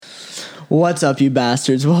What's up, you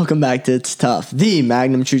bastards? Welcome back to It's Tough, the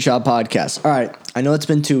Magnum True Shot podcast. All right, I know it's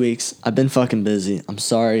been 2 weeks. I've been fucking busy. I'm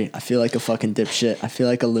sorry. I feel like a fucking dipshit. I feel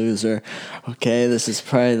like a loser. Okay, this is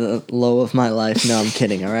probably the low of my life. No, I'm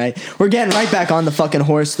kidding, all right? We're getting right back on the fucking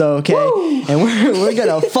horse, though, okay? Woo! And we're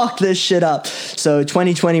gonna fuck this shit up. So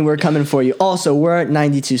 2020, we're coming for you. Also, we're at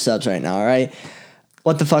 92 subs right now, all right?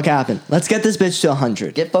 What the fuck happened? Let's get this bitch to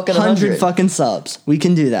 100. Get fucking 100 fucking subs. We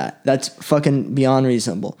can do that. That's fucking beyond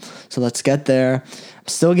reasonable. So let's get there. I'm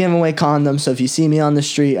still giving away condoms. So if you see me on the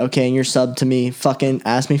street, okay, and you're subbed to me, fucking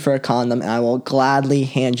ask me for a condom and I will gladly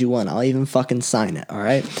hand you one. I'll even fucking sign it, all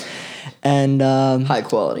right? And high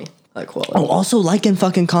quality. Oh, also like and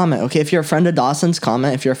fucking comment. Okay, if you're a friend of Dawson's,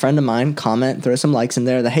 comment. If you're a friend of mine, comment. Throw some likes in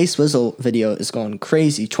there. The Hey Swizzle video is going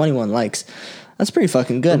crazy. 21 likes. That's pretty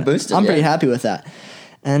fucking good. Boosted, I'm pretty happy with that.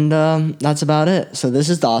 And that's about it. So this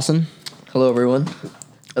is Dawson. Hello, everyone.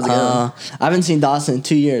 How's it going? I haven't seen Dawson in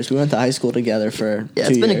 2 years. We went to high school together for 2 years.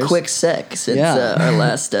 It's been a quick sec since our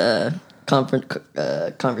last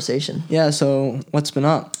conversation. Yeah, so what's been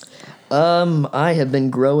up? I have been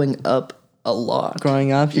growing up a lot.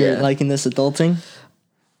 Growing up? You're liking this adulting?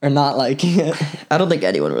 Or not liking it? I don't think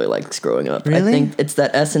anyone really likes growing up. Really? I think it's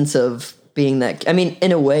that essence of being that... I mean,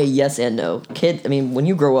 in a way, yes and no. Kid, I mean, when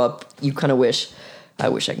you grow up, you kind of wish... I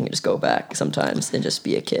wish I can just go back sometimes and just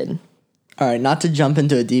be a kid. All right, not to jump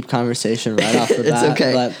into a deep conversation right off the bat,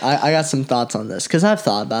 okay. But I got some thoughts on this because I've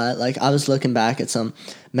thought about it. Like, I was looking back at some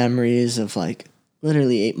memories of, like,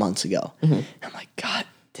 literally 8 months ago. Mm-hmm. I'm like, God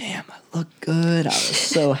damn, I look good. I was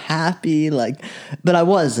so happy. Like, but I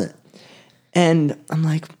wasn't. And I'm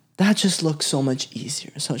like, that just looks so much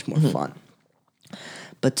easier, so much more fun.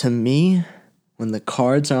 But to me, when the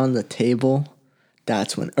cards are on the table...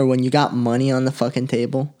 That's when, or when you got money on the fucking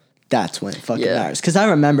table, that's when it fucking matters. Because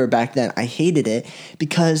I remember back then, I hated it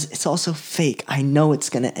because it's also fake. I know it's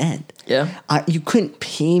going to end. Yeah. You couldn't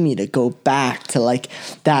pay me to go back to like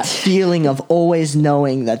that feeling of always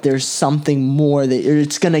knowing that there's something more, that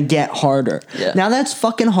it's going to get harder. Yeah. Now that's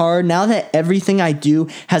fucking hard. Now that everything I do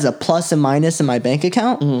has a plus and minus in my bank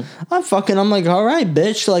account, I'm like, all right,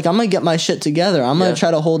 bitch. Like, I'm going to get my shit together. I'm going to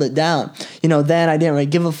try to hold it down. You know, then I didn't really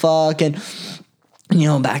give a fuck. And... You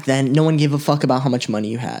know, back then, no one gave a fuck about how much money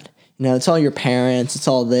you had. You know, it's all your parents, it's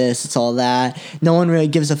all this, it's all that. No one really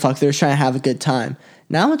gives a fuck. They're just trying to have a good time.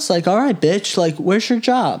 Now it's like, all right, bitch, like, where's your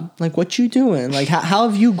job? Like, what you doing? Like, how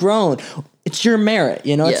have you grown? It's your merit,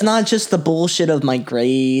 you know? It's not just the bullshit of my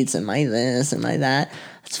grades and my this and my that.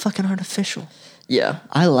 It's fucking artificial. Yeah.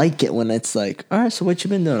 I like it when it's like, all right, so what you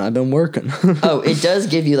been doing? I've been working. Oh, it does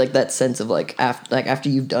give you like that sense of like after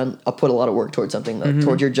you've done, I'll put a lot of work towards something, like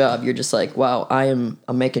towards your job. You're just like, wow, I'm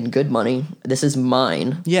making good money. This is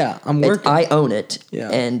mine. Yeah, I'm working. I own it. Yeah.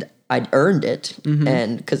 And I earned it.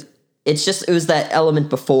 And because it was that element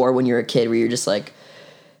before when you're a kid where you're just like,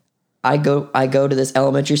 I go to this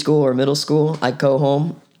elementary school or middle school. I go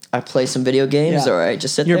home. I play some video games, or I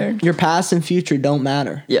just sit there. Your past and future don't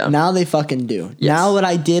matter. Yeah. Now they fucking do. Yes. Now what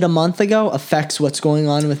I did a month ago affects what's going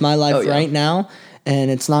on with my life right now.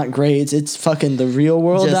 And it's not grades. It's fucking the real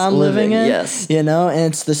world Just that I'm living in. Yes. You know, and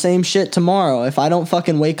it's the same shit tomorrow. If I don't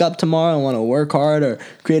fucking wake up tomorrow and want to work hard or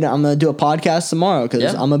I'm going to do a podcast tomorrow because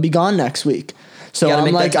I'm going to be gone next week. So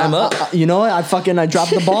I'm like, you know what? I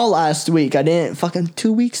dropped the ball last week. I didn't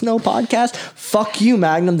 2 weeks, no podcast. Fuck you,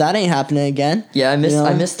 Magnum. That ain't happening again. Yeah, I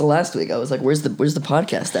missed the last week. I was like, where's the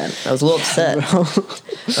podcast at? I was a little upset. I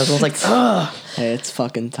was like, ugh. Hey, it's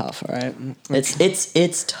fucking tough, all right? It's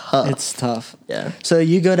tough. It's tough. Yeah. So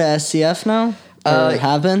you go to SCF now? Or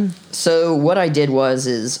have been? So what I did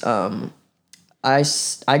was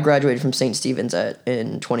I graduated from St. Stephen's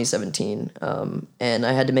in 2017, and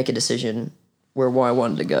I had to make a decision where I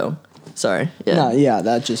wanted to go. Sorry. Yeah. No, yeah,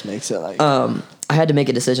 that just makes it like... I had to make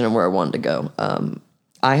a decision on where I wanted to go.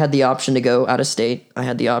 I had the option to go out of state. I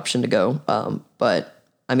had the option to go. But,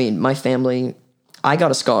 I mean, my family... I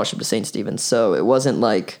got a scholarship to St. Stephen's, so it wasn't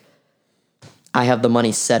like I have the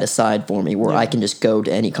money set aside for me where I can just go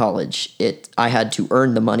to any college. I had to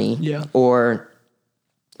earn the money or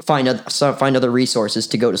find other resources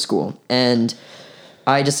to go to school. And...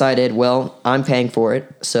 I decided, well, I'm paying for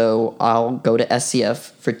it, so I'll go to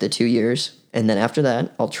SCF for the 2 years, and then after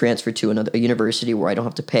that, I'll transfer to a university where I don't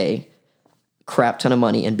have to pay a crap ton of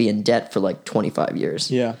money and be in debt for like 25 years.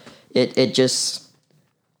 Yeah. It just,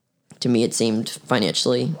 to me, it seemed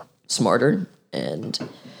financially smarter, and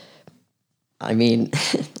I mean,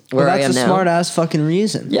 where I am now. That's a smart-ass fucking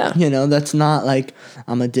reason. Yeah. You know, that's not like,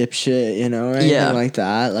 I'm a dipshit, you know, or anything like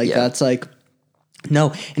that. Like, that's like...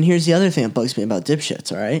 No, and here's the other thing that bugs me about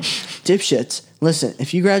dipshits, all right? Dipshits, listen,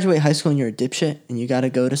 if you graduate high school and you're a dipshit and you got to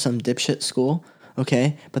go to some dipshit school,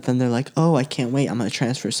 Okay, but then they're like, "Oh, I can't wait! I'm gonna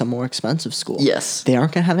transfer to some more expensive school." Yes. they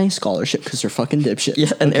aren't gonna have any scholarship because they're fucking dipshits.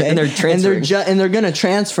 Yeah, and they're transferring. and they're gonna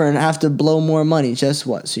transfer and have to blow more money. Just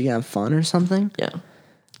what? So you can have fun or something? Yeah.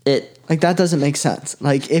 It Like that doesn't make sense.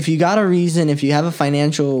 Like if you got a reason, if you have a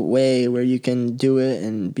financial way where you can do it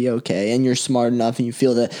and be okay, and you're smart enough and you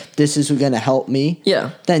feel that this is gonna help me, Yeah.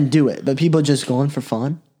 then do it. But people just going for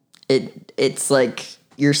fun. it's like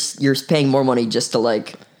you're paying more money just to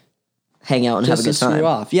like hang out and Just have a to good time. screw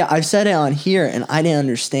off. Yeah, I've said it on here, and I didn't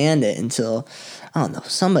understand it until I don't know.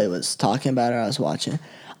 Somebody was talking about it. I was watching.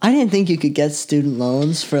 I didn't think you could get student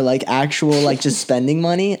loans for like actual like just spending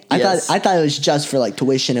money. Yes. I thought it was just for like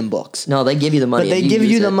tuition and books. No, they give you the money. But they and give you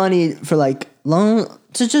use the it. money for like loan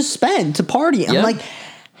to just spend to party. I'm Yeah. like,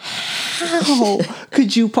 how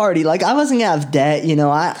could you party? Like I wasn't gonna have debt, you know.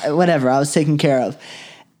 I was taken care of,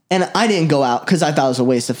 and I didn't go out because I thought it was a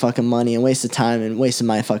waste of fucking money and waste of time and waste of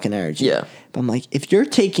my fucking energy. Yeah. But I'm like, if you're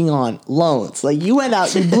taking on loans, like you went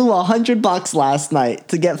out and blew $100 last night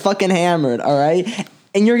to get fucking hammered, all right,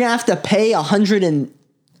 and you're gonna have to pay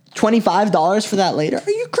 $125 for that later.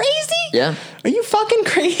 Are you crazy? Yeah. Are you fucking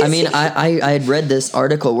crazy? I mean, I had read this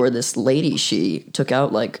article where this lady, she took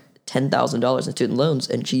out like $10,000 in student loans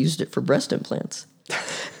and she used it for breast implants.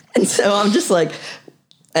 And so I'm just like,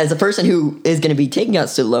 as a person who is going to be taking out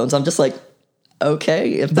student loans, I'm just like,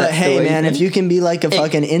 okay. If But that's the hey, way man, you if think. you can be like a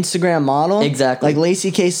fucking Instagram model, Exactly. like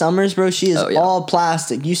Lacey K. Summers, bro, she is Oh, yeah. all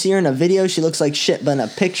plastic. You see her in a video, she looks like shit, but in a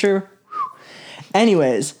picture,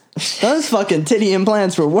 anyways, those fucking titty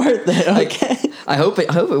implants were worth it. Okay, I hope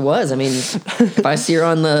it was. I mean, if I see her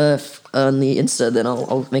on the Insta, then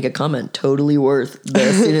I'll make a comment. Totally worth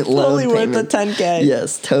the student loan totally worth payment. the $10K.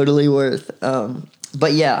 Yes, totally worth.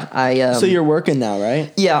 But yeah, I So you're working now,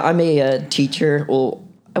 right? yeah, I'm a teacher. Well,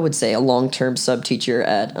 I would say a long-term sub teacher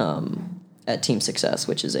at Team Success,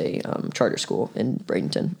 which is a charter school in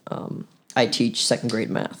Bradenton. I teach second grade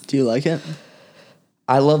math. Do you like it?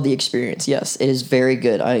 I love the experience. Yes, it is very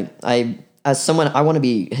good. I as someone, I want to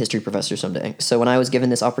be a history professor someday. So when I was given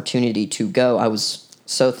this opportunity to go, I was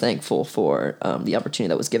so thankful for the opportunity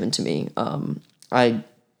that was given to me.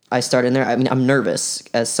 I started in there. I mean, I'm nervous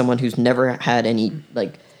as someone who's never had any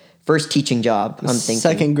like first teaching job. I'm thinking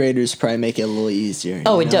Second graders probably make it a little easier.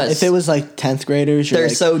 Oh, you it know? does. If it was like 10th graders, you're They're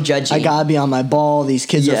like, so judgy. I gotta be on my ball. These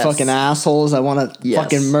kids Yes. are fucking assholes. I want to Yes.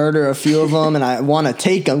 fucking murder a few of them, and I want to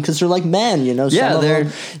take them because they're like men, you know. Yeah, Some of they're-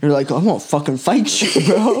 them, you're like, I won't fucking fight you,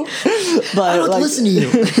 bro. But I don't like, listen to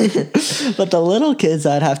you. but the little kids,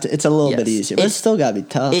 I'd have to. It's a little bit Yes. easier, but it's still gotta be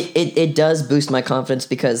tough. It does boost my confidence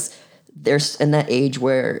because there's in that age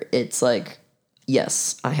where it's like,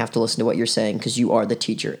 yes, I have to listen to what you're saying because you are the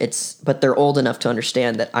teacher. But they're old enough to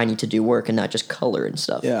understand that I need to do work and not just color and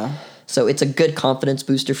stuff. Yeah. So it's a good confidence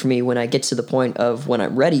booster for me when I get to the point of when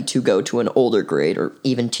I'm ready to go to an older grade or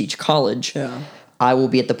even teach college. Yeah. I will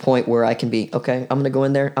be at the point where I can be, okay, I'm going to go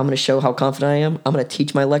in there. I'm going to show how confident I am. I'm going to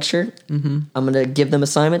teach my lecture. Mm-hmm. I'm going to give them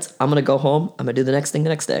assignments. I'm going to go home. I'm going to do the next thing the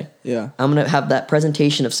next day. Yeah. I'm going to have that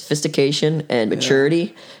presentation of sophistication and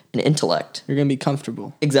maturity and intellect. You're gonna be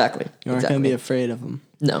comfortable. Exactly. You aren't gonna be afraid of them.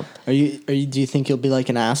 No. Are you? Do you think you'll be like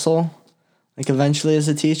an asshole, like eventually as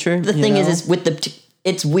a teacher? The thing is with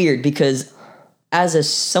it's weird because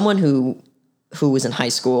as someone who was in high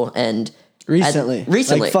school and Recently,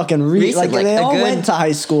 like fucking like they all went to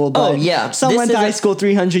high school, but Oh, yeah. some This went is to high a- school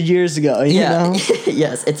 300 years ago. You know,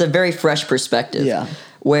 Yes, it's a very fresh perspective. Yeah.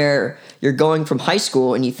 Where you're going from high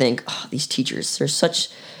school and you think, oh, these teachers, they're such,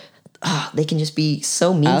 they can just be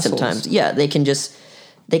so mean Assholes. sometimes. Yeah, they can.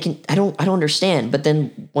 I don't understand. But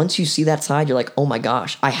then once you see that side, you're like, oh my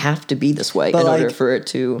gosh, I have to be this way But in order like- for it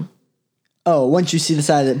to. oh, once you see the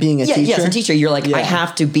side of being a Yeah, teacher, yes, a teacher. You're like, Yeah. I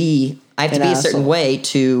have to be a An certain asshole. way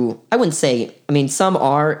to. I wouldn't say. I mean, some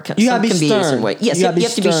are. You some gotta be can be a certain stern. way. Yes, You you, gotta be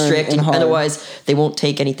have to be stern strict, and hard. otherwise they won't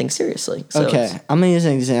take anything seriously. So Okay, it's- I'm gonna use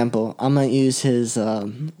an example. I'm gonna use his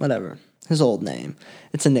his old name.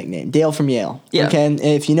 It's a nickname, Dale from Yale. Yeah. Okay, and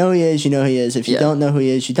if you know who he is, you know who he is. If you Yeah. don't know who he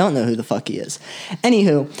is, you don't know who the fuck he is.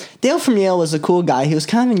 Anywho, Dale from Yale was a cool guy. He was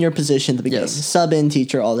kind of in your position at the beginning, Yes. sub in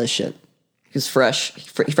teacher, all this shit. He's fresh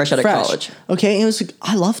out of Fresh. college. Okay, it was.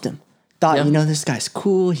 I loved him. Thought, Yeah. you know, this guy's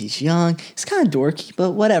cool. He's young. He's kind of dorky,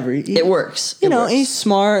 but whatever. It works. You It know, works. he's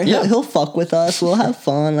smart. Yeah. He'll fuck with us. We'll have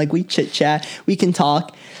fun. Like, we chit chat. We can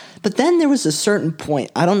talk. But then there was a certain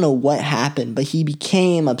point. I don't know what happened, but he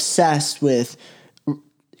became obsessed with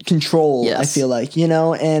control. Yes. I feel like, you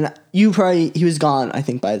know, and he was gone, I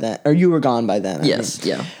think, by then, or you were gone by then. I Yes,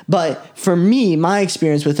 think. yeah. But for me, my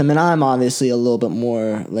experience with him, and I'm obviously a little bit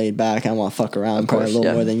more laid back. I want to fuck around probably a course, little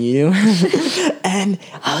yeah. more than you. And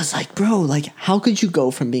I was like, bro, like, how could you go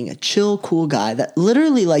from being a chill, cool guy that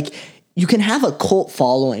literally, like, you can have a cult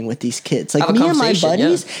following with these kids. Like Have a me and my conversation,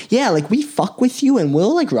 buddies, like we fuck with you and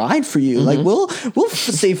we'll like ride for you. Like we'll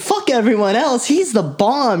say fuck everyone else. He's the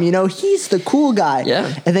bomb, you know. He's the cool guy.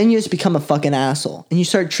 Yeah. And then you just become a fucking asshole and you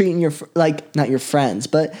start treating your like not your friends,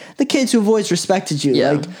 but the kids who've always respected you.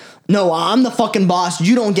 Yeah. Like, no, I'm the fucking boss.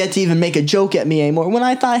 You don't get to even make a joke at me anymore. When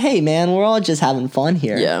I thought, hey man, we're all just having fun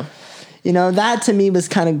here. Yeah. You know, that to me was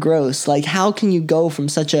kind of gross. Like, how can you go from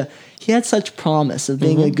he had such promise of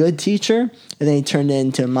being a good teacher, and then he turned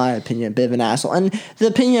into, in my opinion, a bit of an asshole. And the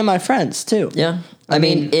opinion of my friends, too. Yeah. I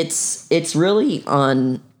mean, it's really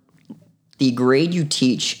on the grade you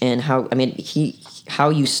teach and how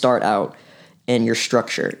you start out and your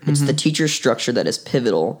structure. It's the teacher's structure that is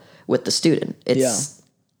pivotal with the student. It's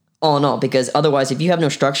all in all, because otherwise, if you have no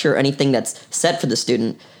structure or anything that's set for the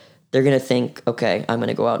student, they're going to think, okay, I'm going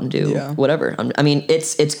to go out and do whatever. I mean,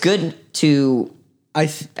 it's good to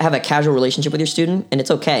have a casual relationship with your student, and it's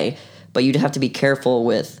okay, but you'd have to be careful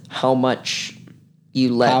with how much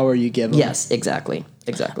you let power you give them. Yes, exactly.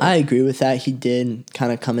 I agree with that. He did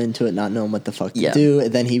kind of come into it not knowing what the fuck to do,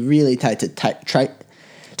 and then he really tried to tighten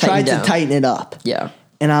it up. Yeah.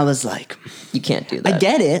 And I was like, you can't do that. I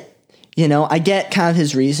get it. You know, I get kind of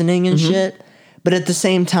his reasoning and shit. But at the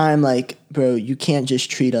same time, like, bro, you can't just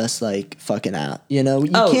treat us like fucking out. You know,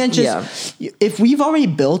 you can't just. If we've already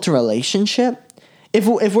built a relationship, if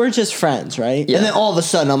we're just friends, right? Yeah. And then all of a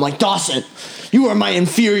sudden, I'm like, Dawson, you are my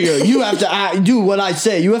inferior. You have to do what I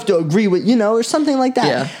say. You have to agree with, you know, or something like that.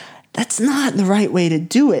 Yeah. That's not the right way to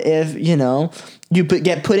do it. If, you know, you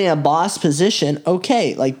get put in a boss position,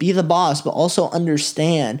 okay, like be the boss, but also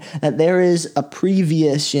understand that there is a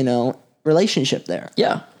previous, you know, relationship there.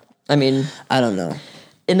 Yeah. I mean, I don't know.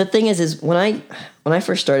 And the thing is when I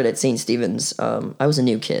first started at St. Stephen's, I was a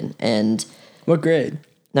new kid, and what grade?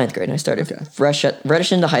 9th grade. And I started fresh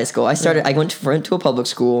into high school. I went to a public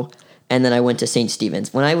school, and then I went to St.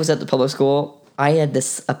 Stephen's. When I was at the public school, I had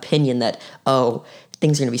this opinion that,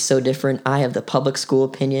 things are going to be so different. I have the public school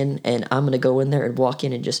opinion, and I'm going to go in there and walk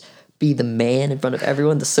in and just be the man in front of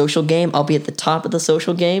everyone. The social game, I'll be at the top of the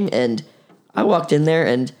social game. And I walked in there,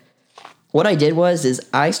 and what I did is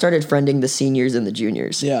I started friending the seniors and the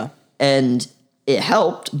juniors. Yeah. And it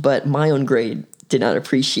helped, but my own grade did not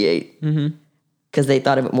appreciate, because they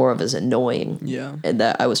thought of it more of as annoying. Yeah. And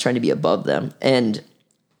that I was trying to be above them. And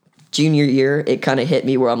junior year, it kind of hit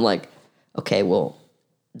me where I'm like, okay, well,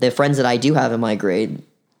 the friends that I do have in my grade,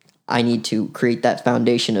 I need to create that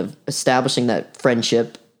foundation of establishing that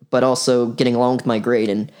friendship, but also getting along with my grade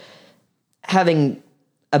and having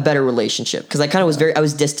a better relationship. Because I kind of I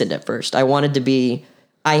was distant at first. I wanted to be,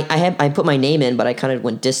 I put my name in, but I kind of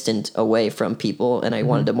went distant away from people, and I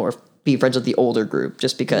wanted to more be friends with the older group,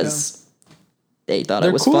 just because they thought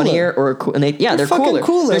it was cooler. Funnier or cool. And they're cooler.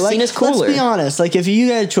 They're like, seen as cooler. Let's be honest. Like, if you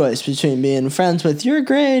get a choice between being friends with your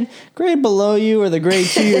grade below you, or the grade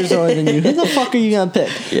 2 years older than you, who the fuck are you gonna pick?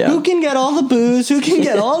 Yeah. Who can get all the booze? Who can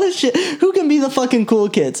get all the shit? Who can be the fucking cool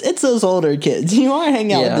kids? It's those older kids. You want to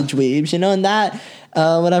hang out with the dweebs, you know, and that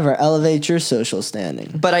elevates your social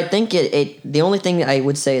standing. But I think the only thing I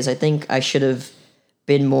would say is I think I should have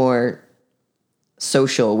been more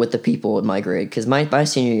social with the people in my grade, because my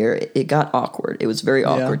senior year, it got awkward. It was a very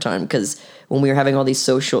awkward time, because when we were having all these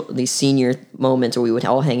senior moments where we would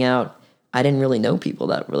all hang out, I didn't really know people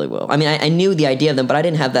that really well. I mean, I knew the idea of them, but I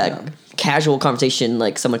didn't have that casual conversation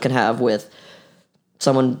like someone could have with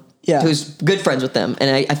someone who's good friends with them.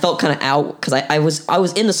 And I felt kind of out, because I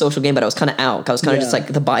was in the social game, but I was kind of out. I was kind of just like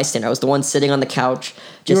the bystander. I was the one sitting on the couch.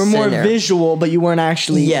 Just you were more there. visual, but you weren't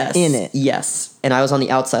actually in it. Yes. And I was on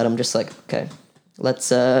the outside. I'm just like, okay,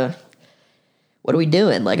 let's, what are we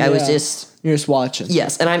doing? Like, I was just... You're just watching.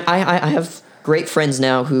 Yes. And I have great friends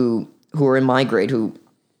now who are in my grade, who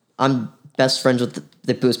I'm best friends with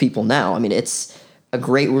those people now. I mean, it's I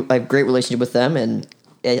have a great relationship with them. And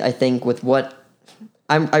I think with what...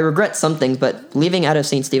 I regret some things, but leaving out of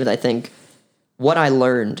St. Stephen's, I think what I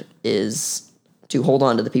learned is to hold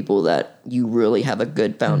on to the people that you really have a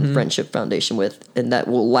good friendship foundation with, and that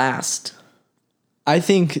will last. I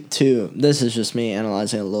think, too, this is just me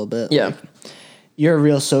analyzing a little bit. Yeah. Like, you're a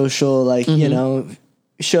real social, like, you know,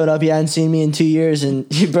 showed up, you hadn't seen me in 2 years, and,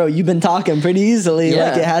 bro, you've been talking pretty easily. Yeah.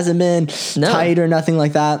 Like, it hasn't been tight or nothing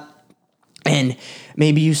like that. And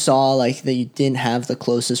maybe you saw, like, that you didn't have the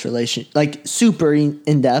closest relation, like, super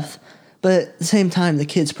in depth, But at the same time, the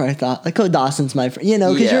kids probably thought, like, oh, Dawson's my friend, you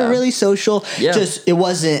know, because Yeah. you're really social. Yeah. Just it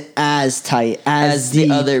wasn't as tight as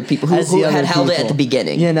the other people who had held it at the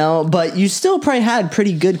beginning. You know, but you still probably had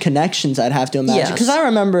pretty good connections, I'd have to imagine. Yes. Because I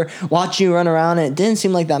remember watching you run around, and it didn't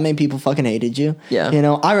seem like that many people fucking hated you. Yeah. You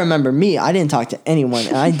know, I remember me, I didn't talk to anyone.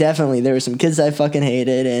 And I definitely, there were some kids I fucking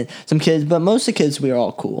hated, and some kids, but most of the kids, we were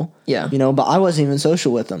all cool. Yeah. You know, but I wasn't even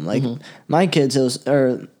social with them. Like, my kids,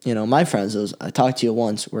 my friends, I talked to you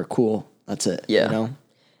once, we're cool. That's it. Yeah. You know?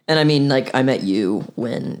 And I mean, like, I met you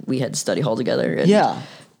when we had study hall together. And Yeah.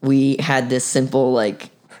 we had this simple,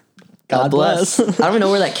 like, God bless. I don't even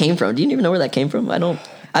know where that came from. Do you even know where that came from? I don't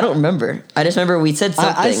remember. I just remember we said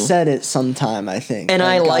something. I said it sometime, I think. And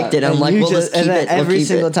I liked it. I'm like, we'll just keep it. Every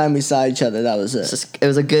single time we saw each other, that was it. It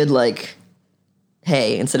was a good, like,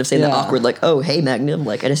 hey, instead of saying the awkward, like, oh, hey, Magnum,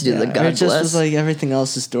 like, I just do the God bless. It just was bless. like, everything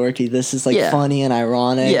else is dorky. This is, like, funny and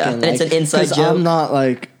ironic. Yeah, and it's an inside joke. I'm not,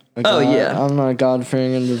 like, I'm not a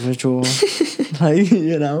God-fearing individual. Like,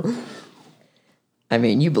 you know? I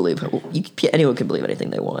mean, anyone can believe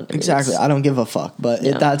anything they want. I mean, Exactly. I don't give a fuck. But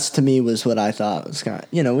that's, to me, was what I thought was kind of,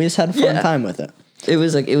 you know, we just had a fun time with it. It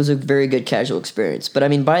was a very good casual experience. But I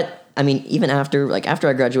mean, even after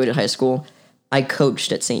I graduated high school, I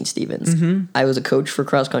coached at St. Stephen's. Mm-hmm. I was a coach for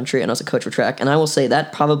cross country and I was a coach for track. And I will say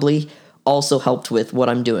that probably also helped with what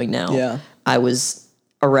I'm doing now. Yeah. I was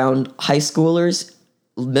around high schoolers,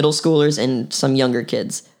 middle schoolers, and some younger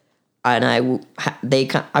kids. And I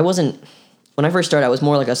wasn't, when I first started, I was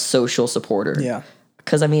more like a social supporter. Yeah.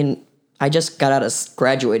 Because I mean, I just got out of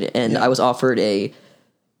graduated and I was offered a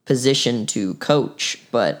position to coach,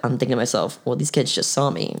 but I'm thinking to myself, well, these kids just saw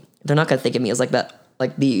me. They're not gonna think of me as like that,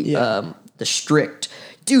 like the strict,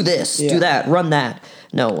 do this, do that, run that.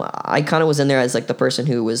 No, I kind of was in there as like the person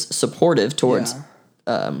who was supportive towards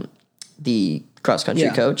the cross country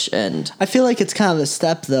coach, and I feel like it's kind of a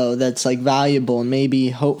step though that's like valuable, and maybe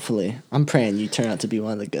hopefully I'm praying you turn out to be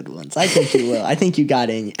one of the good ones. I think you will. I think you got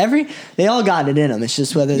it in they all got it in them. It's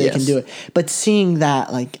just whether they can do it. But seeing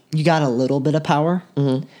that, like, you got a little bit of power,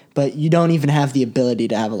 but you don't even have the ability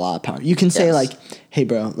to have a lot of power. You can say like, hey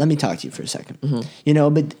bro, let me talk to you for a second. You know,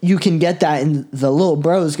 but you can get that, and the little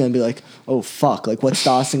bro is going to be like, oh fuck, like what's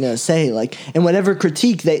Dawson going to say? Like, and whatever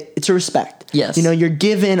critique, it's a respect. Yes. You know, you're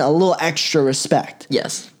given a little extra respect.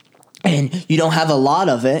 Yes. And you don't have a lot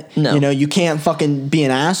of it. No. You know, you can't fucking be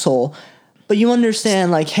an asshole. But you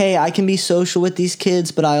understand, like, hey, I can be social with these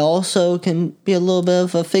kids, but I also can be a little bit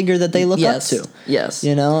of a figure that they look up to. Yes.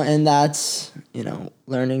 You know, and that's, you know,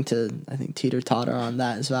 learning to, I think, teeter-totter on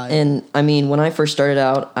that is valuable. And, I mean, when I first started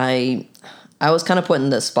out, I was kind of put in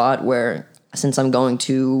the spot where, since I'm going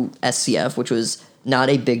to SCF, which was not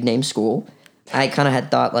a big-name school, I kind of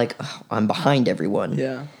had thought, like, oh, I'm behind everyone.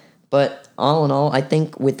 Yeah. But all in all, I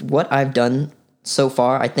think with what I've done so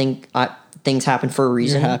far, I think things happen for a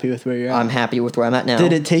reason. You're happy with where you're at? I'm happy with where I'm at now.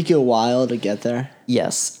 Did it take you a while to get there?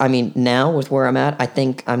 Yes. I mean, now with where I'm at, I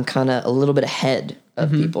think I'm kind of a little bit ahead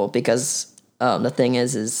of people, because the thing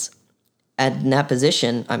is in that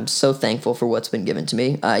position, I'm so thankful for what's been given to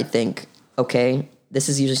me. I think, okay, this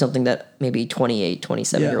is usually something that maybe 28,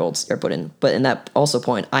 27-year-olds are put in. But in that also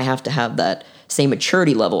point, I have to have that same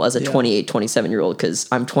maturity level as a 28, 27-year-old, because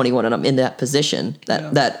I'm 21 and I'm in that position,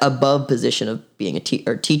 that above position of being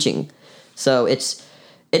or teaching. So it's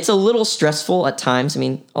a little stressful at times. I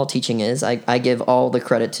mean, all teaching is. I give all the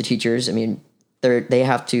credit to teachers. I mean, they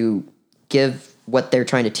have to give what they're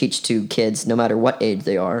trying to teach to kids, no matter what age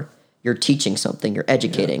they are. You're teaching something, you're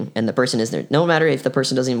educating, and the person is there. No matter if the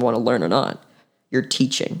person doesn't even want to learn or not, you're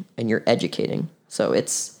teaching and you're educating. So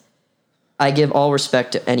I give all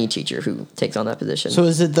respect to any teacher who takes on that position. So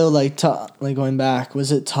is it though, like, like going back,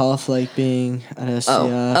 was it tough, like being at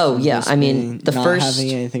SCF? Oh yeah. I mean, not having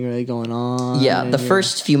anything really going on. Yeah, the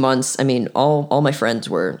first few months. I mean, all my friends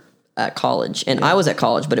were at college, and I was at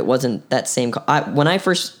college, but it wasn't that same. When I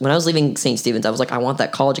was leaving St. Stephen's, I was like, I want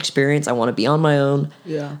that college experience. I want to be on my own.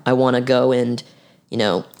 Yeah. I want to go and, you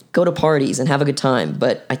know, go to parties and have a good time.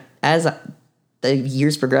 But as the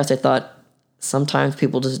years progressed, I thought sometimes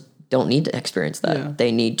people just don't need to experience that. Yeah.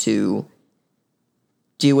 They need to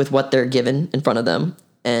deal with what they're given in front of them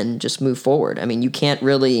and just move forward. I mean, you can't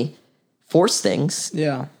really force things.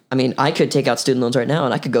 Yeah. I mean, I could take out student loans right now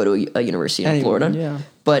and I could go to a university in Florida. Yeah.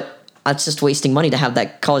 But that's just wasting money to have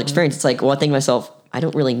that college experience. It's like, well, I think to myself, I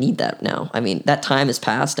don't really need that now. I mean, that time has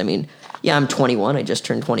passed. I mean, yeah, I'm 21. I just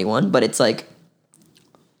turned 21. But it's like,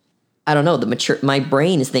 I don't know. My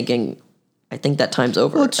brain is thinking, I think that time's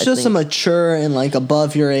over. Well, it's just a mature and, like,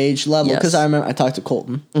 above your age level. Because I remember I talked to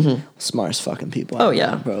Colton. Mm-hmm. Smartest fucking people. Oh,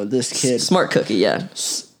 yeah. Bro, this kid. Smart cookie, yeah.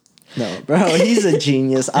 No, bro, he's a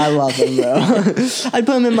genius. I love him, bro. I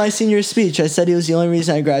put him in my senior speech. I said he was the only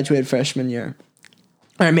reason I graduated freshman year.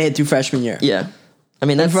 Or I made it through freshman year. Yeah. I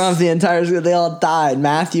mean, In front of the entire school, they all died.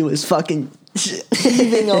 Matthew was fucking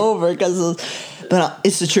heaving over because but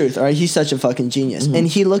it's the truth, all right? He's such a fucking genius. And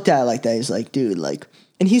he looked at it like that. He's like, dude, like,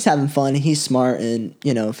 and he's having fun. He's smart and,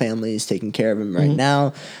 you know, family is taking care of him right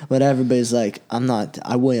now, whatever. But he's like, I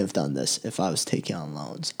wouldn't have done this if I was taking on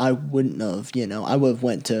loans. I wouldn't have, you know, I would have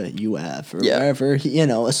went to UF or wherever, you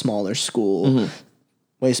know, a smaller school.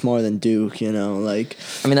 Way smaller than Duke, you know, like.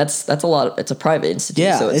 I mean, that's a lot. It's a private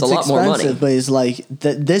institute, so it's a lot more money. But it's like,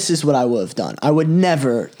 this is what I would have done. I would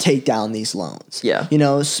never take down these loans. Yeah. You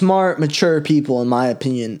know, smart, mature people, in my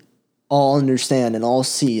opinion, all understand and all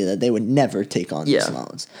see that they would never take on these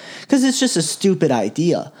loans. Because it's just a stupid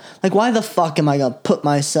idea. Like, why the fuck am I going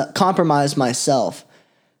to compromise myself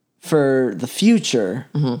for the future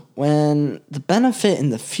when the benefit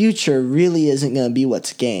in the future really isn't going to be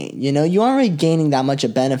what's gained? You know, you aren't really gaining that much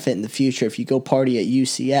of benefit in the future if you go party at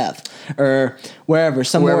UCF or wherever,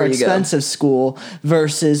 some more expensive school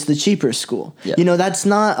versus the cheaper school. Yep. You know, that's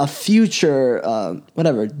not a future,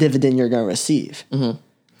 dividend you're going to receive. Does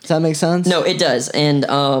that make sense? No, it does. And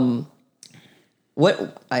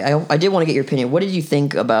what I did want to get your opinion. What did you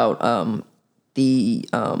think about the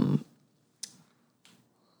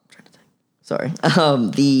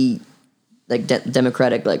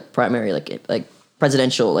Democratic like primary like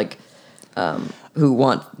presidential like who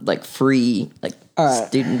want like free like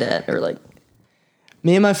student debt or like.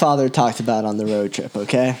 Me and my father talked about it on the road trip,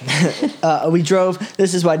 okay? We drove.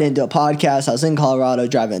 This is why I didn't do a podcast. I was in Colorado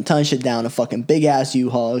driving a ton of shit down a fucking big-ass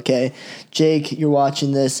U-Haul, okay? Jake, you're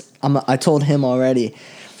watching this. I told him already.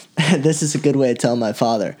 This is a good way to tell my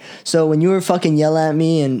father. So when you were fucking yelling at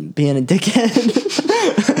me and being a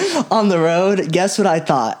dickhead on the road, guess what I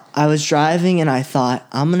thought? I was driving and I thought,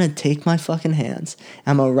 I'm going to take my fucking hands.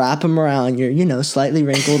 I'm going to wrap them around your, you know, slightly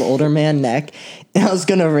wrinkled older man neck. And I was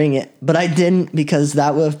going to ring it. But I didn't because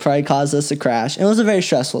that would have probably caused us a crash. It was a very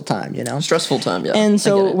stressful time, you know? Stressful time, yeah. And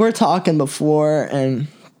so we're talking before it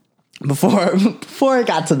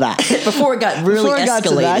got to that. Before it got really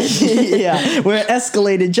escalated. Yeah, where it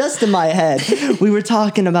escalated just in my head. We were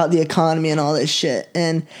talking about the economy and all this shit.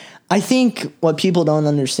 And I think what people don't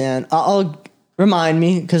understand, I'll remind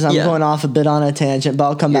me because I'm going off a bit on a tangent, but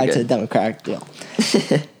I'll come back to the Democratic deal.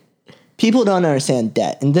 People don't understand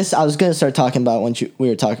debt. And this, I was going to start talking about when we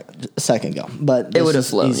were talking a second ago, but it would have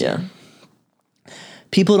flowed, yeah.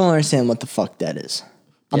 People don't understand what the fuck debt is.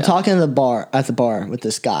 I'm talking at the bar with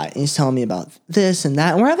this guy, and he's telling me about this and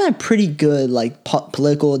that, and we're having a pretty good, like,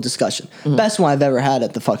 political discussion. Best one I've ever had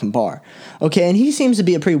at the fucking bar. Okay, and he seems to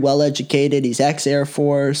be a pretty well-educated, he's ex-Air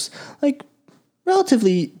Force, like,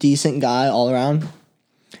 relatively decent guy all around. And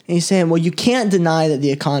he's saying, well, you can't deny that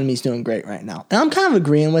the economy's doing great right now. And I'm kind of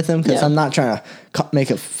agreeing with him, because I'm not trying to make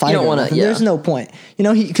a fight. You don't want to, There's no point. You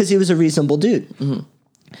know, because he was a reasonable dude.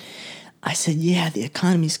 I said, yeah, the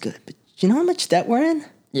economy's good, but you know how much debt we're in?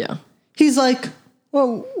 Yeah. He's like,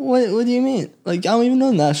 well, what do you mean? Like, I don't even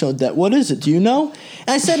know national debt. What is it? Do you know? And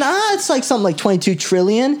I said, it's like something like 22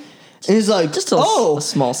 trillion. And he's like, just a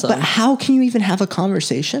small sum. But how can you even have a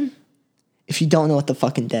conversation if you don't know what the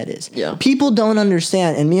fucking debt is? Yeah. People don't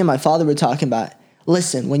understand. And me and my father were talking about,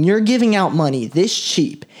 listen, when you're giving out money this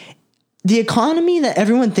cheap, the economy that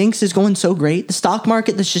everyone thinks is going so great, the stock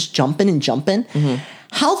market that's just jumping and jumping,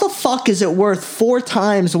 how the fuck is it worth 4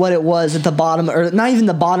 times what it was at the bottom, or not even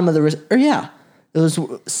the bottom of the, it was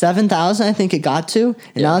 7,000 I think it got to,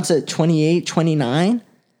 and now it's at 28, 29.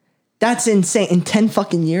 That's insane. In 10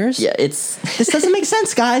 fucking years? Yeah, this doesn't make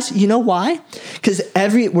sense, guys. You know why? Because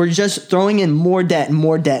we're just throwing in more debt and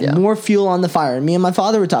more debt and more fuel on the fire. And me and my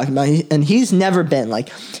father were talking about it, and he's never been like,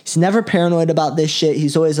 he's never paranoid about this shit.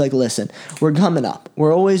 He's always like, listen, we're coming up.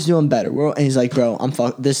 We're always doing better. And he's like, bro,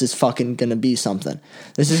 this is fucking going to be something.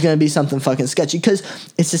 This is going to be something fucking sketchy. Because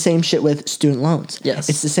it's the same shit with student loans. Yes.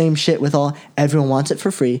 It's the same shit with everyone wants it for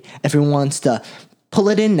free. Everyone wants to pull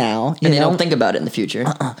it in now. And they don't think about it in the future.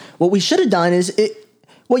 What we should have done is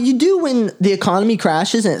what you do when the economy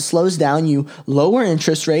crashes and it slows down, you lower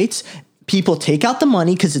interest rates. People take out the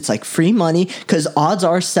money because it's like free money, because odds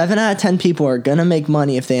are 7 out of 10 people are going to make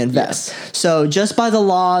money if they invest. Yes. So just by the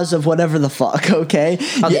laws of whatever the fuck, okay?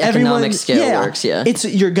 How the economic scale works,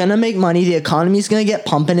 you're going to make money. The economy's going to get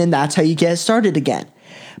pumping, and that's how you get started again.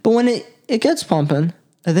 But when it gets pumping,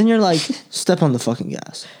 and then you're like, step on the fucking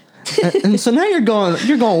gas. and so now you're going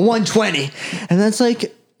 120, and that's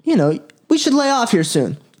like, you know, we should lay off here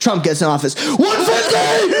soon. Trump gets in office.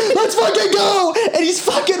 150! Let's fucking go! And he's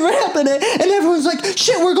fucking ramping it. And everyone's like,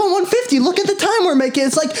 shit, we're going 150. Look at the time we're making.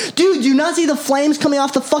 It's like, dude, do you not see the flames coming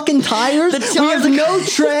off the fucking tires? We have no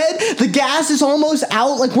tread. The gas is almost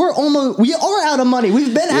out. Like, we are out of money.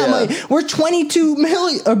 We've been out of money. We're 22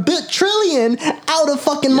 trillion out of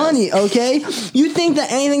fucking money, okay? You think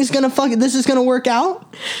that anything's gonna this is gonna work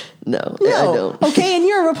out? No, I don't. Okay, and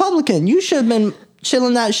you're a Republican. You should have been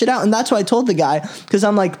chilling that shit out. And that's what I told the guy, because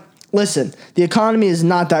I'm like, listen, the economy is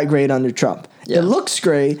not that great under Trump. Yeah. It looks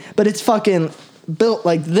great, but it's fucking built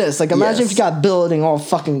like this. Like, imagine if you got building all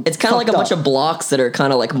fucking It's kind of like a bunch of blocks that are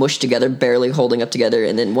kind of like mushed together, barely holding up together,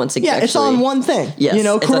 and then once it it's on one thing. Yes, you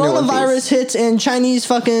know, coronavirus hits and Chinese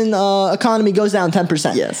fucking economy goes down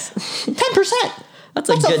 10%. Yes. 10%. That's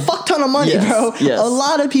a good fuck ton of money, bro. Yes. A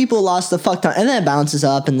lot of people lost a fuck ton. And then it bounces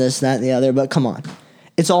up and this, that, and the other. But come on.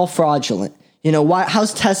 It's all fraudulent. You know,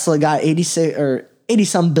 how's Tesla got 86 or 80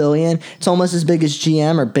 some billion? It's almost as big as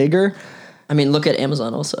GM or bigger. I mean, look at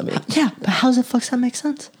Amazon also. I mean, yeah, but how the fuck does that make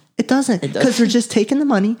sense? It doesn't. Because they're just taking the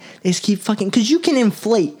money. They just keep fucking, because you can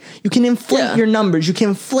inflate. You can inflate your numbers. You can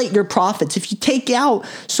inflate your profits. If you take out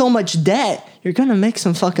so much debt, you're going to make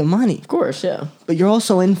some fucking money. Of course, yeah. But you're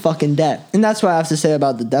also in fucking debt. And that's what I have to say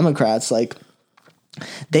about the Democrats. Like,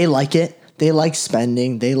 they like it. They like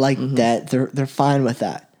spending. They like debt. They're fine with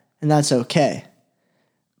that. And that's okay.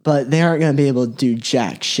 But they aren't going to be able to do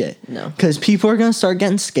jack shit. No. Because people are going to start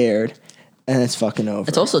getting scared. And it's fucking over.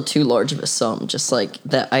 It's also too large of a sum. Just like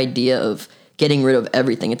that idea of getting rid of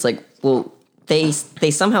everything. It's like, well, they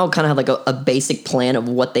somehow kind of have like a basic plan of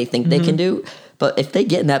what they think they can do. But if they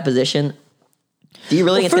get in that position, do you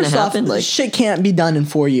really think it's going to happen? Like, shit can't be done in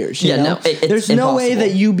 4 years. You know? No, there's no way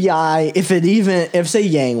that UBI, if say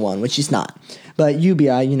Yang won, which he's not, but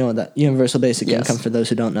UBI, you know, that universal basic income, for those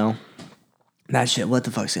who don't know, that shit, what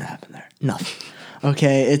the fuck's going to happen there? Nothing.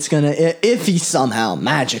 Okay, it's going to, if he somehow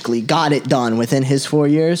magically got it done within his 4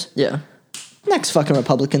 years. Yeah. Next fucking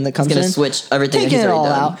Republican that comes in. He's going to switch everything taking that he's it all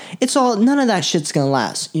done. out. It's all, none of that shit's going to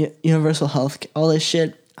last. Universal health, all this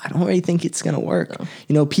shit. I don't really think it's going to work. No.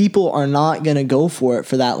 You know, people are not going to go for it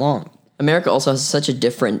for that long. America also has such a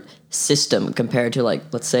different system compared to, like,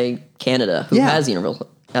 let's say Canada, who has universal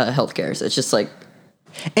health care. So it's just like...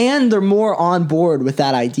 And they're more on board with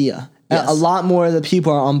that idea. Yes. A lot more of the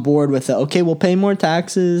people are on board with it. Okay, we'll pay more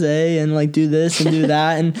taxes, and, like, do this and do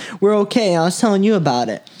that, and we're okay. I was telling you about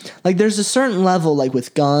it. Like, there's a certain level, like,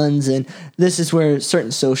 with guns, and this is where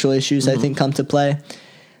certain social issues, I think, come to play.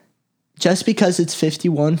 Just because it's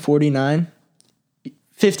 51-49,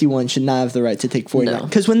 51 should not have the right to take 49.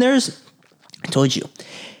 Because when there's, I told you,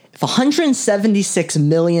 if 176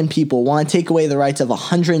 million people want to take away the rights of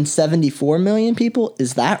 174 million people,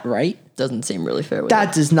 is that right? Doesn't seem really fair.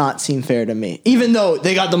 That does not seem fair to me. Even though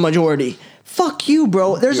they got the majority. Fuck you,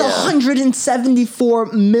 bro. There's 174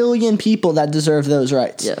 million people that deserve those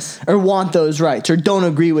rights. Yes. Or want those rights or don't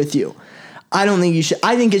agree with you. I don't think you should.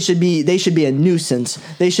 I think they should be a nuisance.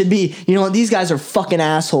 They should be, you know, these guys are fucking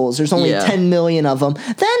assholes. There's only 10 million of them.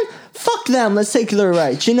 Then fuck them. Let's take their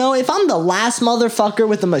rights. You know, if I'm the last motherfucker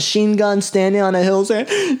with a machine gun standing on a hill saying,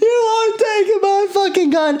 you aren't taking my fucking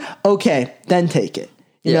gun. Okay, then take it.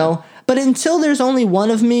 You know? But until there's only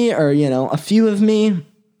one of me or, you know, a few of me,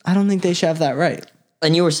 I don't think they should have that right.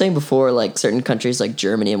 And you were saying before, like, certain countries like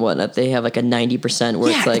Germany and whatnot, they have like a 90%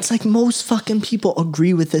 where it's like most fucking people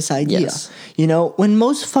agree with this idea. Yes. You know, when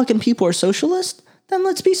most fucking people are socialist, then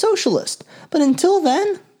let's be socialist. But until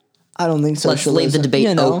then, I don't think socialism. Let's leave the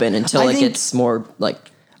debate open until it gets more like...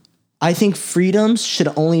 I think freedoms should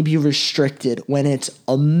only be restricted when it's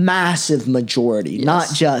a massive majority,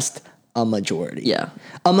 not just a majority. Yeah.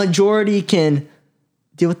 A majority can...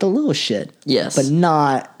 deal with the little shit. Yes. But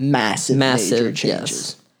not massive major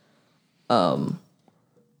changes. Yes.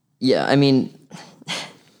 Yeah, I mean,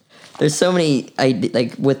 there's so many,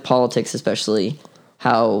 like, with politics especially,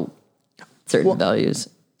 how certain values...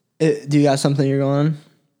 do you got something you're going on?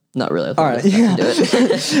 Not really. All right. Yeah. Do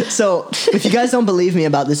it. So, if you guys don't believe me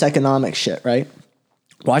about this economic shit, right?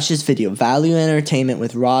 Watch this video, Value Entertainment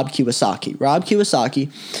with Rob Kiyosaki. Rob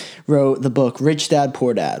Kiyosaki wrote the book Rich Dad,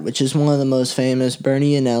 Poor Dad, which is one of the most famous.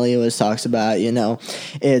 Bernie Anelli always talks about, you know,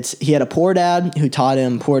 he had a poor dad who taught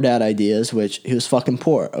him poor dad ideas, which he was fucking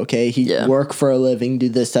poor, okay? He'd work for a living, do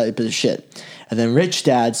this type of shit. And then Rich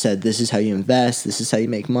Dad said, this is how you invest, this is how you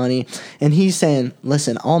make money. And he's saying,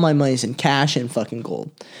 listen, all my money's in cash and fucking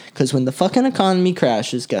gold. Because when the fucking economy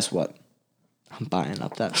crashes, guess what? I'm buying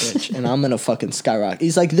up that bitch and I'm going to fucking skyrocket.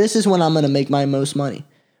 He's like, this is when I'm going to make my most money.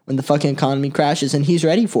 When the fucking economy crashes, and he's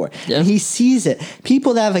ready for it. Yeah. And he sees it.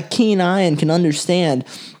 People that have a keen eye and can understand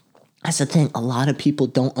That's the thing. A lot of people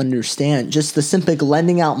don't understand just the simple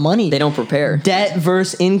lending out money. They don't prepare. Debt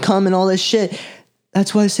versus income and all this shit.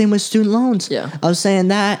 That's why the same with student loans. Yeah. I was saying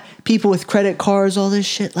that. People with credit cards, all this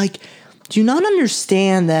shit. Like, do you not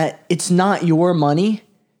understand that it's not your money?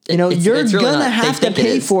 You know, you're it's really gonna not. have They to think it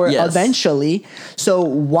pay is. for it Yes. eventually. So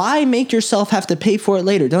why make yourself have to pay for it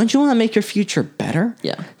later? Don't you want to make your future better?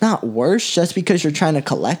 Yeah. Not worse just because you're trying to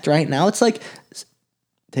collect right now. It's like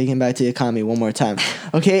taking back to the economy one more time.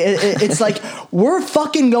 Okay, it's like we're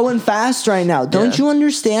fucking going fast right now. Don't you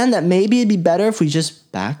understand that maybe it'd be better if we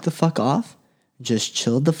just back the fuck off, just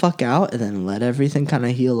chilled the fuck out, and then let everything kind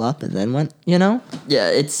of heal up, and then went, you know? Yeah,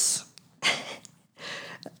 it's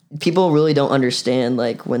people really don't understand,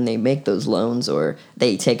 like, when they make those loans or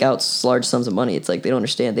they take out large sums of money. It's like they don't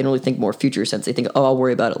understand. They don't really think more future sense. They think, oh, I'll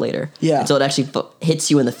worry about it later. Yeah. Until it actually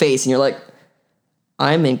hits you in the face, and you're like,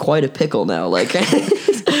 I'm in quite a pickle now. Like,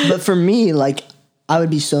 But for me, like, I would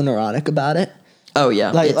be so neurotic about it. oh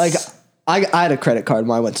yeah, Like I had a credit card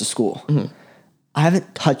when I went to school. I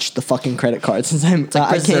haven't touched the fucking credit card since I came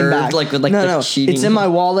preserved, back. like, with, like, no, the no, cheating. it's in my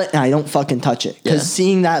wallet and I don't fucking touch it because Yeah.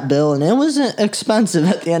 seeing that bill, and it wasn't expensive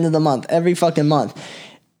at the end of the month, every fucking month,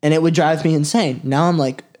 and it would drive me insane. Now I'm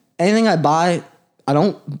like, anything I buy, I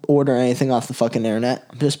don't order anything off the fucking internet.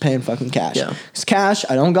 I'm just paying fucking cash. Yeah. It's cash.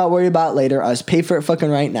 I don't got to worry about it later. I just pay for it fucking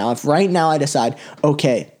right now. If right now I decide,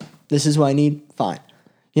 okay, this is what I need, fine.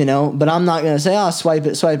 You know, but I'm not going to say, oh, swipe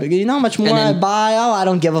it. You know how much more I buy? Oh, I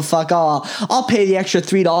don't give a fuck. Oh, I'll pay the extra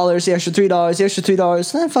 $3, the extra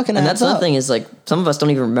 $3. Then fucking and adds that's the up. thing is, like, some of us don't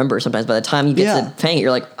even remember sometimes. By the time you get Yeah. to paying it,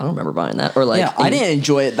 you're like, I don't remember buying that. Or like, Yeah, I didn't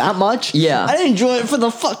enjoy it that much. Yeah. I didn't enjoy it for the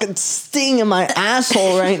fucking sting in my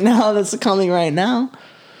asshole right now that's coming right now.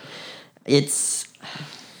 It's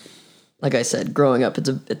like I said, growing up,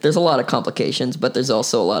 there's a lot of complications, but there's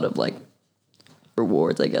also a lot of, like,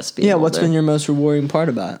 rewards, I guess. Yeah, what's been your most rewarding part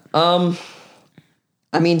about it?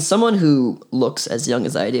 I mean, someone who looks as young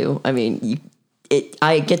as I do, I mean,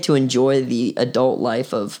 I get to enjoy the adult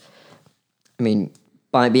life of, I mean,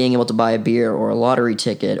 by being able to buy a beer or a lottery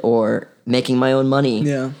ticket or making my own money.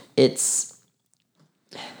 Yeah. It's,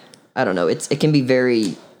 I don't know, it can be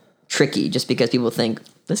very tricky just because people think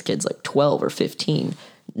this kid's like 12 or 15.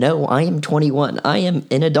 No, I am 21. I am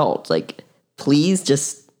an adult. Like, please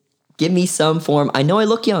just give me some form. I know I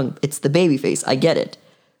look young. It's the baby face. I get it.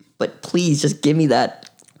 But please just give me that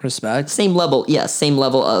Respect. same level. Yeah, same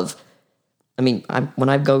level of, I mean, when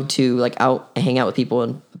I go to, like, out and hang out with people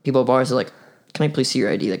and people at bars are like, can I please see your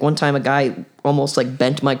ID? Like, one time a guy almost, like,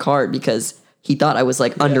 bent my card because he thought I was,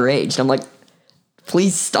 like, underage. And I'm like,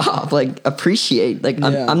 please stop. Like, appreciate. Like,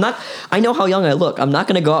 I'm not, I know how young I look. I'm not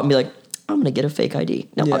going to go out and be like, I'm going to get a fake ID.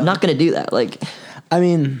 No, Yeah. I'm not going to do that. Like, I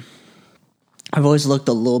mean, I've always looked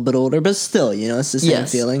a little bit older, but still, you know, it's the same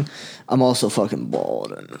Yes. feeling. I'm also fucking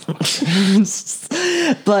bald.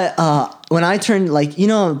 But when I turned, like, you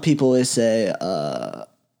know, people always say, or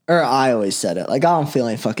I always said it, like, I don't feel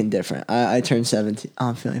any fucking different. I turned 17. I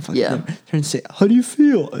don't feel any fucking different. Turned say, how do you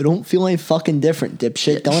feel? I don't feel any fucking different,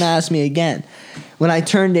 dipshit. Don't ask me again. When I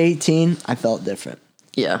turned 18, I felt different.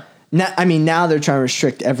 yeah. Now, I mean, now they're trying to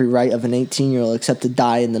restrict every right of an 18-year-old except to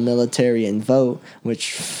die in the military and vote,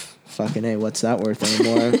 which, fucking A, what's that worth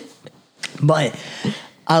anymore? But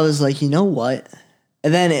I was like, you know what?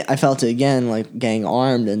 And then I felt it again, like getting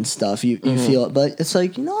armed and stuff. You feel it, but it's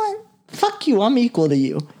like, you know what? Fuck you. I'm equal to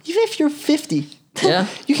you. Even if you're 50. Yeah.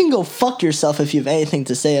 You can go fuck yourself if you have anything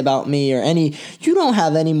to say about me or any. You don't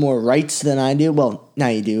have any more rights than I do. Well, now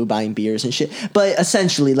you do, buying beers and shit. But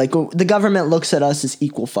essentially, like, the government looks at us as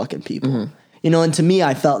equal fucking people. You know, and to me,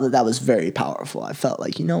 I felt that was very powerful. I felt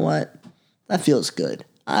like, you know what? That feels good.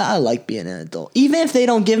 I like being an adult. Even if they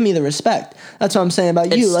don't give me the respect. That's what I'm saying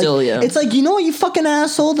about you. Like, still, yeah. It's like, you know what, you fucking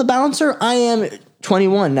asshole, the bouncer? I am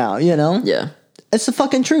 21 now, you know? Yeah. It's the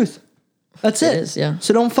fucking truth. That's it. It is, yeah.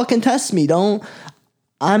 So don't fucking test me.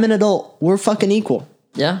 I'm an adult. We're fucking equal.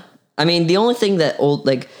 Yeah. I mean, the only thing that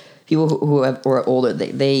people who are older,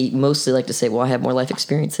 they mostly like to say, well, I have more life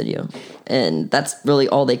experience than you. And that's really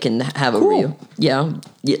all they can have over you. Yeah.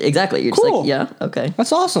 Yeah, exactly. You're just Cool. like, yeah, okay.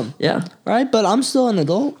 That's awesome. Yeah. Right? But I'm still an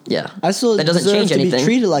adult. Yeah. I still That doesn't deserve change to anything. be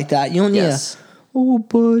treated like that. You don't need Yes. oh,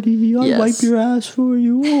 buddy, I'll Yes. wipe your ass for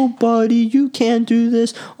you. Oh, buddy, you can't do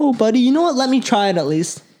this. Oh, buddy, you know what? Let me try it at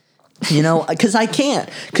least. You know, because I can't.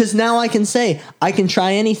 Because now I can say, I can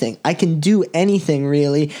try anything. I can do anything,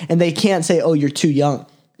 really. And they can't say, oh, you're too young.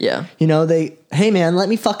 Yeah. You know, hey, man, let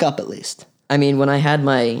me fuck up at least. I mean, when I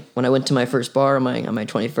went to my first bar on my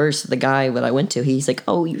 21st, the guy that I went to, he's like,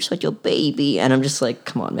 "Oh, you're such a baby," and I'm just like,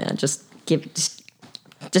 "Come on, man, just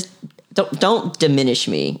don't diminish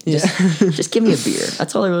me. Just give me a beer.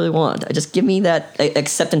 That's all I really want. I just give me that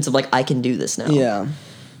acceptance of like I can do this now. Yeah.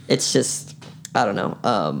 It's just I don't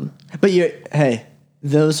know. But hey,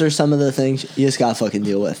 those are some of the things you just gotta fucking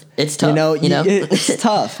deal with. It's tough. It's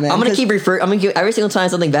tough, man. I'm gonna keep I'm gonna give every single time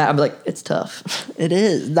something bad. I'm like, it's tough. It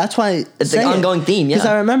is. That's why it's an ongoing theme. Yeah. Because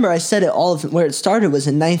I remember I said it where it started was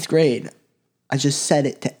in 9th grade. I just said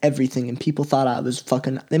it to everything, and people thought I was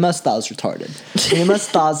fucking. They must have thought I was retarded. They must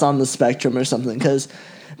have thought I was on the spectrum or something. Because,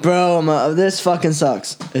 bro, this fucking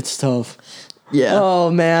sucks. It's tough. Yeah. Oh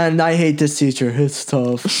man, I hate this teacher. It's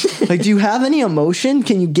tough. Like, do you have any emotion?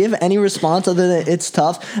 Can you give any response other than it's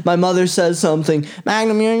tough? My mother says something.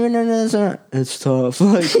 Magnum, it's tough.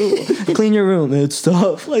 Like, clean your room. It's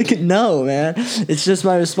tough. Like, no, man. It's just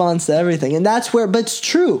my response to everything, and that's where. But it's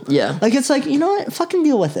true. Yeah. Like, it's like, you know what? Fucking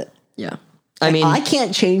deal with it. Yeah. I mean, I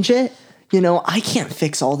can't change it. I can't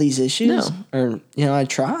fix all these issues. No. Or, I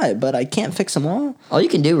try, but I can't fix them all. All you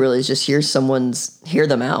can do really is just hear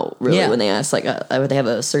them out, really, when they ask, like, they have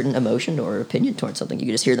a certain emotion or opinion towards something. You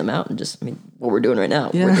can just hear them out and what we're doing right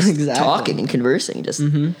now. Yeah, we're just exactly. talking and conversing. Just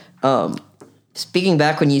speaking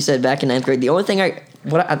back when you said back in 9th grade, the only thing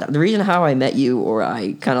the reason how I met you or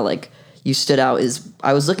I kind of like you stood out is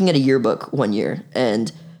I was looking at a yearbook one year,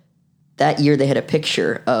 and that year they had a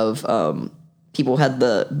picture of people had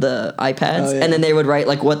the iPads, and then they would write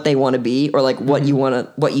like what they want to be or like what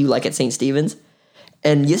you like at St. Stephen's.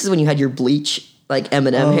 And this is when you had your bleach like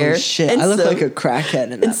Eminem hair. Shit, and I look like a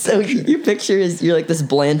crackhead in that. So your picture is you're like this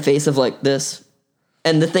bland face of like this,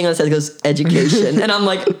 and the thing on the side goes education, and I'm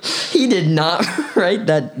like, he did not write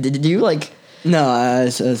that. Did you like? No, I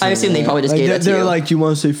assume they probably just gave that to you. They're like, do you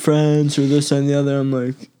want to say friends or this and the other? I'm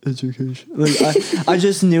like, education. Like I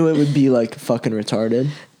just knew it would be like fucking retarded.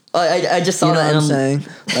 I just saw that, and I'm saying,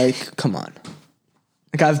 like, come on.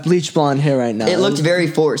 Like, I have bleach blonde hair right now. It looked very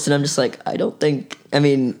forced, and I'm just like, I don't think. I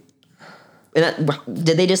mean,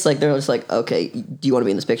 did they just like? They're just like, okay, do you want to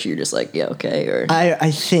be in this picture? You're just like, yeah, okay. Or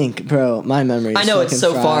I think, bro, my memory. I know it's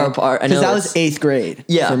so far apart. Because that was 8th grade.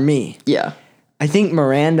 Yeah. For me. Yeah. I think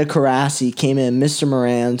Miranda Carassi came in Mr.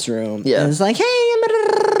 Moran's room. Yeah. And was like, hey,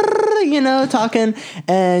 talking.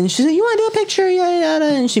 And she's like, you want to do a picture? Yada.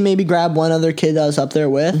 And she maybe grabbed one other kid that was up there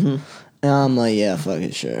with. Mm-hmm. And I'm like, yeah, fuck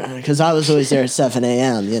it, sure. Because I was always there at 7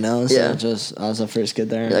 a.m., So yeah. I was the first kid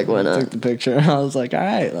there. Like, why not? Took the picture. I was like, all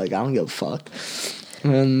right, like, I don't give a fuck.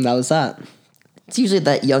 And that was that. It's usually at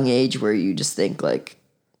that young age where you just think, like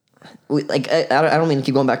I don't mean to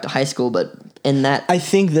keep going back to high school, but in that. I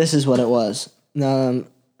think this is what it was.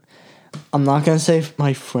 I'm not going to say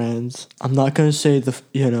my friends. I'm not going to say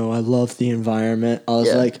I love the environment. I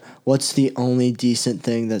was like, what's the only decent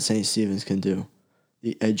thing that St. Stephen's can do?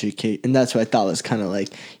 The educate. And that's what I thought was kind of like,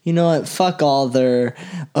 you know what? Fuck all their,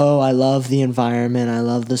 I love the environment. I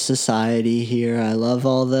love the society here. I love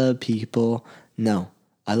all the people. No,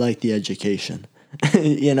 I like the education.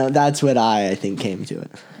 That's what I think came to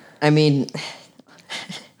it. I mean,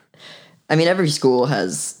 every school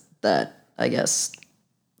has that, I guess.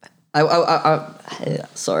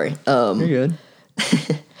 Sorry. You're good.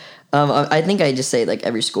 I think I just say like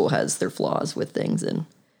every school has their flaws with things, and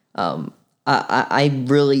I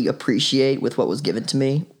really appreciate with what was given to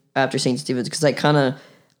me after St. Stephen's because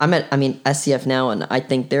I'm at SCF now, and I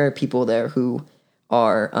think there are people there who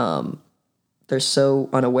are they're so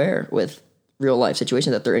unaware with real life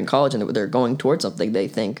situations that they're in college and they're going towards something. They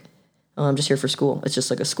think, oh, I'm just here for school. It's just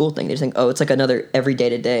like a school thing. They just think, oh, it's like another every day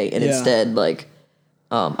to day, and instead like.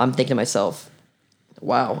 I'm thinking to myself,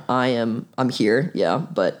 wow, I'm here,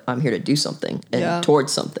 but I'm here to do something and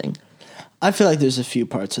towards something. I feel like there's a few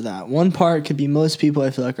parts of that. One part could be most people I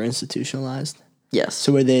feel like are institutionalized. Yes.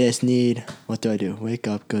 So where they just need, what do I do? Wake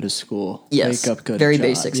up, go to school. Yes. Wake up, go to very job,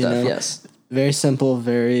 basic stuff, yes. Very simple,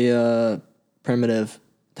 very primitive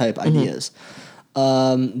type ideas.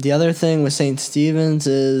 The other thing with St. Stephen's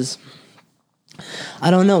is,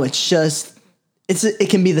 I don't know, it's just, it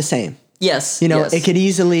can be the same. Yes. It could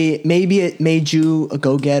easily, maybe it made you a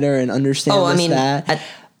go-getter and understand that.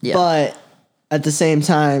 But at the same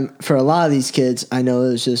time, for a lot of these kids, I know it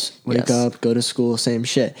was just wake up, go to school, same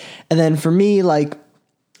shit. And then for me, like,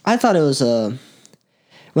 I thought it was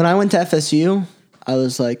when I went to FSU, I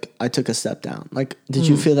was like, I took a step down. Like, did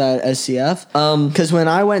you feel that at SCF? Because when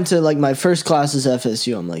I went to, like, my first classes at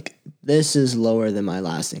FSU, I'm like, this is lower than my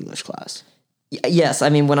last English class. Yes,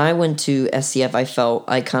 when I went to SCF,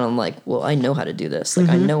 I kind of like, well, I know how to do this. Like,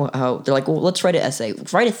 I know how. They're like, well, let's write an essay,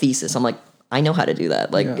 write a thesis. I'm like, I know how to do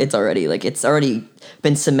that. Like, it's already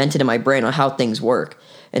been cemented in my brain on how things work.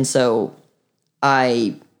 And so,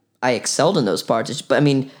 I excelled in those parts. But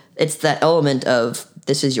it's that element of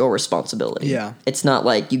this is your responsibility. Yeah. It's not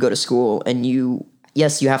like you go to school and you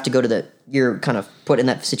have to go to you're kind of put in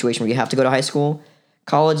that situation where you have to go to high school.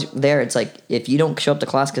 College, there, it's like, if you don't show up to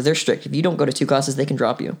class, because they're strict, if you don't go to 2 classes, they can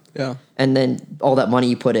drop you. Yeah. And then all that money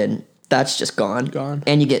you put in, that's just gone. Gone.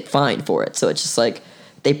 And you get fined for it. So it's just like,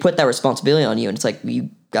 they put that responsibility on you, and it's like, you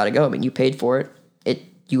got to go. I mean, you paid for it.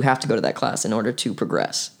 You have to go to that class in order to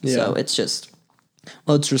progress. Yeah. So it's just...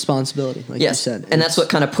 Well, it's responsibility, like you said. And that's what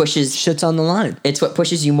kind of pushes... Shit's on the line. It's what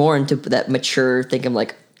pushes you more into that mature thinking,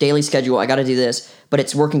 like, daily schedule, I got to do this, but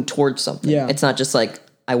it's working towards something. Yeah. It's not just like,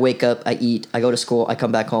 I wake up, I eat, I go to school, I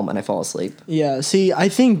come back home, and I fall asleep. Yeah, see, I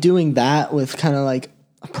think doing that with kind of like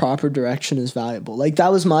a proper direction is valuable. Like,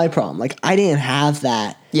 that was my problem. Like, I didn't have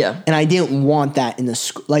that. Yeah. And I didn't want that in the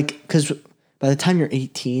school. Like, because by the time you're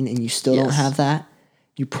 18 and you still don't have that,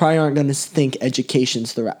 you probably aren't going to think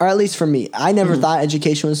education's the route. Or at least for me, I never thought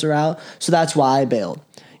education was the route. So that's why I bailed.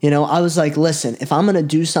 You know, I was like, listen, if I'm going to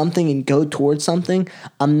do something and go towards something,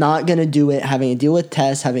 I'm not going to do it having to deal with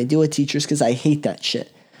tests, having to deal with teachers, because I hate that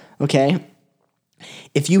shit. Okay?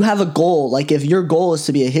 If you have a goal, like if your goal is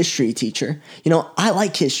to be a history teacher, you know, I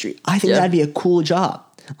like history. I think that'd be a cool job.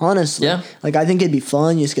 Honestly, like I think it'd be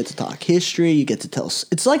fun. You just get to talk history. You get to tell.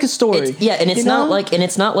 It's like a story. It's not like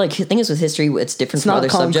the thing is with history, it's different from other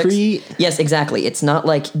concrete. subjects. Yes, exactly. It's not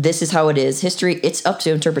like this is how it is. History, it's up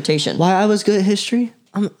to interpretation. Why I was good at history?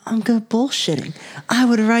 I'm good at bullshitting. I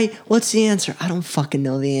would write, what's the answer? I don't fucking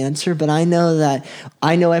know the answer, but I know that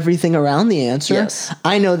I know everything around the answer. Yes.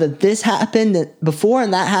 I know that this happened before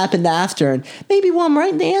and that happened after. And maybe while I'm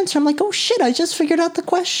writing the answer, I'm like, oh shit, I just figured out the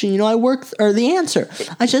question. You know, the answer.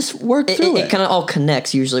 I just worked through it. It kind of all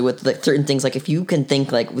connects usually with like certain things. Like if you can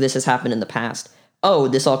think like this has happened in the past. Oh,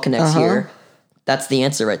 this all connects here. That's the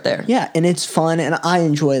answer right there. Yeah, and it's fun, and I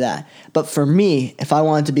enjoy that. But for me, if I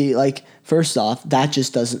wanted to be like, first off, that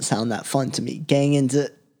just doesn't sound that fun to me. Getting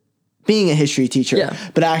into being a history teacher,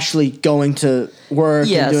 but actually going to work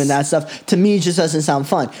and doing that stuff, to me, just doesn't sound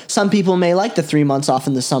fun. Some people may like the 3 months off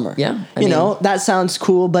in the summer. Yeah. You know, that sounds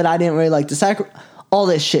cool, but I didn't really like the all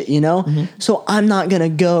this shit, you know? So I'm not going to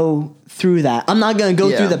go through that. I'm not going to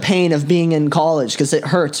go through the pain of being in college because it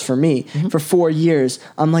hurts for me. For 4 years,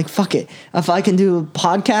 I'm like, fuck it. If I can do a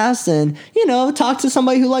podcast and, you know, talk to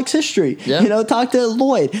somebody who likes history, you know, talk to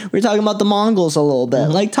Lloyd. We're talking about the Mongols a little bit.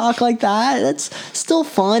 Like, talk like that. That's still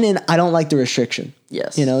fun, and I don't like the restriction.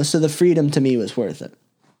 Yes. You know, so the freedom to me was worth it.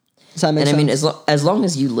 Does that make sense? I mean, as long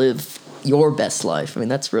as you live your best life, I mean,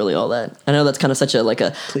 that's really all that. I know that's kind of such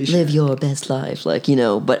a cliche. Live your best life, like, you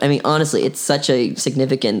know, but I mean, honestly, it's such a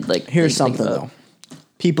significant, like, here's something though.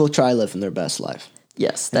 People try living their best life.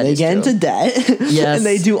 Yes, that they is get true. into debt. Yes. And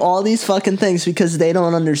they do all these fucking things because they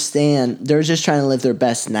don't understand. They're just trying to live their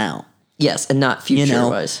best now. Yes, and not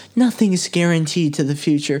future-wise. Nothing is guaranteed to the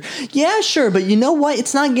future. Yeah, sure, but you know what?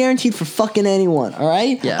 It's not guaranteed for fucking anyone, all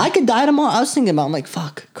right? Yeah. I could die tomorrow. I was thinking about, I'm like,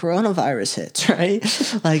 fuck, coronavirus hits, right?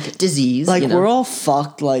 Like, disease. Like, you know? we're all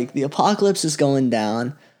fucked. Like, the apocalypse is going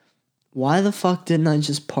down. Why the fuck didn't I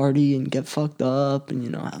just party and get fucked up and,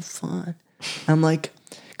 you know, have fun? I'm like,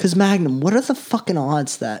 because Magnum, what are the fucking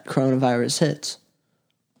odds that coronavirus hits?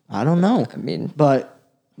 I don't know. I mean, but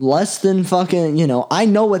less than fucking, you know, I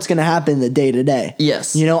know what's going to happen the day to day.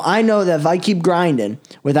 Yes. You know, I know that if I keep grinding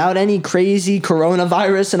without any crazy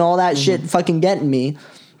coronavirus and all that shit fucking getting me,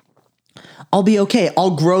 I'll be okay.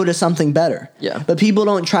 I'll grow to something better. Yeah. But people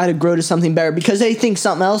don't try to grow to something better because they think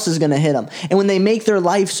something else is going to hit them. And when they make their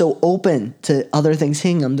life so open to other things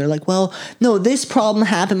hitting them, they're like, well, no, this problem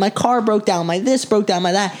happened. My car broke down. My this broke down.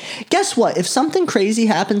 My that. Guess what? If something crazy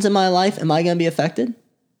happens in my life, am I going to be affected?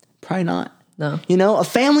 Probably not. No. You know, a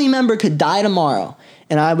family member could die tomorrow.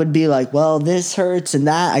 And I would be like, well, this hurts and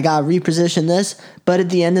that. I got to reposition this. But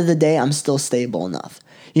at the end of the day, I'm still stable enough.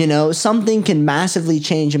 You know, something can massively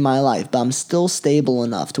change in my life, but I'm still stable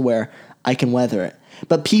enough to where I can weather it.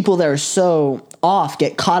 But people that are so off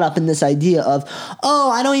get caught up in this idea of,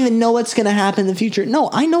 oh, I don't even know what's going to happen in the future. No,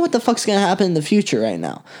 I know what the fuck's going to happen in the future right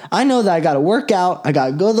now. I know that I got to work out, I got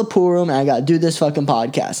to go to the pool room, and I got to do this fucking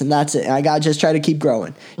podcast. And that's it. And I got to just try to keep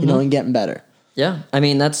growing, you know, and getting better. Yeah. I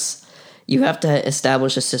mean, you have to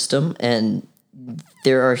establish a system, and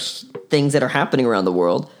there are things that are happening around the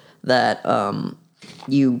world that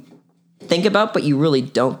you think about, but you really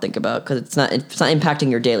don't think about because it's not impacting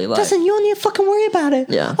your daily life. Doesn't, you don't need to fucking worry about it.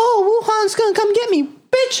 Yeah. Oh, Wuhan's gonna come get me.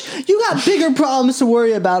 Bitch, you got bigger problems to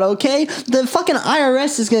worry about, okay? The fucking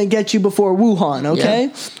IRS is gonna get you before Wuhan, okay?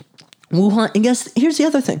 Yeah. Wuhan, and guess, here's the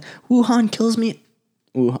other thing. Wuhan kills me.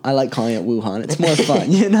 I like calling it Wuhan. It's more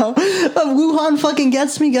fun, you know? If Wuhan fucking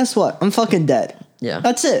gets me, guess what? I'm fucking dead. Yeah.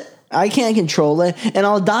 That's it. I can't control it, and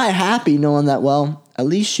I'll die happy knowing that, well, at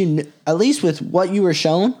least at least with what you were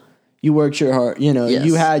shown, you worked your heart. You know, Yes.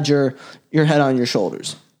 you had your head on your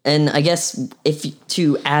shoulders. And I guess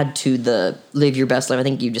to add to the live your best life, I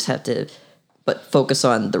think you just have to focus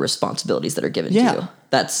on the responsibilities that are given to you.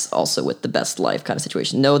 That's also with the best life kind of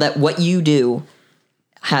situation. Know that what you do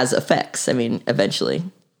has effects. I mean, eventually.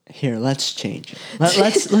 Here, let's change it.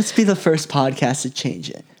 Let's be the first podcast to change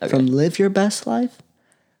it. Okay. From live your best life,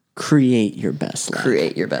 create your best life.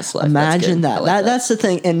 Create your best life. Imagine that. I like that. That's the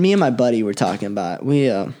thing. And me and my buddy were talking about. We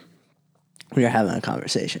were having a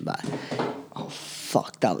conversation about it. Oh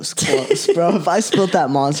fuck, that was close, bro. If I spilled that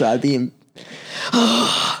monster, I'd be.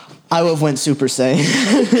 I would have went Super Saiyan.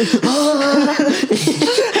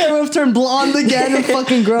 I would have turned blonde again and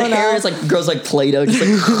fucking grown the hair out. is like grows like Play-Doh. Just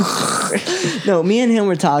like No, me and him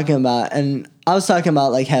were talking about, and I was talking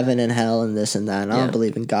about like heaven and hell and this and that. And I don't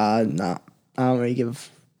believe in God. No, I don't really give.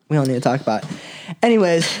 We don't need to talk about it.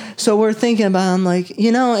 Anyways, so we're thinking about. I'm like,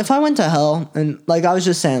 you know, if I went to hell, and like I was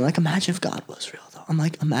just saying, like, imagine if God was real though. I'm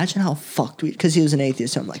like, imagine how fucked we. Because he was an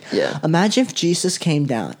atheist. So I'm like, imagine if Jesus came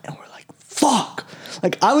down and we're like, fuck.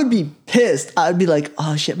 Like I would be pissed. I'd be like,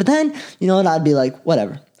 oh shit. But then you know what? I'd be like,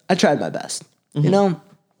 whatever. I tried my best. You know.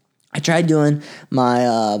 I tried doing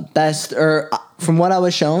my best, or from what I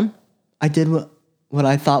was shown, I did what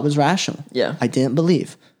I thought was rational. Yeah. I didn't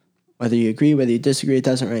believe. Whether you agree, whether you disagree, it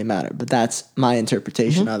doesn't really matter. But that's my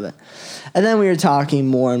interpretation of it. And then we were talking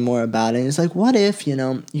more and more about it. And it's like, what if, you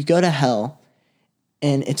know, you go to hell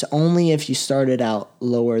and it's only if you started out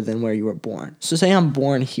lower than where you were born. So say I'm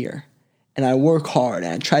born here and I work hard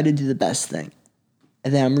and I try to do the best thing.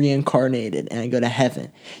 And then I'm reincarnated and I go to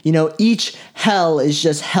heaven. You know, each hell is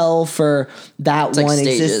just hell for that one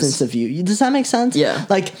existence of you. Does that make sense? Yeah.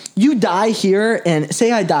 Like, you die here, and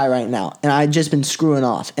say I die right now, and I've just been screwing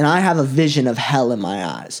off, and I have a vision of hell in my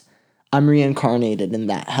eyes. I'm reincarnated in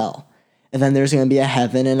that hell. And then there's going to be a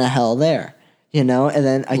heaven and a hell there. You know? And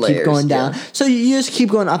then I keep going down. Yeah. So you just keep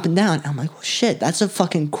going up and down. And I'm like, well, shit, that's a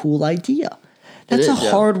fucking cool idea. That's a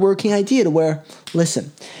hard-working idea to where,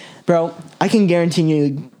 listen, bro, I can guarantee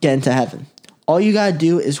you get into heaven. All you gotta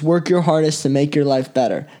do is work your hardest to make your life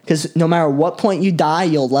better. Because no matter what point you die,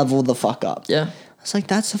 you'll level the fuck up. Yeah. It's like,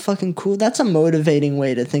 that's a fucking cool, that's a motivating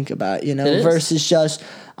way to think about it, you know? Versus just,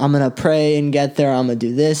 I'm gonna pray and get there, I'm gonna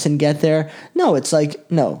do this and get there. No, it's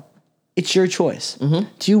like, no. It's your choice. Do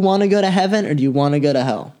you want to go to heaven or do you want to go to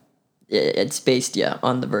hell? It's based,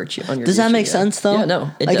 on the virtue. On your does that make sense, though? Yeah,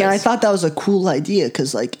 no, it does. And I thought that was a cool idea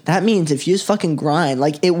because, like, that means if you just fucking grind,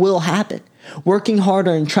 like, it will happen. Working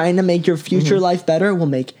harder and trying to make your future life better will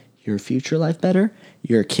make your future life better,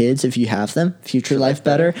 your kids, if you have them, future life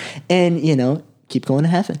better, and, you know, keep going to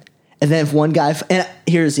heaven. And then if one guy, and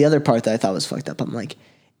here's the other part that I thought was fucked up. I'm like,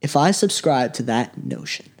 if I subscribe to that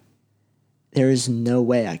notion, there is no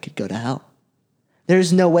way I could go to hell.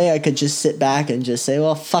 There's no way I could just sit back and just say,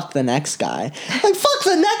 well, fuck the next guy. Like, fuck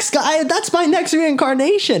the next guy. That's my next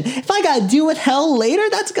reincarnation. If I got to deal with hell later,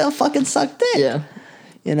 that's going to fucking suck dick. Yeah.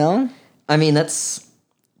 You know? I mean,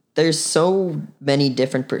 there's so many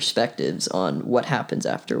different perspectives on what happens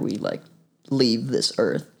after we, like, leave this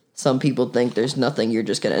earth. Some people think there's nothing. You're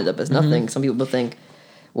just going to end up as nothing. Some people think,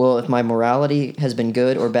 well, if my morality has been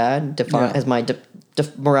good or bad, has my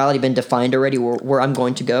morality been defined already where I'm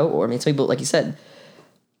going to go? Or, I mean, some people, like you said,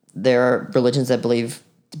 there are religions that believe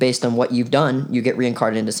based on what you've done, you get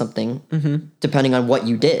reincarnated into something depending on what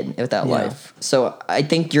you did with that life. So I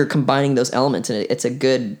think you're combining those elements, and it's a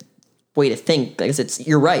good way to think. Because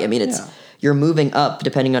you're right. I mean, you're moving up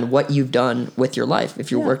depending on what you've done with your life.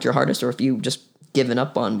 If you worked your hardest, or if you just given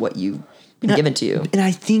up on what you've been given to you. And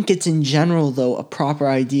I think it's in general, though, a proper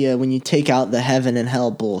idea when you take out the heaven and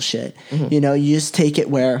hell bullshit. You know, you just take it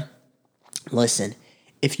where, listen,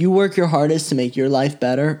 if you work your hardest to make your life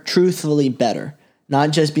better, truthfully better,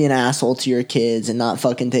 not just be an asshole to your kids and not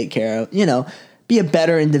fucking take care of, you know, be a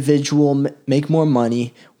better individual, make more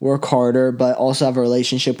money, work harder, but also have a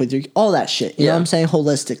relationship with your, all that shit. You know what I'm saying?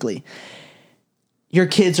 Holistically. Your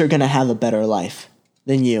kids are going to have a better life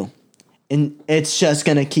than you. And it's just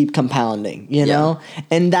going to keep compounding, you know?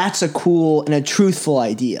 And that's a cool and a truthful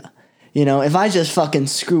idea. You know, if I just fucking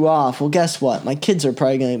screw off, well, guess what? My kids are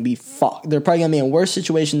probably going to be fucked. They're probably going to be in a worse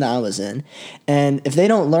situation than I was in. And if they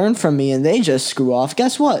don't learn from me and they just screw off,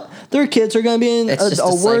 guess what? Their kids are going to be in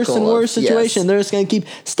a worse and worse situation. They're just going to keep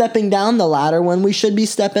stepping down the ladder when we should be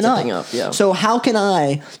stepping up. So how can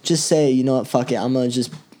I just say, you know what, fuck it, I'm going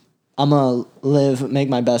to make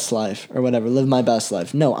my best life or whatever, live my best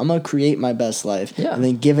life. No, I'm going to create my best life and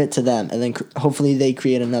then give it to them. And then hopefully they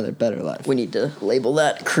create another better life. We need to label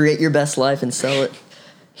that, create your best life, and sell it.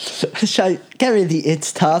 Get rid of the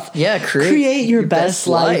it's tough. Yeah, create your best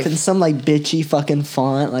life in some like bitchy fucking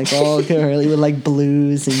font, like all curly with like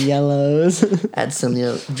blues and yellows. Add some,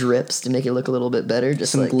 drips to make it look a little bit better.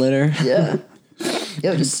 Just Some like glitter. Yeah.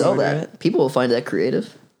 Yeah, just sell Glitter that. People will find that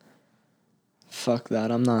creative. Fuck that.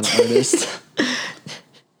 I'm not an artist.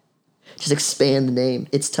 Just expand the name.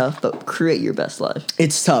 It's tough, but create your best life.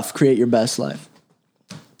 It's tough. Create your best life.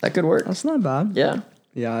 That could work. That's not bad. Yeah.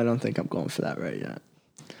 Yeah, I don't think I'm going for that right yet.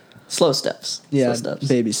 Slow steps. Yeah, Slow steps.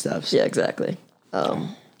 baby steps. Yeah, exactly.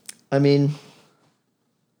 I mean,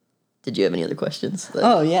 did you have any other questions?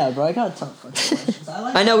 Oh yeah, bro. I got a ton of fucking questions.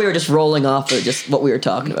 I know we were just rolling off of just what we were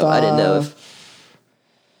talking about. I didn't know if.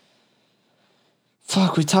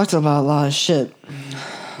 Fuck, we talked about a lot of shit.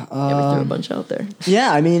 Yeah, we threw a bunch out there.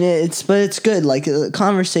 Yeah, I mean it's good. Like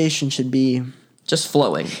conversation should be Just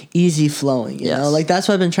flowing. easy flowing, you know? Yes. Like that's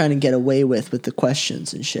what I've been trying to get away with the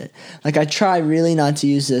questions and shit. Like I try really not to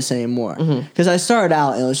use this anymore because I started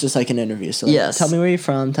out and it was just like an interview. So like, Yes. tell me where you're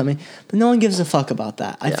from, but no one gives a fuck about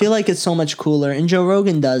that. I Yeah. feel like it's so much cooler, and Joe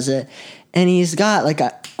Rogan does it, and he's got like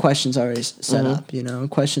questions already set up,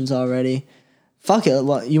 questions already. Fuck it.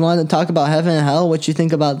 What, you want to talk about heaven and hell? What you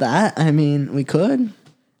think about that? I mean, we could.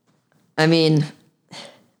 I mean,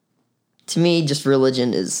 to me, just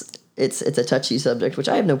religion is it's a touchy subject, which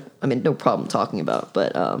I have no problem talking about, but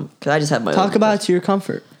because I just have my Talk own about it to your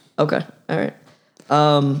comfort. Okay, all right.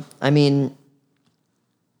 I mean,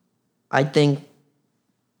 I think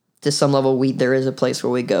to some level there is a place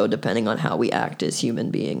where we go depending on how we act as human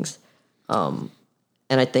beings, and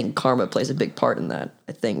I think karma plays a big part in that.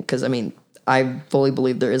 I think because I fully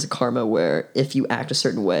believe there is a karma where if you act a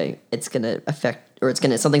certain way, it's gonna affect, or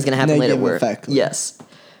something's gonna happen later. Negative Where effect. yes,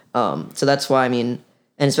 so that's why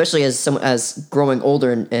and especially as growing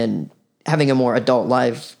older and having a more adult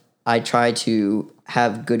life, I try to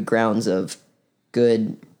have good grounds of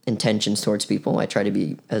good intentions towards people. I try to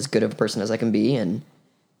be as good of a person as I can be and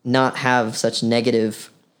not have such negative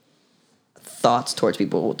thoughts towards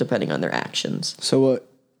people depending on their actions. So what?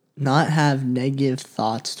 Not have negative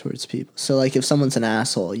thoughts towards people. So like if someone's an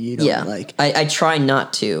asshole, you don't like. I try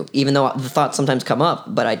not to, even though the thoughts sometimes come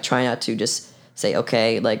up, but I try not to just say,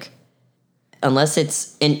 okay, like, unless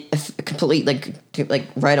it's in complete, like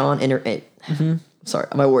right on. Sorry,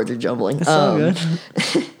 my words are jumbling. It's all good.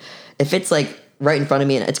 If it's like right in front of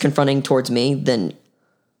me and it's confronting towards me, then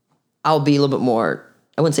I'll be a little bit more,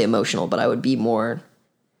 I wouldn't say emotional, but I would be more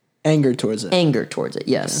Anger towards it.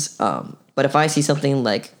 Yes. But if I see something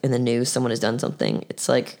like in the news, someone has done something, it's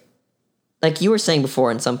like you were saying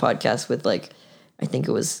before in some podcasts with like, I think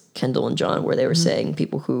it was Kendall and John, where they were saying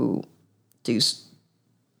people who do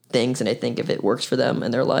things, and I think if it works for them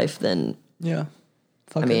in their life, then Yeah.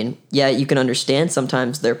 I mean, yeah, you can understand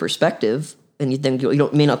sometimes their perspective, and you think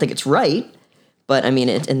may not think it's right, but I mean,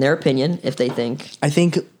 in their opinion, if they think, I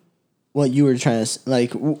think what you were trying to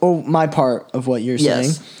like, my part of what you're saying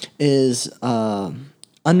Yes. is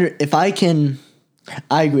if I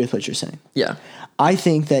agree with what you're saying. yeah, I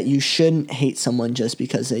think that you shouldn't hate someone just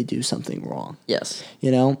because they do something wrong. yes,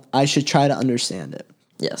 I should try to understand it.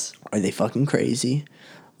 yes, Are they fucking crazy?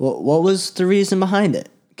 What was the reason behind it?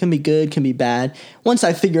 Can be good, can be bad. Once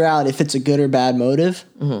I figure out if it's a good or bad motive,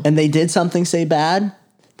 and they did something, say bad,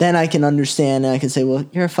 then I can understand and I can say, well,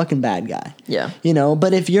 you're a fucking bad guy. yeah,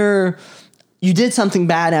 But if you did something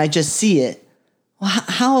bad and I just see it, well,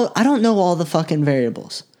 how I don't know all the fucking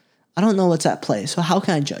variables. I don't know what's at play. So how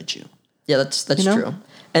can I judge you? yeah. That's You know? true.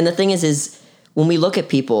 And the thing is when we look at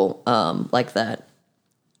people like that,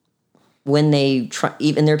 when they try,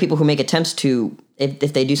 even there are people who make attempts to,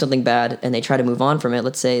 if they do something bad and they try to move on from it.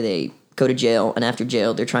 Let's say they go to jail, and after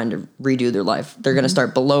jail, they're trying to redo their life. They're going to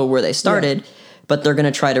start below where they started, but they're going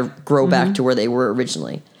to try to grow back to where they were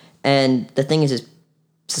originally. And the thing is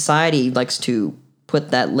society likes to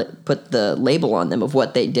put the label on them of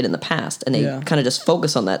what they did in the past, and they kind of just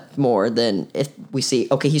focus on that more than if we see,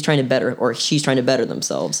 okay, he's trying to better, or she's trying to better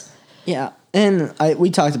themselves. Yeah. And we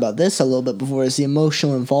talked about this a little bit before, is the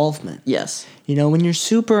emotional involvement. Yes. When you're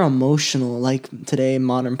super emotional, like today,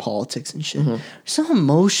 modern politics and shit, you're so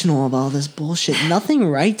emotional about this bullshit. Nothing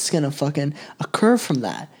right's gonna fucking occur from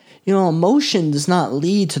that. Emotion does not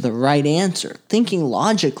lead to the right answer. Thinking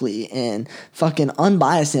logically and fucking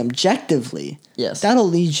unbiased and objectively, Yes. that'll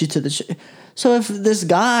lead you to the So if this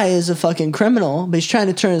guy is a fucking criminal, but he's trying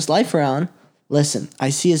to turn his life around, listen, I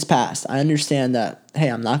see his past. I understand that, hey,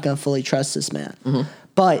 I'm not going to fully trust this man.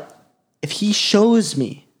 But if he shows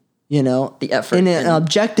me, the effort in an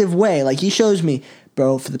objective way, like he shows me,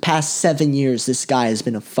 bro, for the past 7 years, this guy has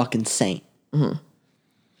been a fucking saint.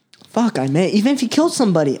 Fuck, even if he killed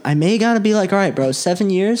somebody, I may gotta be like, all right, bro, 7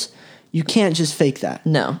 years, You can't just fake that.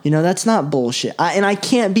 No. You know, that's not bullshit. I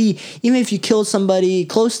can't be, even if you killed somebody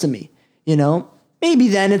close to me, you know, maybe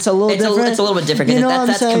then it's a little different. It's a little bit different. You know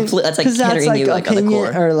that's complete. That's like catering you like on the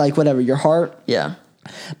core. Or like whatever, your heart. Yeah.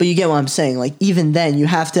 But you get what I'm saying. Like, even then, you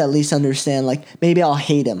have to at least understand, like, maybe I'll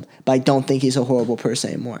hate him, but I don't think he's a horrible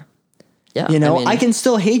person anymore. Yeah. You know, I can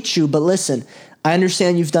still hate you, but listen, I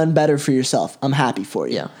understand you've done better for yourself. I'm happy for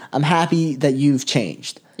you. Yeah. I'm happy that you've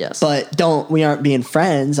changed. Yes. But we aren't being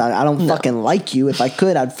friends. I don't fucking like you. If I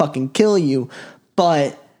could, I'd fucking kill you.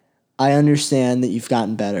 But I understand that you've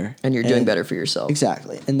gotten better. And you're doing better for yourself.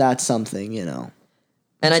 Exactly. And that's something, you know.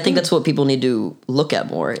 And I think that's what people need to look at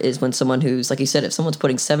more is when someone who's, like you said, if someone's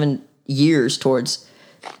putting 7 years towards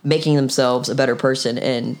making themselves a better person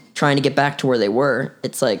and trying to get back to where they were,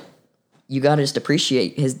 it's like you got to just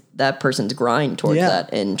appreciate that person's grind towards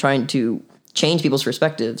that and trying to change people's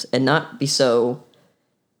perspectives and not be so,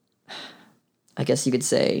 I guess you could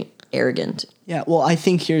say, arrogant. Yeah, well, I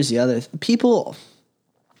think here's the other people,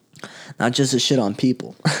 not just a shit on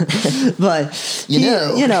people, but you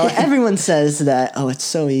know, everyone says that, oh, it's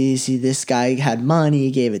so easy. This guy had money,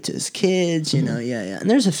 he gave it to his kids, you know, and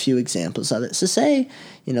there's a few examples of it. So say,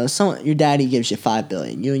 you know, your daddy gives you $5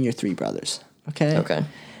 billion, you and your 3 brothers, okay,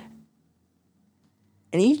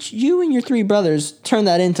 and you and your 3 brothers turn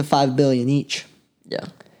that into $5 billion each. Yeah.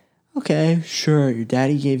 Okay, sure. Your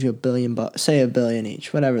daddy gave you $1 billion, say $1 billion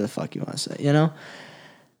each, whatever the fuck you want to say, you know?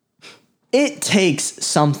 It takes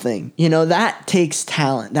something, you know, that takes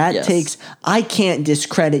talent. That takes, I can't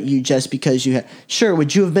discredit you just because you sure,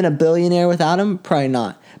 would you have been a billionaire without him? Probably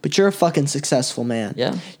not. But you're a fucking successful man.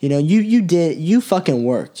 Yeah. You know, you fucking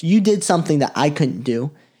worked. You did something that I couldn't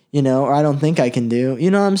do, you know, or I don't think I can do. You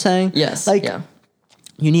know what I'm saying? Yes. Like,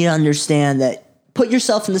 you need to understand that, put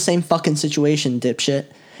yourself in the same fucking situation, dipshit.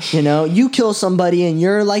 You know, you kill somebody and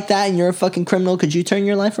you're like that and you're a fucking criminal. Could you turn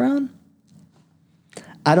your life around?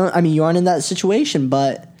 I mean, you aren't in that situation,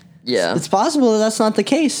 but it's possible that that's not the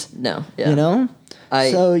case. No. Yeah. You know?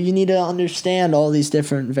 So you need to understand all these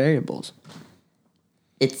different variables.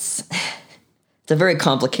 It's a very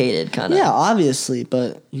complicated kind of. Yeah, obviously,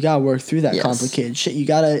 but you got to work through that complicated shit. You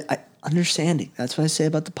got to... Understanding. That's what I say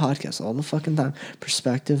about the podcast all the fucking time.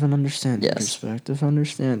 Perspective and understanding. Yes. Perspective,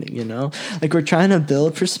 understanding, you know? Like, we're trying to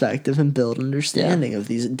build perspective and build understanding of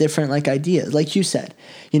these different, like, ideas. Like you said,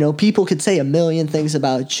 you know, people could say a million things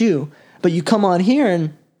about you, but you come on here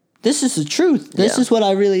and this is the truth. This is what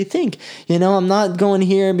I really think. You know, I'm not going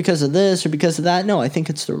here because of this or because of that. No, I think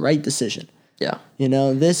it's the right decision. Yeah. You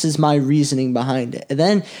know, this is my reasoning behind it. And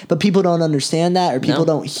then, but people don't understand that, or people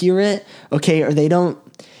don't hear it, okay, or they don't.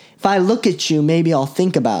 If I look at you, maybe I'll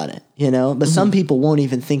think about it, you know? But some people won't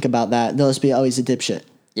even think about that. They'll just be, oh, he's a dipshit.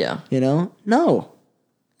 Yeah. You know? No.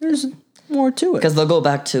 There's more to it. Because they'll go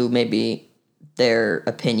back to maybe their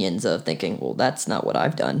opinions of thinking, well, that's not what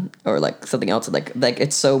I've done. Or like something else. Like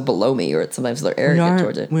it's so below me, or sometimes they're arrogant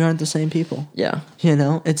towards it. We aren't the same people. Yeah. You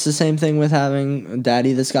know? It's the same thing with having a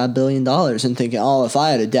daddy that's got $1 billion and thinking, oh, if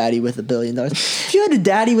I had a daddy with $1 billion. If you had a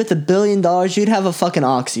daddy with $1 billion, you'd have a fucking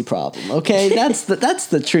oxy problem, okay? That's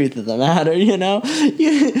the truth of the matter, you know?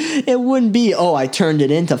 It wouldn't be, oh, I turned it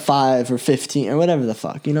into 5 or 15 or whatever the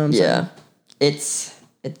fuck, you know what I'm saying? Yeah.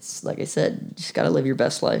 It's like I said, you just gotta live your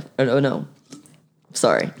best life. Oh, no.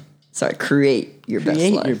 Sorry. Create your best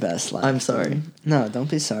life. Create your best life. I'm sorry. No, don't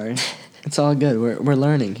be sorry. It's all good. We're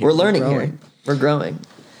learning here. We're learning here. We're growing.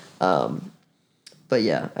 But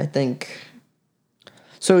yeah, I think.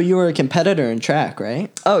 So you were a competitor in track,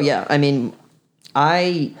 right? Oh yeah. I mean,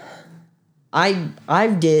 I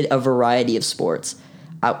did a variety of sports.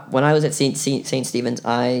 When I was at St. Stephen's,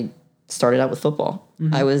 I started out with football.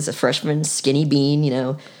 Mm-hmm. I was a freshman, skinny bean, you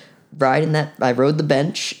know, I rode the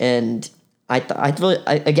bench, and I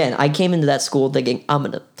came into that school thinking, I'm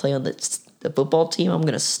going to play on the football team. I'm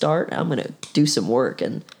going to start. I'm going to do some work.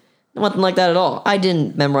 And nothing like that at all. I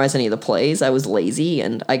didn't memorize any of the plays. I was lazy,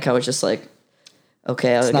 and I was just like,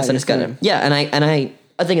 okay, I guess I just got to. Yeah, and I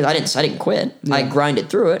think I didn't quit. Yeah. I grinded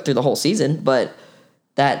through the whole season. But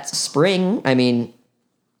that spring, I mean,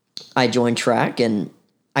 I joined track, and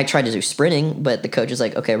I tried to do sprinting, but the coach was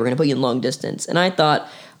like, okay, we're going to put you in long distance. And I thought,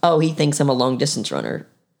 oh, he thinks I'm a long distance runner.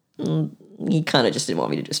 He kind of just didn't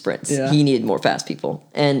want me to do sprints. Yeah. He needed more fast people.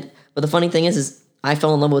 But the funny thing is I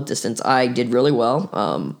fell in love with distance. I did really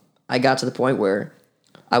well. I got to the point where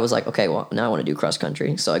I was like, okay, well, now I want to do cross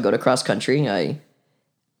country. So I go to cross country.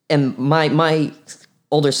 And my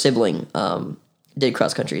older sibling did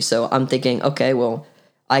cross country. So I'm thinking, okay, well,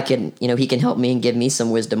 I can, he can help me and give me some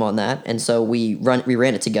wisdom on that. And so we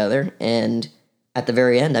ran it together. And at the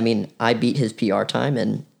very end, I mean, I beat his PR time.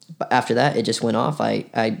 And after that, it just went off.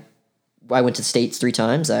 I went to states 3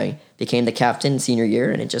 times. I became the captain senior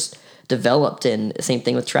year, and it just developed. And same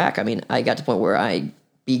thing with track. I mean, I got to the point where I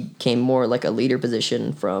became more like a leader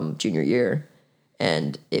position from junior year,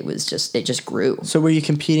 and it just grew. So were you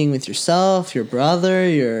competing with yourself, your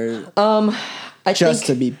brother, I just think,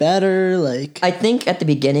 to be better? Like, I think at the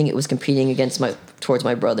beginning it was competing towards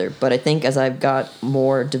my brother, but I think as I've got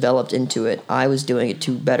more developed into it, I was doing it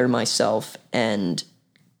to better myself and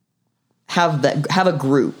have a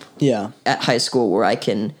group at high school where I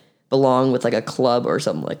can belong with like a club or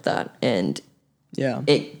something like that. And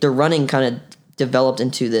the running kind of developed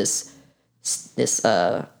into this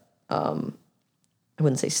I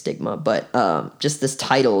wouldn't say stigma, but just this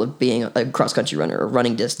title of being a cross-country runner or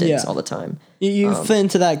running distance all the time. You fit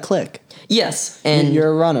into that clique. Yes. And you're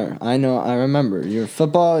a runner. I know. I remember. You're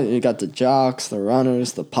football. You got the jocks, the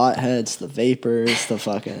runners, the potheads, the vapors, the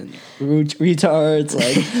fucking retards.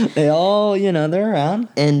 Like, they all, they're around.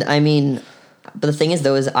 And I mean, but the thing is,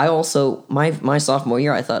 though, is I also, my sophomore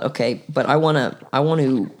year, I thought, okay, but I want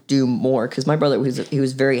to do more, because my brother, he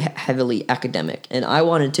was very heavily academic, and I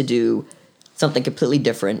wanted to do something completely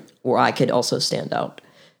different where I could also stand out.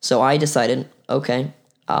 So I decided, okay,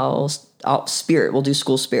 I'll spirit. We'll do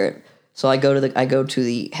school spirit. So I go to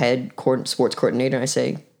the head sports coordinator, and I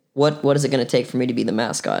say, what is it going to take for me to be the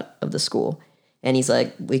mascot of the school? And he's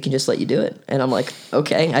like, we can just let you do it. And I'm like,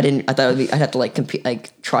 okay. I thought I'd have to like compete,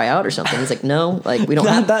 like try out or something. He's like, no, like we don't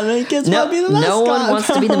have that many kids want to be the mascot. No one wants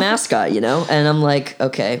to be the mascot, And I'm like,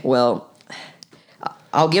 okay, well,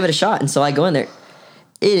 I'll give it a shot. And so I go in there.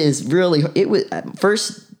 It was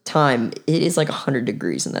first time, it is like 100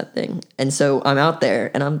 degrees in that thing. And so I'm out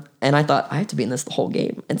there, and I thought I have to be in this the whole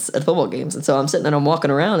game. It's at football games. And so I'm sitting there and I'm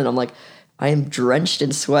walking around, and I'm like, I am drenched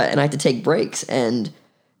in sweat, and I had to take breaks. And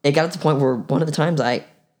it got to the point where one of the times I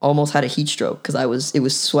almost had a heat stroke because it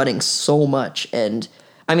was sweating so much. And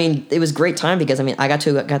I mean, it was a great time because I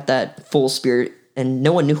got that full spirit, and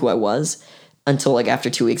no one knew who I was until like after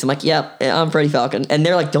 2 weeks. I'm like, yeah, I'm Freddie Falcon. And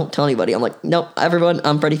they're like, don't tell anybody. I'm like, nope, everyone,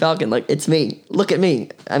 I'm Freddie Falcon. Like, it's me. Look at me.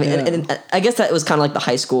 I mean, and I guess that was kind of like the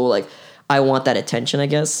high school, like, I want that attention, I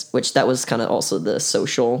guess, which that was kind of also the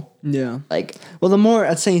social. Yeah. Like, well, the more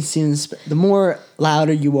at St. Stephen's, the more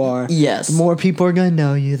louder you are. Yes. The more people are going to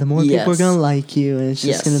know you. The more people are going to like you. And it's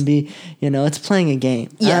just going to be, it's playing a game.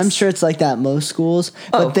 Yes. I'm sure it's like that at most schools.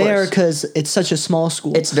 But there, because it's such a small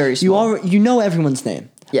school. It's very small. You know everyone's name.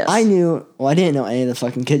 Yes. I didn't know any of the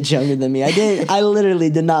fucking kids younger than me. I literally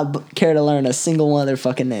did not care to learn a single one of their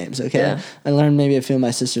fucking names, okay? Yeah. I learned maybe a few of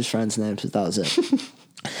my sister's friends' names, but that was it.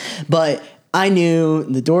 But I knew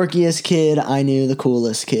the dorkiest kid. I knew the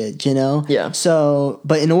coolest kid, Yeah. So,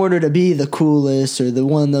 but in order to be the coolest or the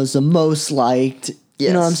one that was the most liked,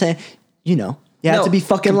 you know what I'm saying? You had to be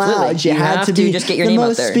fucking loud. You had to be just get your the name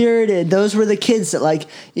most out there. Spirited. Those were the kids that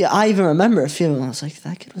I even remember a few of them. I was like,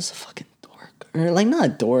 that kid was a fucking dork. Or like, not a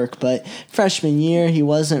dork, but freshman year, he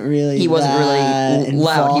wasn't really loud. He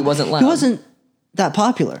wasn't loud. He wasn't that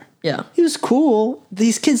popular. Yeah. He was cool.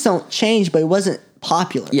 These kids don't change, but he wasn't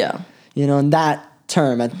popular. Yeah. In that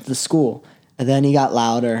term at the school. And then he got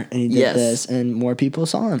louder, and he did this, and more people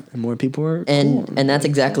saw him, and more people were cool. And that's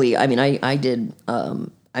exactly, I mean, I did,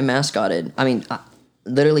 I mascotted. I mean,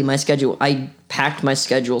 literally my schedule, I packed my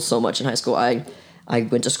schedule so much in high school. I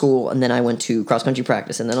went to school, and then I went to cross-country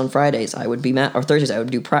practice, and then on Fridays I would be or Thursdays I would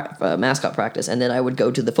do mascot practice, and then I would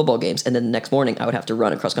go to the football games, and then the next morning I would have to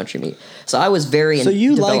run a cross-country meet. So I was very So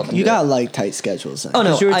you got tight schedules then. Oh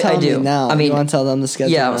no, I do. Me now. I mean, you want to tell them the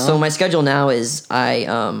schedule? Yeah. Now? So my schedule now is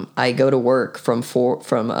I go to work from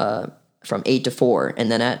 8 to 4, and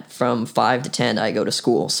then from 5 to 10 I go to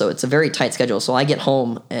school. So it's a very tight schedule. So I get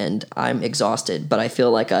home and I'm exhausted, but I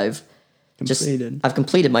feel like I've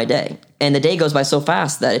completed my day. And the day goes by so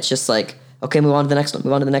fast that it's just like, okay, move on to the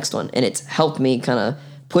next one. And it's helped me kind of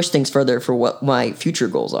push things further for what my future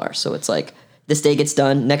goals are. So it's like, this day gets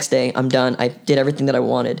done, next day I'm done. I did everything that I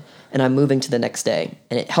wanted, and I'm moving to the next day.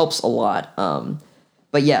 And it helps a lot.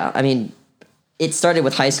 But yeah, I mean, it started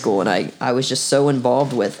with high school, and I was just so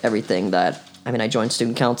involved with everything that, I mean, I joined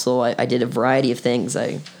student council. I did a variety of things.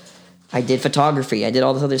 I did photography. I did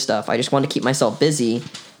all this other stuff. I just wanted to keep myself busy.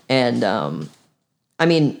 And, I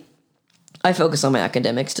mean, I focus on my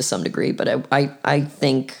academics to some degree, but I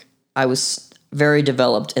think I was very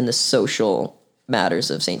developed in the social matters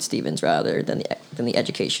of St. Stephen's rather than the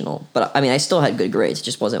educational. But, I mean, I still had good grades. It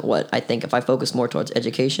just wasn't what I think. If I focused more towards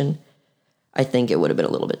education, I think it would have been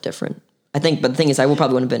a little bit different. But the thing is, I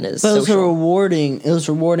probably wouldn't have been as social. It was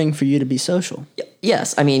rewarding for you to be social.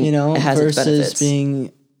 Yes, I mean, it has its benefits. Versus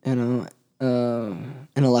being,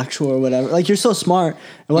 intellectual or whatever. Like, you're so smart.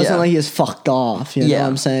 It wasn't like he was fucked off, you know what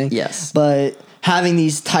I'm saying? Yes. But having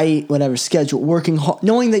these tight, whatever, schedule, working hard,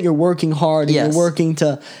 knowing that you're working hard and Yes. you're working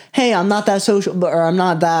to, hey, I'm not that social or I'm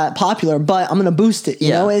not that popular, but I'm going to boost it. You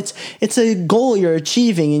know, it's a goal you're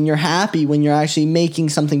achieving and you're happy when you're actually making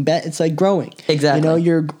something better. It's like growing. Exactly. You know,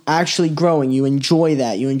 you're actually growing. You enjoy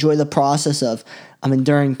that. You enjoy the process of, I'm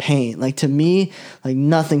enduring pain. Like, to me, like,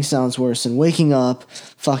 nothing sounds worse than waking up,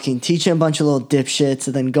 fucking teaching a bunch of little dipshits,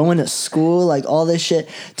 and then going to school, like, all this shit.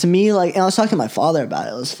 To me, like, and I was talking to my father about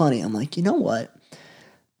it. It was funny. I'm like, you know what?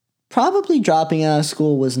 Probably dropping out of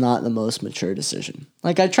school was not the most mature decision.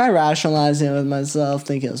 Like, I try rationalizing it with myself,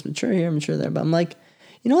 thinking I was mature here, mature there. But I'm like,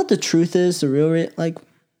 you know what the truth is? The real, like,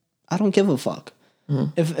 I don't give a fuck.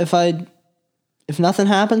 Mm-hmm. If nothing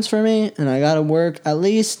happens for me and I gotta work, at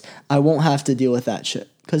least I won't have to deal with that shit.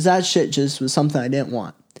 Because that shit just was something I didn't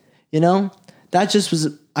want. You know? That just was,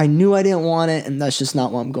 I knew I didn't want it, and that's just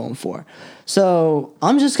not what I'm going for. So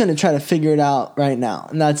I'm just gonna try to figure it out right now,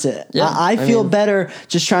 and that's it. Yeah, I feel better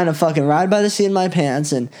just trying to fucking ride by the seat of my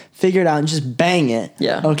pants and figure it out and just bang it.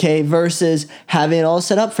 Yeah. Okay, versus having it all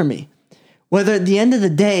set up for me. Whether at the end of the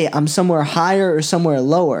day I'm somewhere higher or somewhere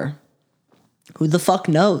lower, who the fuck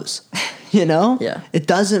knows? You know? Yeah. It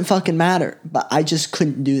doesn't fucking matter. But I just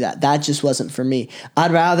couldn't do that. That just wasn't for me.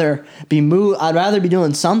 I'd rather be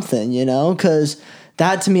doing something, you know? Because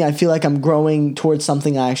that, to me, I feel like I'm growing towards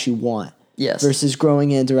something I actually want. Yes. Versus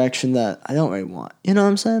growing in a direction that I don't really want. You know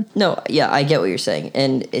what I'm saying? No, yeah, I get what you're saying.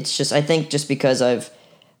 And it's just, I think just because I've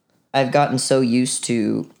gotten so used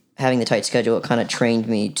to having the tight schedule, it kind of trained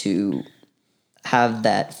me to have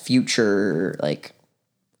that future, like,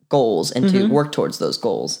 goals and to work towards those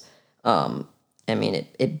goals. I mean,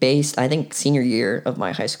 I think senior year of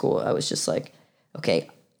my high school, I was just like, okay,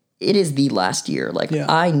 it is the last year. Like,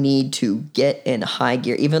 I need to get in high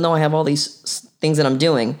gear. Even though I have all these things that I'm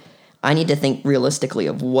doing, I need to think realistically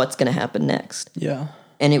of what's going to happen next. Yeah.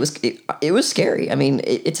 And it was scary. I mean,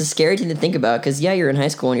 it's a scary thing to think about because, yeah, you're in high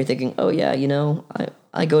school and you're thinking, oh, yeah, you know,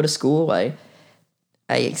 I go to school, I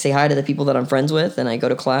say hi to the people that I'm friends with, and I go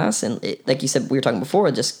to class. And like you said, we were talking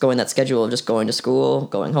before, just going that schedule of just going to school,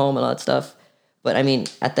 going home, and all that stuff. But I mean,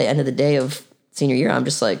 at the end of the day of senior year, I'm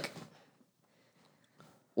just like,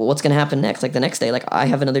 well, what's going to happen next? Like the next day, like I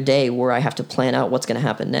have another day where I have to plan out what's going to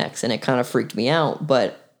happen next. And it kind of freaked me out.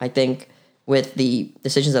 But I think with the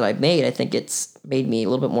decisions that I've made, I think it's made me a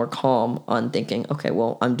little bit more calm on thinking, okay,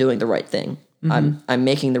 well, I'm doing the right thing. I'm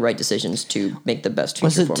making the right decisions to make the best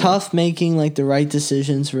future for me. Was it tough making like the right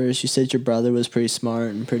decisions? Whereas you said your brother was pretty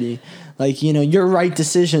smart and pretty, like, you know, your right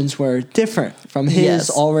decisions were different from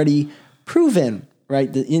his already proven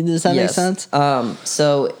right. Does that make sense? I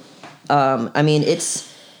mean,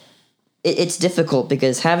 it's difficult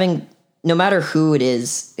because no matter who it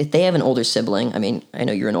is, if they have an older sibling, I mean, I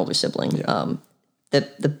know you're an older sibling. Yeah.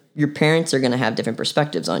 Your parents are going to have different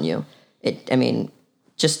perspectives on you.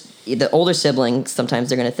 Just the older sibling, sometimes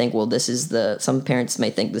they're going to think, well, some parents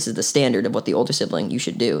may think this is the standard of what the older sibling you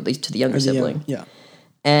should do, at least to the younger sibling. Yeah.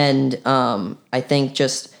 And I think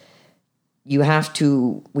just we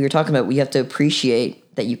were talking about, we have to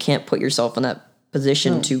appreciate that you can't put yourself in that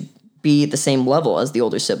position to be at the same level as the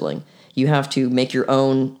older sibling. You have to make your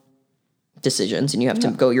own decisions and you have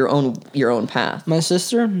to go your own path. My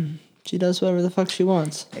sister, she does whatever the fuck she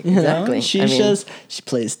wants. Exactly. You know? She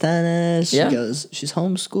plays tennis. She's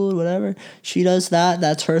homeschooled, whatever. She does that.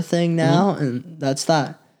 That's her thing now, and that's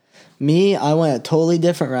that. Me, I went a totally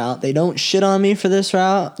different route. They don't shit on me for this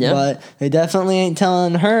route, but they definitely ain't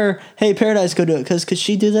telling her, hey, Paradise, go do it. Because could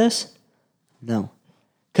she do this? No.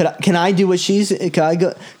 Can I do what she's?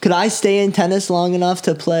 Could I stay in tennis long enough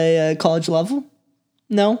to play college level?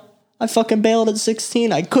 No. I fucking bailed at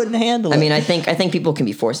 16. I couldn't handle it. I mean, I think people can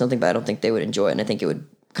be forced something, but I don't think they would enjoy it, and I think it would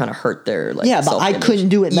kind of hurt their but I couldn't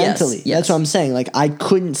do it mentally. Yes. That's what I'm saying. Like I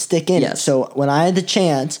couldn't stick in it. So when I had the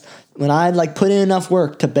chance, when I like put in enough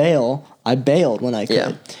work to bail, I bailed when I could.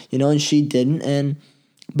 Yeah. You know, and she didn't.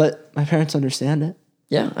 But my parents understand it.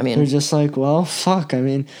 Yeah, I mean, they're just like, well, fuck. I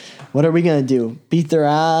mean, what are we gonna do? Beat their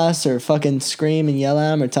ass or fucking scream and yell at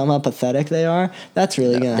them or tell them how pathetic they are? That's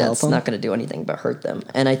really gonna help them. That's not gonna do anything but hurt them.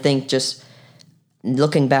 And I think just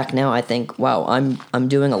looking back now, I think, wow, I'm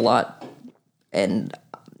doing a lot. And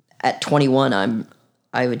at 21,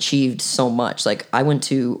 I've achieved so much. Like I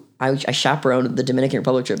chaperoned the Dominican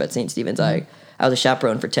Republic trip at St. Stephen's. I was a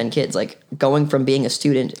chaperone for 10 kids. Like going from being a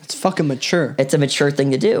student, it's fucking mature. It's a mature thing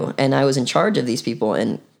to do. And I was in charge of these people.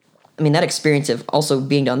 And I mean, that experience of also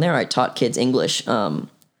being down there, I taught kids English. And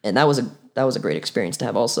that was that was a great experience to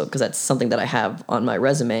have also, because that's something that I have on my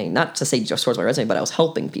resume. Not to say just towards my resume, but I was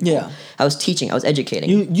helping people. Yeah. I was teaching. I was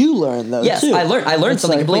educating. You learned though. Yes, too. I learned It's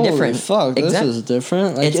something like, completely holy different. Fuck, this is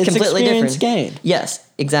different. Like, it's completely experience different. gained. Yes,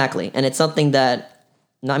 exactly, and it's something that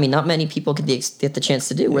not many people get the chance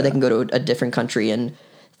to do, where they can go to a different country and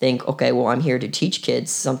think, okay, well, I'm here to teach kids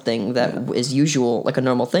something that is usual, like a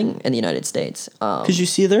normal thing in the United States. Because you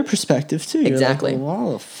see their perspective too. You're Exactly. like, well, how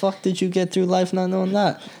the fuck did you get through life not knowing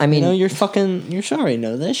that? I mean, you should already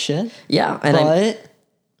know this shit. Yeah, and but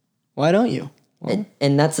why don't you? Well,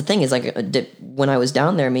 and that's the thing is, like, when I was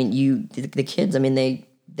down there, I mean, the kids, I mean,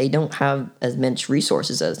 they don't have as much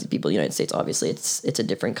resources as the people in the United States. Obviously, it's a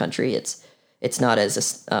different country. It's not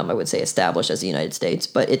as I would say established as the United States,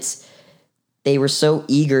 but they were so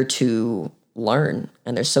eager to learn,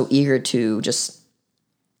 and they're so eager to just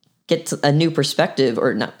get a new perspective,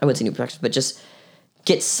 or not, I wouldn't say new perspective, but just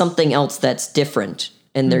get something else that's different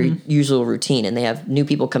in their usual routine. And they have new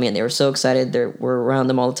people coming in. They were so excited. We're around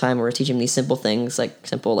them all the time. We're teaching them these simple things, like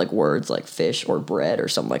simple like words like fish or bread or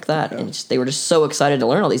something like that. Yeah. And they were just so excited to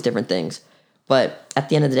learn all these different things. But at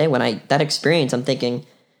the end of the day, that experience, I'm thinking,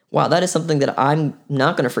 wow, that is something that I'm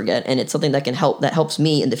not going to forget. And it's something that that helps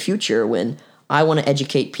me in the future when I want to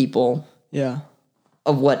educate people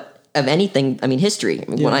of anything. I mean, history.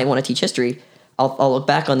 When I want to teach history, I'll look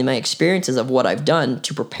back on my experiences of what I've done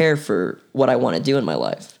to prepare for what I want to do in my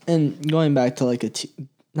life. And going back to like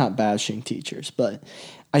not bashing teachers, but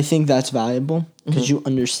I think that's valuable because you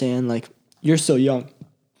understand, like, you're so young,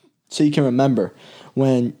 so you can remember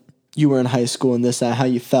when you were in high school and how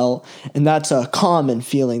you felt. And that's a common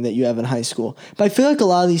feeling that you have in high school. But I feel like a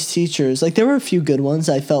lot of these teachers, like, there were a few good ones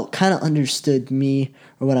I felt kind of understood me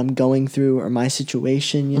or what I'm going through or my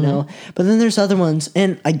situation, you know. But then there's other ones,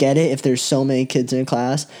 and I get it if there's so many kids in a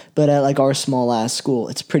class, but at like our small ass school,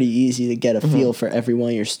 it's pretty easy to get a feel for every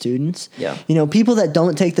one of your students. Yeah. You know, people that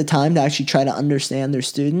don't take the time to actually try to understand their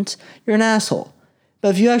students, you're an asshole.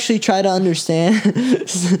 But if you actually try to understand,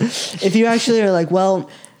 if you actually are like, well,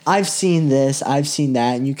 I've seen this, I've seen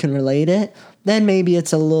that, and you can relate it, then maybe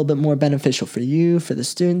it's a little bit more beneficial for you, for the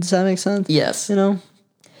students. Does that make sense? Yes. You know?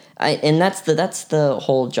 And that's the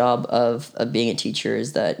whole job of being a teacher,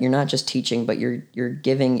 is that you're not just teaching, but you're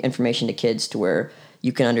giving information to kids to where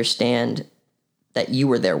you can understand that you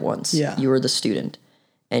were there once. Yeah. You were the student,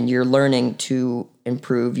 and you're learning to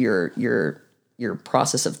improve your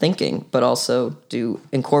process of thinking, but also to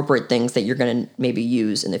incorporate things that you're going to maybe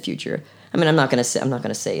use in the future. I mean, I'm not going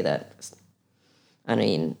to say that. I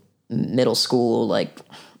mean, middle school, like,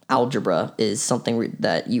 algebra is something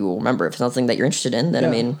that you will remember. If it's something that you're interested in, then I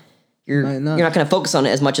mean, you're not going to focus on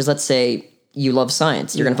it as much as, let's say, you love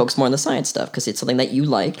science. You're going to focus more on the science stuff because it's something that you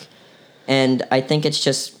like. And I think it's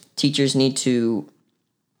just teachers need to.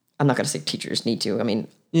 I'm not going to say teachers need to. I mean,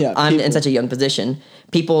 I'm in such a young position.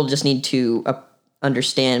 People just need to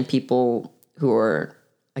understand people who are,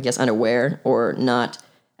 I guess, unaware or not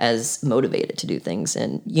as motivated to do things.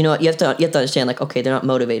 And you know, you have to understand, like, okay, they're not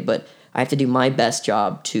motivated, but I have to do my best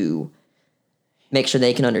job to make sure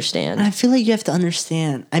they can understand. And I feel like you have to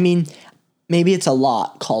understand. I mean, maybe it's a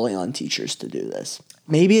lot calling on teachers to do this.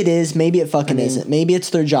 Maybe it is. Maybe it fucking isn't. Maybe it's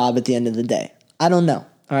their job at the end of the day. I don't know.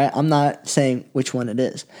 All right, I'm not saying which one it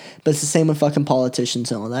is, but it's the same with fucking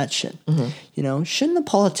politicians and all that shit. You know, shouldn't a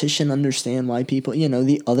politician understand why people, you know,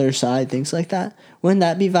 the other side thinks like that? Wouldn't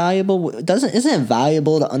that be valuable? Isn't it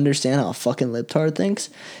valuable to understand how a fucking libtard thinks?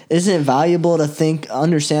 Isn't it valuable to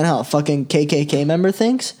understand how a fucking KKK member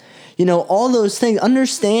thinks? You know, all those things,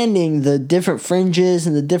 understanding the different fringes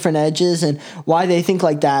and the different edges and why they think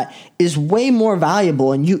like that is way more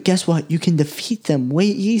valuable. And guess what? You can defeat them way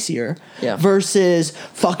easier versus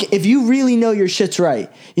if you really know your shit's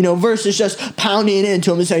right, you know, versus just pounding into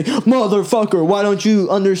them and saying, motherfucker, why don't you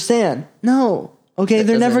understand? No. Okay.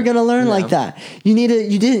 They're never going to learn like that. You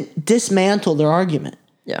didn't dismantle their argument.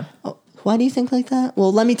 Yeah. Oh, why do you think like that?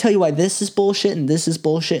 Well, let me tell you why this is bullshit and this is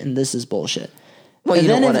bullshit and this is bullshit. Well, you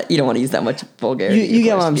don't want to use that much vulgarity. You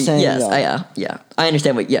get what I'm saying? Yes, I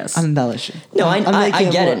understand what. Yes, I'm embellishing. No,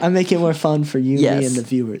 I get it. I'm making it more fun for you, me, and the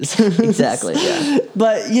viewers. Exactly. Yeah.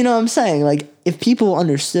 But you know what I'm saying? Like, if people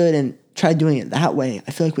understood and tried doing it that way,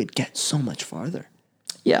 I feel like we'd get so much farther.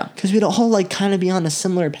 Yeah. Because we'd all like kind of be on a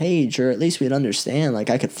similar page, or at least we'd understand.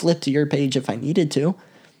 Like, I could flip to your page if I needed to.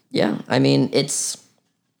 Yeah. I mean,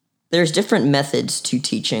 there's different methods to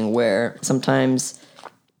teaching where sometimes.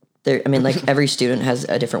 Like, every student has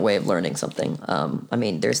a different way of learning something. I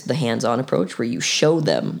mean, there's the hands-on approach where you show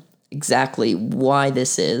them exactly why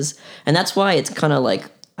this is. And that's why it's kind of like,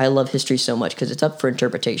 I love history so much, because it's up for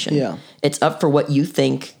interpretation. Yeah. It's up for what you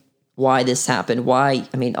think why this happened, why,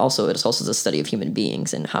 I mean, also it's also the study of human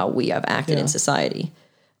beings and how we have acted in society.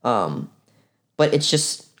 But it's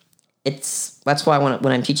just, that's why when I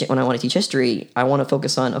want to teach history, I want to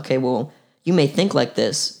focus on, okay, well, you may think like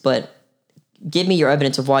this, but give me your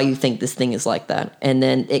evidence of why you think this thing is like that. And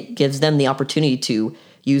then it gives them the opportunity to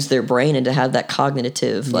use their brain and to have that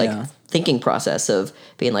cognitive thinking process of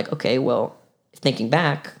being like, okay, well, thinking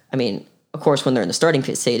back, I mean, of course, when they're in the starting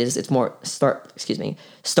stages, it's more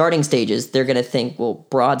starting stages. They're going to think, well,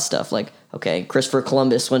 broad stuff like, okay, Christopher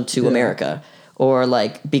Columbus went to America, or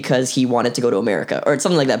like because he wanted to go to America, or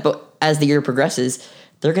something like that. But as the year progresses,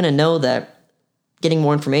 they're going to know that getting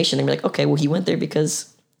more information, they're like, okay, well, he went there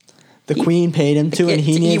because the Queen paid him to, and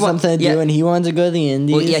he needed something to do, and he wanted to go to the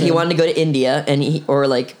Indies. Well, he wanted to go to India, and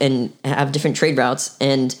and have different trade routes,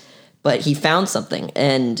 but he found something,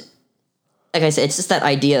 and like I said, it's just that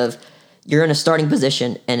idea of you're in a starting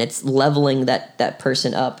position, and it's leveling that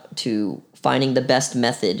person up to finding the best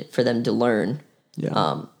method for them to learn.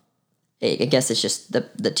 Yeah. I guess it's just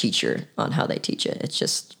the teacher on how they teach it.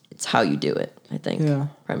 It's how you do it, I think,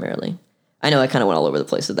 primarily. I know I kind of went all over the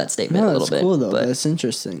place with that statement a little bit. No, it's cool, though. But it's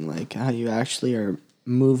interesting, like, how you actually are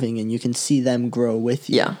moving, and you can see them grow with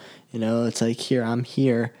you. Yeah. You know, it's like, here, I'm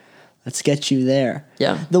here. Let's get you there.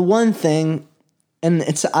 Yeah. The one thing, and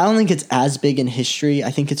I don't think it's as big in history. I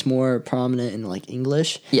think it's more prominent in, like,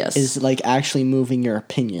 English. Yes. Is, like, actually moving your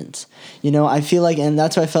opinions. You know, I feel like, and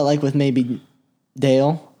that's what I felt like with maybe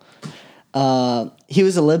Dale. He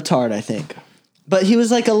was a libtard, I think. But he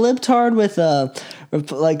was like a libtard with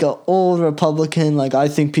like an old Republican, like, I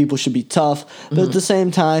think people should be tough. But at the same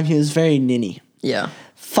time, he was very ninny. Yeah.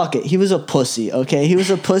 Fuck it. He was a pussy, okay? He was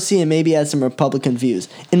a pussy and maybe had some Republican views,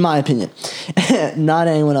 in my opinion. Not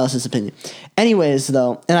anyone else's opinion. Anyways,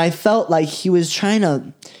 though, and I felt like he was trying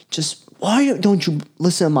to just, why don't you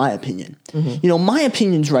listen to my opinion? Mm-hmm. You know, my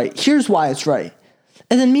opinion's right. Here's why it's right.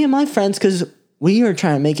 And then me and my friends, because we are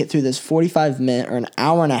trying to make it through this 45-minute or an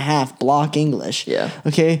hour and a half block English. Yeah.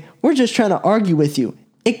 Okay? We're just trying to argue with you.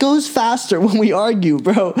 It goes faster when we argue,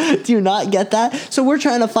 bro. Do you not get that? So we're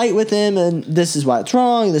trying to fight with him, and this is why it's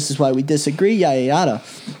wrong. This is why we disagree, yada, yada.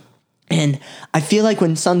 And I feel like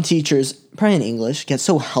when some teachers, probably in English, get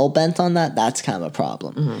so hell-bent on that, that's kind of a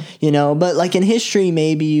problem. Mm-hmm. You know? But, like, in history,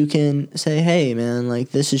 maybe you can say, hey, man, like,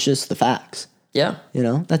 this is just the facts. Yeah. You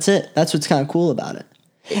know? That's it. That's what's kind of cool about it.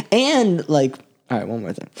 And, like... All right, one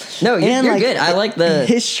more thing. No, you're good. I like the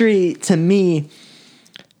history. To me,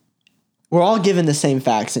 we're all given the same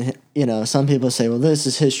facts, and you know, some people say, "Well, this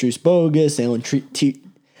is history's bogus." They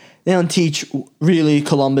don't teach really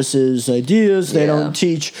Columbus's ideas. They don't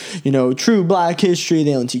teach, you know, true Black history.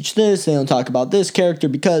 They don't teach this. They don't talk about this character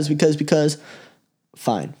because.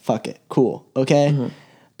 Fine, fuck it, cool, okay. Mm-hmm.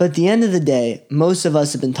 But at the end of the day, most of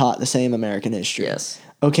us have been taught the same American history. Yes.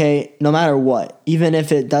 Okay, no matter what, even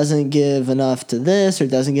if it doesn't give enough to this or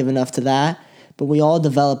doesn't give enough to that, but we all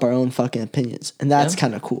develop our own fucking opinions, and that's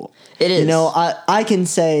kind of cool. It is. You know, I can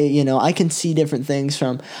say, you know, I can see different things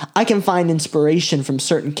I can find inspiration from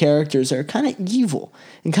certain characters that are kind of evil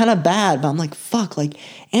and kind of bad, but I'm like, fuck, like,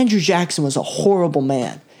 Andrew Jackson was a horrible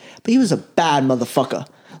man, but he was a bad motherfucker.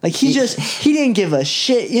 Like, he didn't give a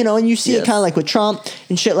shit, you know, and you see it kind of like with Trump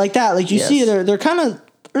and shit like that. Like, you see they're kind of...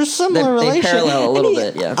 There's similar relationship. They parallel a little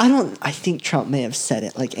bit, yeah. I think Trump may have said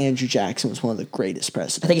it, like Andrew Jackson was one of the greatest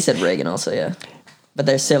presidents. I think he said Reagan also, yeah. But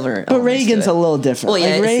they're similar. But Reagan's a little different. Well,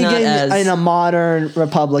 yeah, like Reagan, in a modern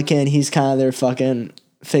Republican, he's kind of their fucking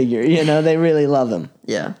figure. You know, they really love him.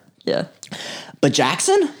 Yeah, yeah. But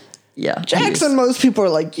Jackson? Yeah. Jackson, most people are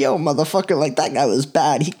like, yo, motherfucker, like, that guy was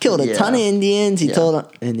bad. He killed a ton of Indians. He told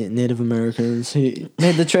Native Americans. He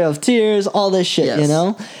made the Trail of Tears, all this shit, you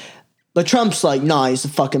know? But Trump's like, nah, he's the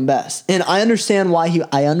fucking best. And I understand why he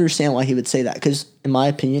would say that, because in my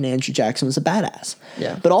opinion, Andrew Jackson was a badass.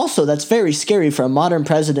 Yeah. But also, that's very scary for a modern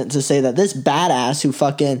president to say that this badass who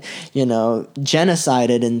fucking, you know,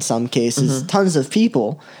 genocided in some cases tons of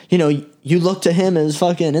people, you know, you look to him as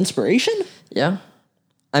fucking inspiration? Yeah.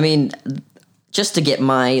 I mean, just to get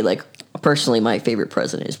personally, my favorite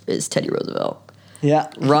president is Teddy Roosevelt. Yeah.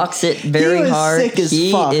 Rocks it very hard. Sick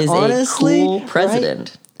as fuck. He is honestly, a cool president.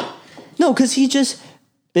 Right? No, because he just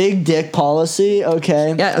big dick policy.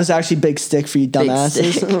 Okay, yeah, it was actually big stick for you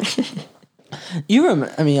dumbasses. You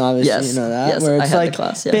remember? I mean, obviously you know that. Yes, where it's like,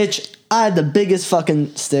 bitch, I had the biggest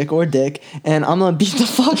fucking stick or dick, and I'm gonna beat the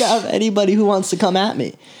fuck out of anybody who wants to come at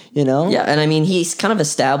me. You know? Yeah, and I mean, he's kind of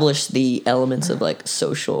established the elements of like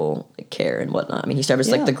social care and whatnot. I mean, he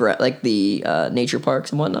established like the nature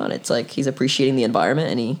parks and whatnot. It's like he's appreciating the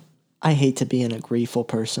environment, and I hate to be an agreeful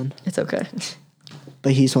person. It's okay.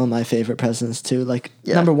 But he's one of my favorite presidents too. Like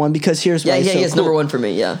number one, because here's why he's so he's cool. Number one for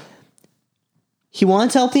me. Yeah, He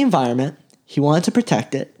wanted to help the environment. He wanted to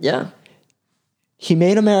protect it. Yeah. He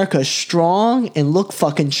made America strong and look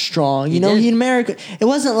fucking strong. You know, it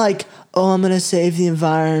wasn't like, oh, I'm going to save the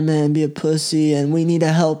environment and be a pussy and we need to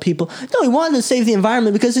help people. No, he wanted to save the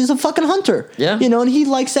environment because he's a fucking hunter. Yeah. You know, and he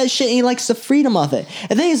likes that shit and he likes the freedom of it.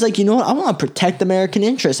 And then he's like, you know what? I want to protect American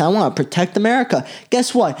interests. I want to protect America.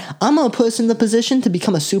 Guess what? I'm going to put us in the position to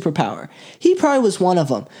become a superpower. He probably was one of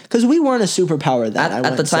them because we weren't a superpower then.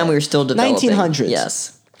 At the time, we were still developing. 1900s.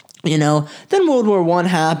 Yes. You know, then World War I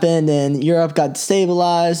happened and Europe got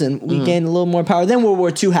destabilized and we gained a little more power. Then World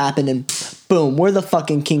War II happened and boom, we're the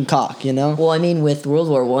fucking king cock, you know? Well, I mean, with World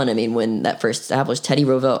War I, when that first established, Teddy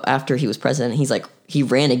Roosevelt, after he was president, he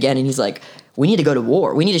ran again and he's like, we need to go to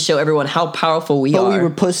war. We need to show everyone how powerful we are. But we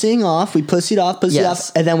were pussying off. We pussied off,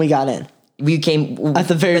 and then we got in. We came at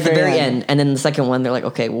the very end. And then the second one, they're like,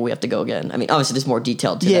 okay, well, we have to go again. I mean, obviously, there's more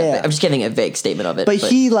detail to that. I'm just giving a vague statement of it. But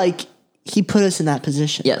he put us in that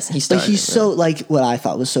position. Yes, he started. But he's so, what I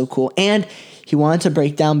thought was so cool. And he wanted to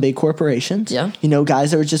break down big corporations. Yeah. You know,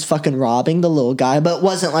 guys that were just fucking robbing the little guy. But it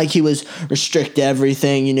wasn't like he was restrict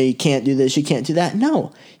everything. You know, you can't do this, you can't do that.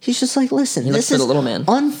 No. He's just like, listen, this is the little man.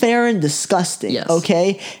 Unfair and disgusting. Yes.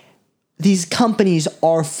 Okay? These companies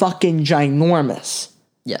are fucking ginormous.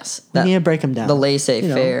 Yes. We need to break them down. The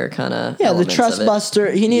laissez-faire kind of. Yeah, the trust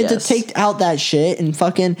buster. He needed to take out that shit and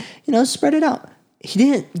fucking, spread it out. He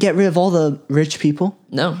didn't get rid of all the rich people.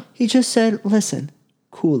 No. He just said, listen,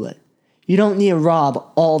 cool it. You don't need to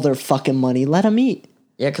rob all their fucking money. Let them eat.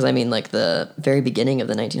 Yeah, because I mean, the very beginning of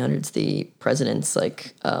the 1900s, the presidents, I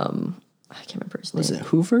can't remember his name. Was it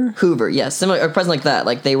Hoover? Hoover, yes. Similar, a president like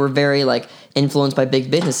that. They were very, influenced by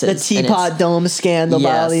big businesses. The Teapot Dome scandal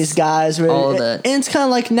by all these guys. All of that. And it's kind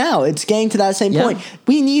of like now. It's getting to that same point.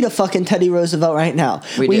 We need a fucking Teddy Roosevelt right now.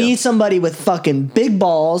 We need somebody with fucking big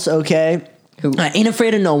balls, okay? Who ain't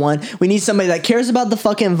afraid of no one. We need somebody that cares about the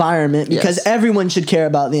fucking environment because everyone should care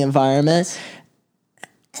about the environment.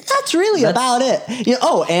 That's really about it.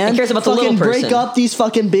 And cares about the fucking little person. break up these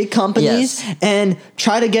fucking big companies and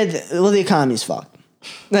try to get the economy's fucked.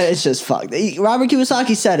 It's just fucked. Robert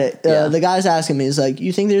Kiyosaki said it. The guy's asking me, he's like,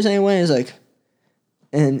 you think there's any way? He's like,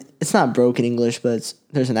 and it's not broken English, but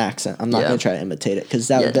there's an accent. I'm not going to try to imitate it because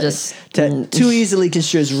that would too easily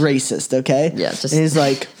construed as racist, okay? Yeah. And he's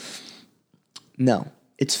like, no,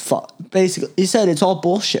 it's basically, he said it's all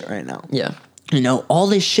bullshit right now. Yeah. All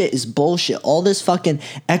this shit is bullshit. All this fucking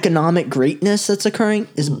economic greatness that's occurring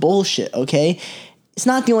is bullshit, okay? It's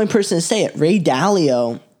not the only person to say it. Ray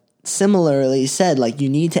Dalio similarly said, you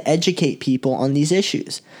need to educate people on these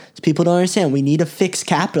issues. So people don't understand. We need to fix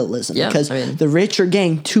capitalism because the rich are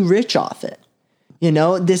getting too rich off it.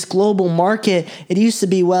 This global market, it used to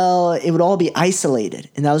be, it would all be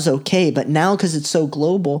isolated, and that was okay. But now, because it's so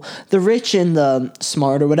global, the rich and the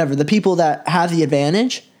smart or whatever, the people that have the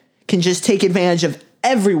advantage can just take advantage of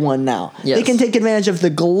everyone now. Yes. They can take advantage of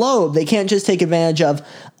the globe. They can't just take advantage of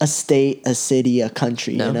a state, a city, a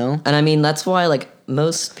country, And I mean, that's why,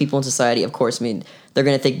 most people in society, of course, they're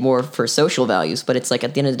going to think more for social values. But it's at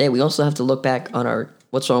the end of the day, we also have to look back on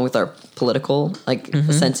what's wrong with our political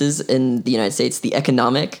senses in the United States, the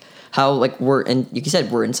economic, how we're, and like you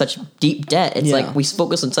said, we're in such deep debt. It's we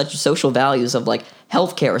focus on such social values of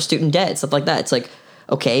healthcare or student debt, stuff like that. It's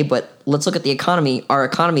okay, but let's look at the economy. Our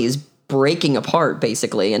economy is breaking apart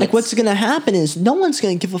basically. And what's going to happen is no one's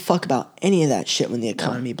going to give a fuck about any of that shit when the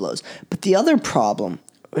economy blows. But the other problem,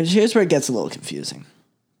 here's where it gets a little confusing.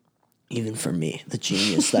 Even for me, the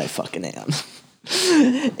genius that I fucking am,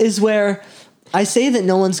 is where I say that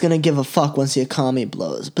no one's going to give a fuck once the economy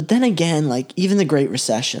blows. But then again, even the Great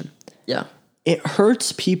Recession. Yeah. It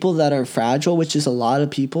hurts people that are fragile, which is a lot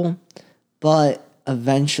of people. But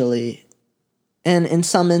eventually, and in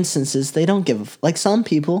some instances, they don't give a some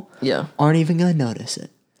people aren't even going to notice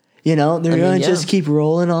it. They're going to just keep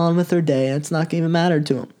rolling on with their day, and it's not going to even matter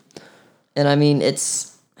to them. And I mean,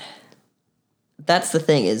 that's the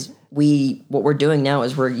thing is what we're doing now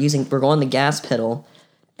is we're going the gas pedal,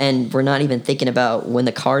 and we're not even thinking about when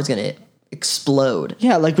the car's gonna explode.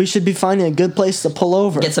 Yeah, we should be finding a good place to pull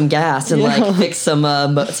over, get some gas, and fix some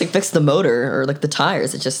fix the motor or the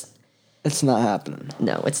tires. It's not happening.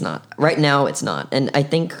 No, it's not. Right now, it's not. And I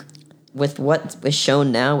think with what is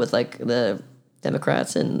shown now with the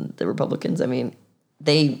Democrats and the Republicans,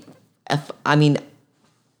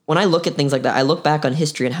 when I look at things like that, I look back on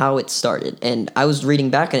history and how it started. And I was reading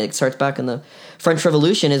back, and it starts back in the French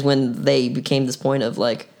Revolution is when they became this point of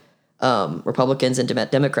Republicans and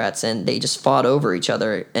Democrats, and they just fought over each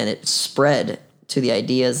other, and it spread to the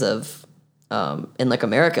ideas of in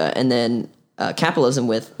America, and then capitalism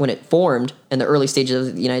when it formed in the early stages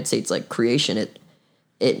of the United States creation,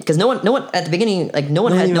 because no one at the beginning, like no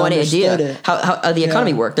one No one had even no idea understood it. how the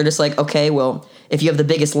economy worked. They're just like, okay, well, if you have the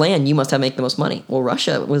biggest land, you must have make the most money. Well,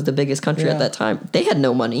 Russia was the biggest country at that time. They had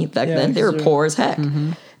no money back then. They were poor as heck.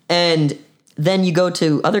 And then you go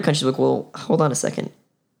to other countries like, well, hold on a second.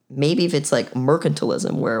 Maybe if it's like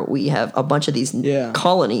mercantilism where we have a bunch of these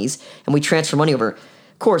colonies and we transfer money over.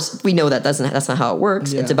 Of course, we know that that's not how it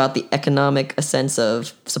works. It's about the economic sense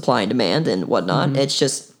of supply and demand and whatnot.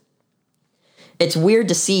 It's weird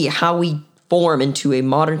to see how we form into a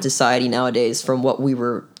modern society nowadays from what we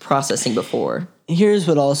were processing before. Here's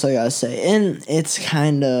what also I gotta say, and it's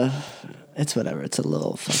kind of, it's whatever. It's a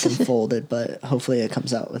little fucking folded, but hopefully it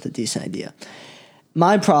comes out with a decent idea.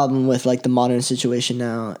 My problem with like the modern situation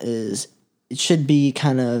now is it should be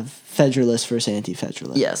kind of federalist versus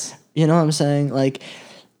anti-federalist. Yes. You know what I'm saying? Like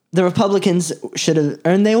the Republicans should have,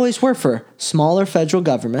 and they always were for smaller federal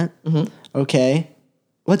government. Okay.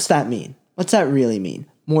 What's that mean? What's that really mean?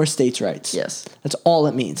 More states' rights. Yes. That's all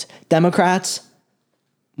it means. Democrats,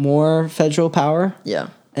 more federal power. Yeah.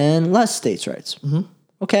 And less states' rights.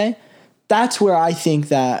 Okay? That's where I think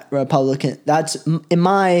that Republican,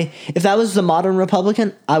 if that was the modern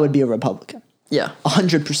Republican, I would be a Republican. Yeah.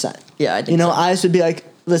 100%. Yeah, I think so. so. I would be like,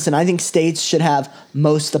 listen, I think states should have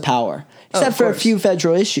most of the power, except for a few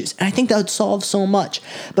federal issues. And I think that would solve so much.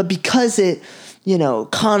 But because it,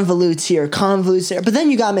 convolutes here, convolutes there. But then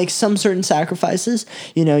you got to make some certain sacrifices.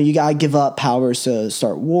 You got to give up powers to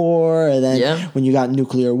start war. And then when you got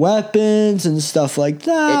nuclear weapons and stuff like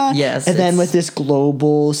that. And then with this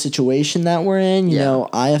global situation that we're in,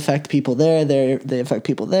 I affect people there. They affect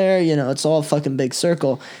people there. It's all a fucking big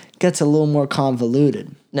circle. It gets a little more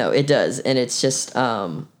convoluted. No, it does. And it's just...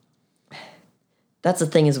 that's the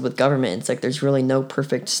thing is with government, it's like there's really no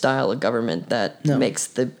perfect style of government that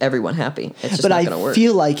makes everyone happy. It's just not going to work. But I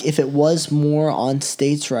feel like if it was more on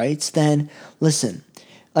states' rights, then listen,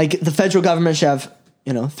 like the federal government should have,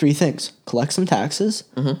 3 things: collect some taxes,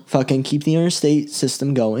 fucking keep the interstate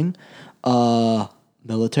system going,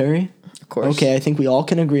 military. Of course. Okay, I think we all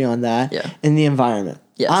can agree on that. Yeah. And the environment.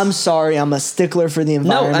 Yes. I'm sorry, I'm a stickler for the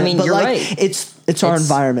environment. No, I mean, but you're like, right. It's our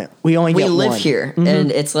environment. We live here,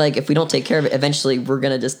 and it's like if we don't take care of it, eventually we're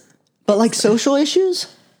gonna just. But like social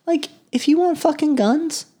issues, like if you want fucking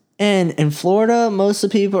guns, and in Florida, most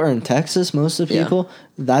of the people, or in Texas, most of the people,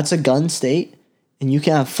 that's a gun state, and you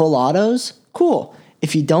can have full autos. Cool.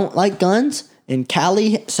 If you don't like guns, and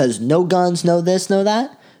Cali says no guns, no this, no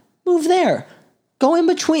that, move there. Go in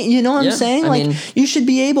between, you know what I'm saying? I mean, you should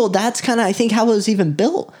be able, that's kind of, I think, how it was even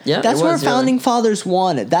built. Yeah, that's where founding fathers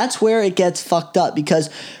wanted. That's where it gets fucked up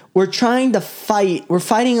because we're trying to fight. We're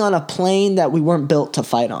fighting on a plane that we weren't built to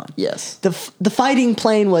fight on. Yes. The fighting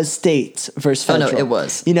plane was states versus federal. Oh, no, it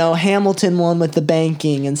was. Hamilton won with the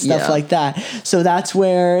banking and stuff like that. So that's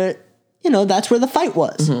where... that's where the fight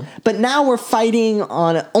was. But now we're fighting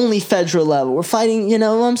on only federal level. We're fighting, you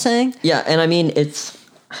know what I'm saying? Yeah, and I mean,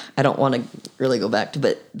 I don't want to really go back to,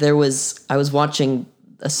 but I was watching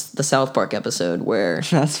the South Park episode where...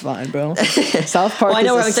 That's fine, bro. South Park I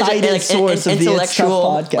know is a cited source of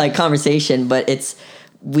intellectual conversation, but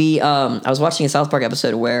I was watching a South Park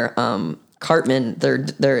episode where Cartman,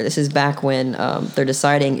 this is back when they're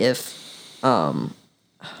deciding if...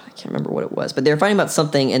 I can't remember what it was, but they were fighting about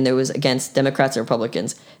something, and there was against Democrats and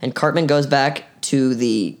Republicans. And Cartman goes back to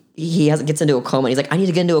gets into a coma. And he's like, I need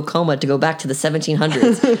to get into a coma to go back to the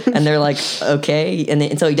 1700s. And they're like, okay.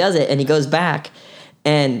 And so he does it, and he goes back,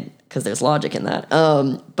 and because there's logic in that.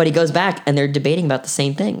 But he goes back, and they're debating about the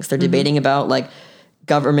same things. They're debating about like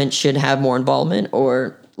government should have more involvement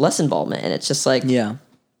or less involvement, and it's just like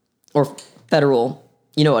or federal.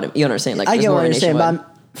 You know what I'm saying? Like I get what you're saying, but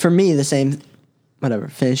for me the same. Whatever,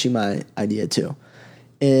 finishing my idea too.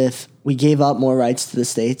 If we gave up more rights to the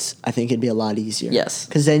states, I think it'd be a lot easier. Yes.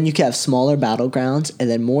 Because then you could have smaller battlegrounds and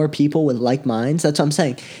then more people with like minds. That's what I'm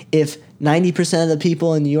saying. If 90% of the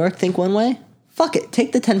people in New York think one way, fuck it.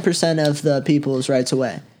 Take the 10% of the people's rights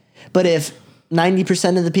away. But if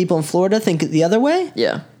 90% of the people in Florida think the other way,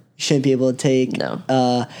 you shouldn't be able to take...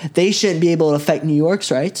 No. They shouldn't be able to affect New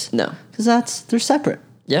York's rights. No. Because they're separate.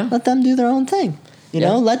 Yeah. Let them do their own thing.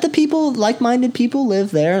 Let the people, like-minded people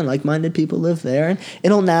live there and like-minded people live there. And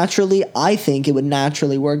I think it would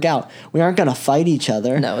naturally work out. We aren't going to fight each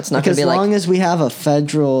other. No, it's not going to be like... As long as we have a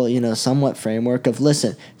federal, somewhat framework of,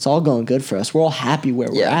 listen, it's all going good for us. We're all happy where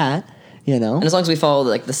we're at, And as long as we follow,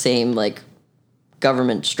 like, the same, like,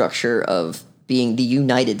 government structure of being the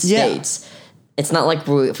United States... It's not like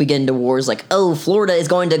if we get into wars, like, oh, Florida is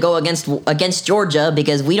going to go against Georgia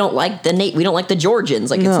because we don't like the Georgians.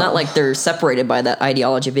 Like, it's not like they're separated by that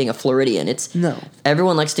ideology of being a Floridian.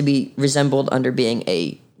 Everyone likes to be resembled under being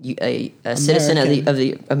a a citizen of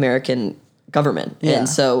the American government. Yeah. And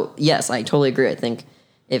so, yes, I totally agree. I think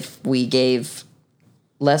if we gave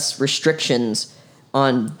less restrictions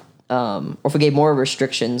on, or if we gave more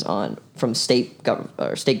restrictions on from state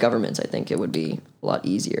governments, I think it would be a lot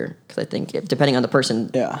easier. Because I think depending on the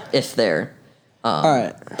person, if they're, all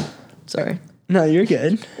right, sorry, no, you're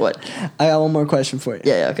good. What? I got one more question for you.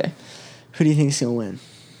 Yeah, okay. Who do you think's gonna win?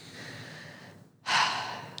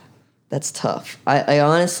 That's tough. I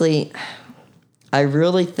honestly, I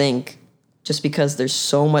really think just because there's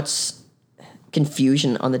so much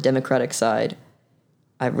confusion on the Democratic side,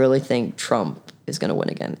 I really think Trump is going to win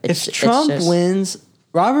again. If Trump wins,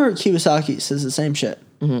 Robert Kiyosaki says the same shit.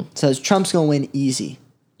 Mm-hmm. Says Trump's going to win easy.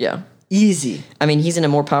 Yeah. Easy. I mean, he's in a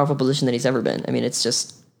more powerful position than he's ever been. I mean, it's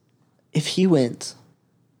just... If he wins,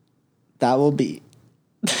 that will be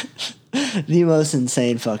the most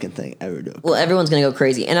insane fucking thing ever to occur. Well, everyone's going to go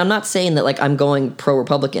crazy. And I'm not saying that, like, I'm going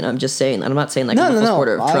pro-Republican. I'm just saying... I'm not saying, like, I'm a full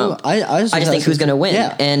supporter of Trump. I just think who's going to win.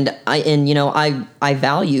 Yeah. And I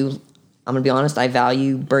value... I'm going to be honest, I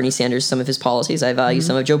value Bernie Sanders, some of his policies. I value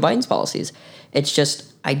some of Joe Biden's policies. It's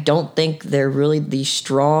just, I don't think they're really the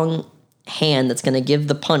strong hand that's going to give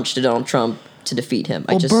the punch to Donald Trump to defeat him.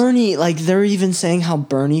 Well, Bernie, like, they're even saying how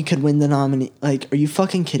Bernie could win the nominee. Like, are you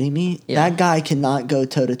fucking kidding me? Yeah. That guy cannot go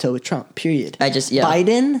toe-to-toe with Trump, period.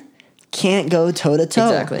 Biden can't go toe-to-toe.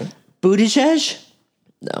 Exactly. Buttigieg?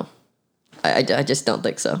 No. I just don't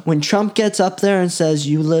think so. When Trump gets up there and says,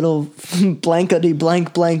 you little blankety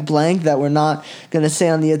blank blank blank that we're not going to say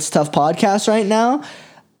on the It's Tough podcast right now,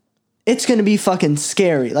 it's going to be fucking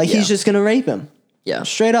scary. Like, he's just going to rape him. Yeah.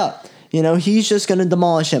 Straight up. You know, he's just going to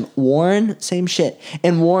demolish him. Warren, same shit.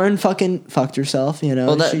 And Warren fucking fucked herself, you know.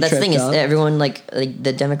 Well, that's the thing is everyone, like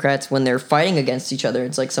the Democrats, when they're fighting against each other,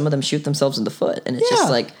 it's like some of them shoot themselves in the foot. And it's just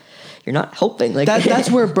like... You're not helping. Like that's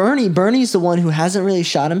where Bernie's the one who hasn't really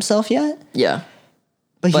shot himself yet. Yeah.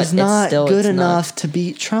 But he's not good enough to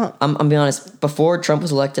beat Trump. I'm being honest. Before Trump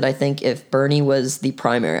was elected, I think if Bernie was the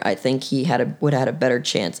primary, I think he would have had a better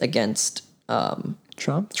chance against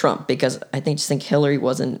Trump because I think Hillary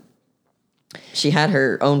wasn't. She had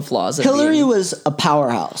her own flaws. Hillary was a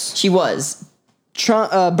powerhouse. She was.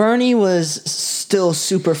 Bernie was still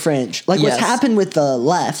super fringe. Like what's happened with the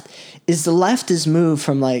left is the left has moved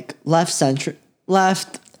from like left centrist,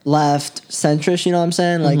 you know what I'm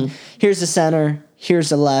saying? Like here's the center, here's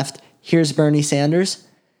the left, here's Bernie Sanders.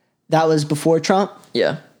 That was before Trump.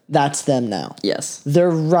 Yeah. That's them now. Yes. They're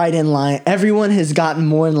right in line. Everyone has gotten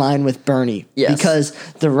more in line with Bernie. Yes. Because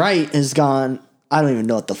the right has gone, I don't even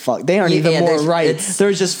know what the fuck. They aren't even more right.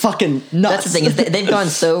 They're just fucking nuts. That's the thing. Is they've gone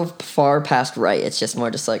so far past right. It's just more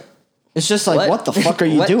just like, it's just like, what the fuck are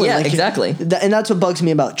you doing? Yeah, like, exactly. And that's what bugs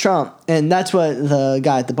me about Trump. And that's what the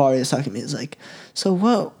guy at the bar was talking to me. Is like, so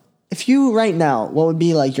what, if you right now, what would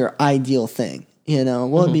be like your ideal thing? You know,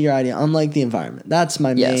 what would be your idea? Unlike the environment. That's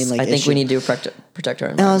my main like I think issue. we need to protect our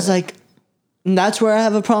environment. And I was like, and that's where I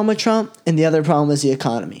have a problem with Trump. And the other problem is the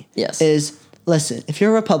economy. Yes. Is, listen, if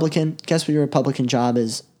you're a Republican, guess what your Republican job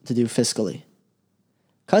is to do fiscally?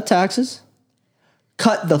 Cut taxes.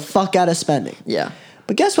 Cut the fuck out of spending. Yeah.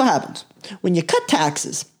 But guess what happens? When you cut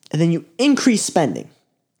taxes and then you increase spending,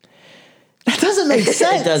 that doesn't make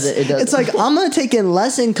sense. It doesn't. It's like, I'm going to take in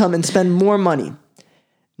less income and spend more money.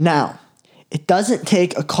 Now, it doesn't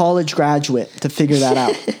take a college graduate to figure that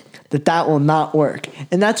out. that will not work.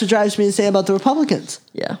 And that's what drives me insane about the Republicans.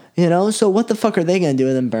 Yeah. You know, so what the fuck are they going to do?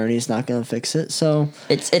 And then Bernie's not going to fix it. So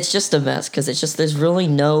it's just a mess because it's just, there's really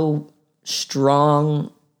no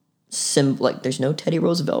strong like there's no Teddy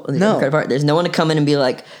Roosevelt in the Democratic Party. There's no one to come in and be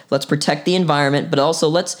like, let's protect the environment, but also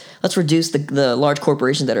let's reduce the large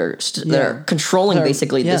corporations that are controlling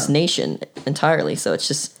basically this nation entirely. So it's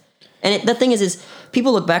just, and the thing is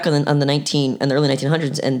people look back on the early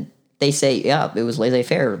 1900s and they say, yeah, it was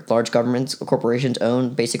laissez-faire. Large governments, corporations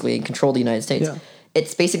own basically and control the United States. Yeah.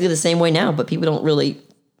 It's basically the same way now, but people don't really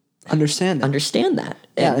understand that.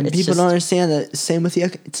 Yeah, and people don't understand that. Same with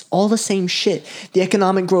it's all the same shit. The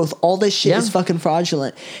economic growth, all this shit is fucking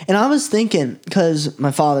fraudulent. And I was thinking, because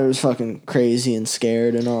my father was fucking crazy and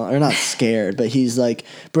scared and all, or not scared, but he's like,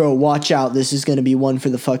 bro, watch out. This is going to be one for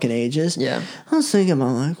the fucking ages. Yeah. I was thinking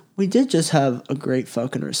about like, we did just have a great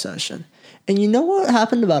fucking recession. And you know what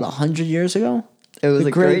happened about 100 years ago? It was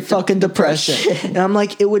a great fucking depression. And I'm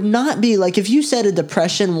like, it would not be like if you said a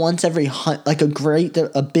depression once every like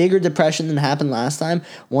a bigger depression than happened last time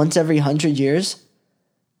once every 100 years.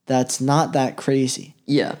 That's not that crazy.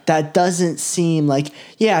 Yeah, that doesn't seem like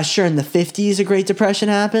sure. In the 50s, a Great Depression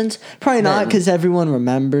happened. Probably not because everyone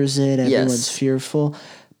remembers it. Everyone's fearful.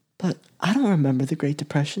 But I don't remember the Great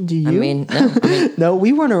Depression. Do you? I mean, no. No,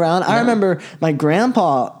 we weren't around. I remember my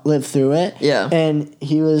grandpa lived through it. Yeah. And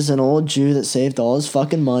he was an old Jew that saved all his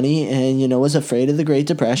fucking money and, was afraid of the Great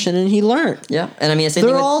Depression, and he learned. Yeah. And I mean,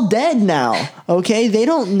 They're all dead now. Okay? They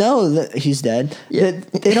don't know that he's dead. Yeah.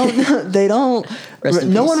 They don't. Rest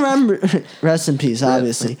in no peace. one remembers. Rest in peace,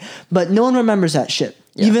 obviously. But no one remembers that shit.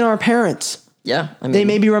 Yeah. Even our parents. Yeah. I mean, They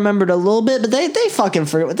maybe remembered a little bit, but they fucking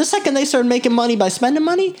forget. The second they started making money by spending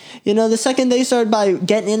money, the second they started by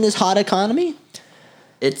getting in this hot economy.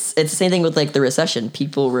 it's the same thing with like the recession.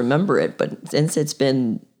 People remember it, but since it's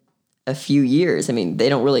been a few years, I mean, they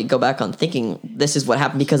don't really go back on thinking this is what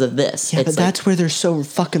happened because of this. Yeah, it's but that's where they're so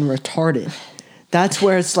fucking retarded. That's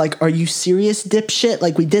where it's like, are you serious, dipshit?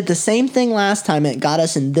 Like, we did the same thing last time and it got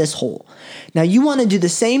us in this hole. Now you want to do the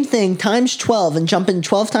same thing times 12 and jump in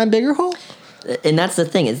 12 times bigger hole? and that's the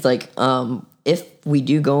thing. It's like, if we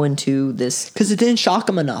do go into this, Because it didn't shock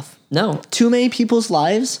them enough. no, Too many people's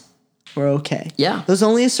lives were okay. Yeah. There's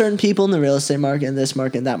only a certain people in the real estate market, in this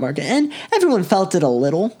market, and that market. And everyone felt it a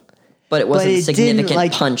little. but it But wasn't a it didn't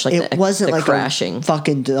significant punch like it wasn't the like crashing. a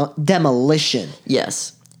fucking demolition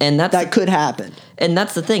Yes, and that's that could happen. and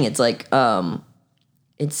that's the thing. It's like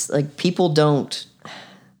people don't.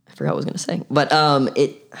 I forgot what I was gonna say, but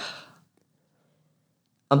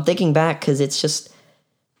I'm thinking back because it's just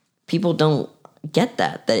people don't get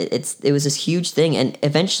that it was this huge thing, and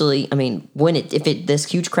eventually, I mean, if this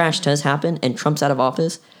huge crash does happen and Trump's out of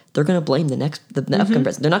office, they're gonna blame the upcoming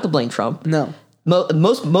president. They're not gonna blame Trump. No. Most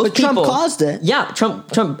But people Trump caused it. Yeah,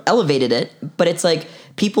 Trump elevated it, but it's like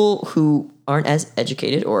people who aren't as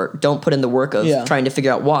educated or don't put in the work of Yeah. trying to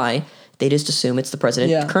figure out why, they just assume it's the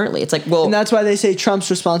president Yeah. currently. It's like, well, And that's why they say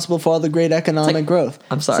Trump's responsible for all the great economic growth.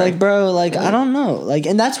 I'm sorry. It's like, bro, like, I don't know. Like,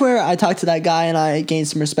 and that's where I talked to that guy and I gained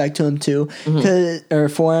some respect to him too,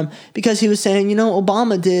 for him, because he was saying,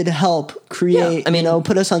 Obama did help create, Yeah, I mean,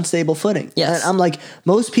 put us on stable footing. Yes. And I'm like,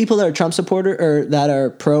 most people that are Trump supporter or that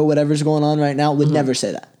are pro whatever's going on right now would never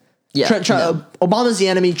say that. Yeah, no. Obama's the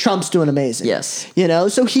enemy. Trump's doing amazing. Yes.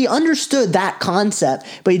 So he understood that concept,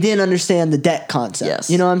 but he didn't understand the debt concept. Yes.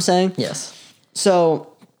 You know what I'm saying? yes, So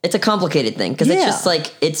it's a complicated thing because it's Yeah. just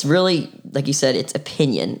like, it's really, like you said, it's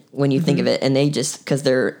opinion when you think of it, and they just, because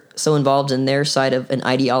they're so involved in their side of an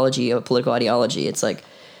ideology, a political ideology, it's like,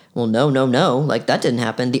 well, no, like that didn't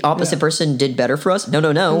happen. The opposite person did better for us. No,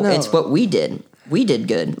 No. it's what we did. We did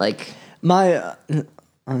good. Like, my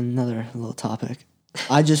another little topic.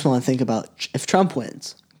 I just want to think about if Trump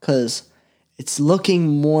wins, because it's looking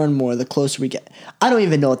more and more the closer we get. I don't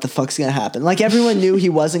even know what the fuck's gonna happen. Like, everyone knew he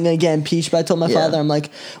wasn't gonna get impeached, but I told my Yeah. father, I'm like,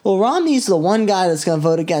 well, Romney's the one guy that's gonna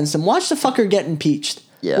vote against him. Watch the fucker get impeached.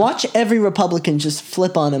 Yeah. Watch every Republican just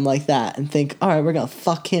flip on him like that and think, all right, we're gonna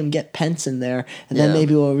fuck him, get Pence in there, and then Yeah.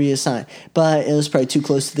 maybe we'll reassign. But it was probably too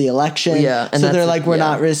close to the election. Yeah, and so that's they're the- like, we're yeah.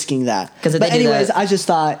 not risking that. 'Cause if But they do anyways, that- I just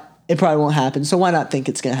thought it probably won't happen. So why not think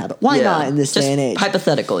it's gonna happen? Why yeah. not in this Just day and age?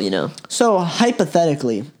 hypothetical, So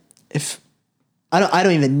hypothetically, if I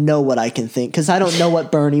don't even know what I can think, because I don't know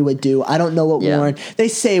what Bernie would do. I don't know what Yeah. Warren. They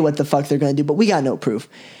say what the fuck they're gonna do, but we got no proof.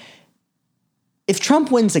 If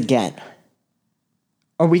Trump wins again,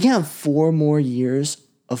 are we gonna have 4 more years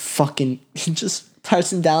of fucking just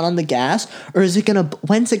pressing down on the gas, or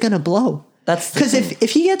when's it gonna blow? That's the Because thing.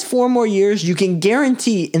 if he gets 4 more years, you can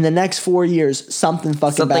guarantee in the next 4 years something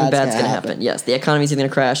Something bad's bad's gonna gonna happen. Yes, the economy's either gonna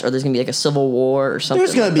crash, or there's gonna be like a civil war or something.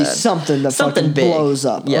 There's gonna like be that. something that Something fucking big. blows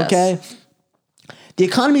up. Yes. Okay, the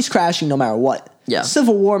economy's crashing no matter what. Yeah.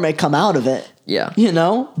 Civil war may come out of it. Yeah.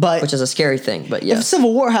 But Which is a scary thing, but if yes.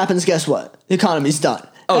 civil war happens, guess what? The economy's done.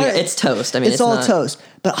 Oh, yeah, it's toast. I mean, it's it's all not- toast.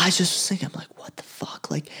 But I just was thinking, I'm like, what the fuck?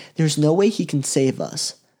 Like, there's no way he can save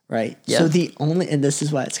us, right? Yeah. So and this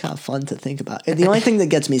is why it's kind of fun to think about. And the only thing that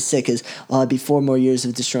gets me sick is, it'd be 4 more years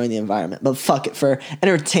of destroying the environment. But fuck it, for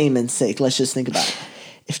entertainment's sake, let's just think about it.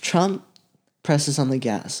 If Trump presses on the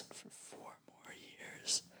gas for 4 more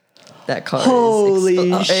years, that car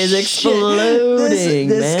holy is shit. exploding,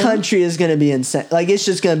 This man. country is going to be insane. Like, it's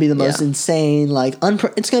just going to be the most Yeah. insane, like,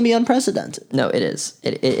 it's going to be unprecedented. No, it is.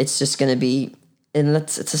 It's just going to be, and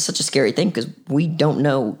it's such a scary thing because we don't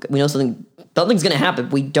know. We know something's going to happen.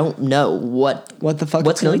 We don't know what the fuck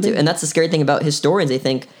what's it's gonna going to, be. and that's the scary thing about historians. They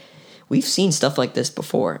think we've seen stuff like this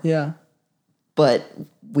before, Yeah. but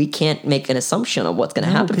we can't make an assumption of what's going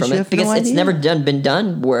to No, happen 'cause from you it have because no it's idea. never been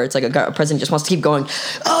done. Where it's like a president just wants to keep going.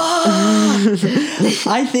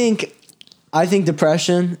 I think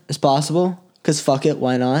depression is possible because fuck it,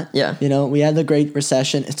 why not? Yeah. We had the Great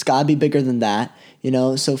Recession. It's got to be bigger than that.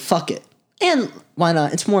 So fuck it. And why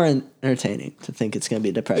not? It's more entertaining to think it's going to be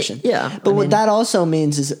a depression. Yeah, But what that also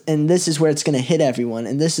means is, and this is where it's going to hit everyone,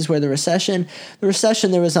 and this is where the recession,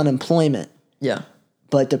 there was unemployment. Yeah.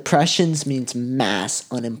 But depressions means mass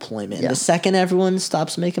unemployment. Yeah. And the second everyone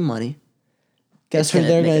stops making money, guess what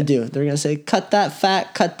they're going to do? They're going to say, cut that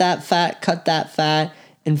fat, cut that fat, cut that fat.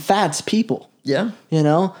 And fat's people. Yeah. You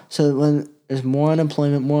know? So when there's more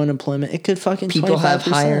unemployment, it could fucking people 25%.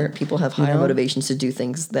 have higher motivations to do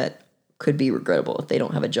things that could be regrettable if they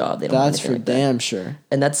don't have a job. They don't. That's for damn sure.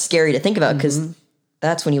 And that's scary to think about because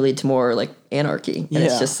that's when you lead to more like anarchy. And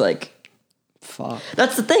it's just like, fuck.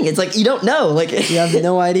 That's the thing. It's like you don't know. Like you have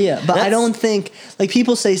no idea. But I don't think like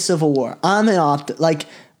people say Civil War. I'm an like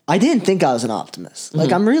I didn't think I was an optimist.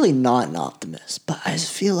 Like I'm really not an optimist. But I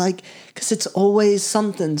just feel like because it's always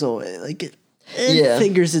something's always like it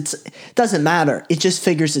figures it doesn't matter. It just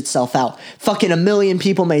figures itself out. Fucking 1 million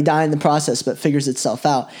people may die in the process, but figures itself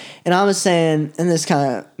out. And I was saying, and this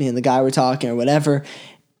kind of me and the guy were talking or whatever,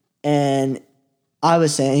 and I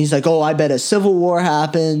was saying, he's like, oh, I bet a civil war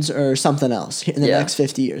happens or something else in the next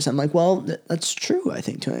 50 years. I'm like, well, that's true, I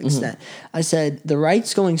think, to an extent. I said, the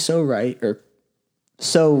right's going so right, or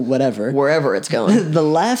so whatever. Wherever it's going. The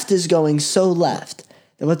left is going so left.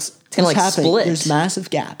 That what's like happening, split. there's massive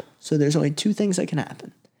gap. So there's only two things that can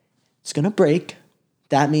happen. It's going to break.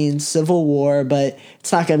 That means civil war, but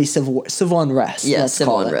it's not going to be civil war. Civil unrest. Yeah, let's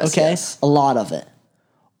civil call unrest, it, okay? yes. A lot of it.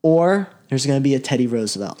 Or there's going to be a Teddy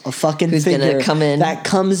Roosevelt, a fucking who's figure gonna come in. that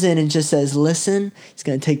comes in and just says, listen, he's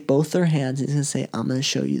going to take both their hands and he's going to say, I'm going to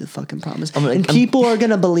show you the fucking promise. People are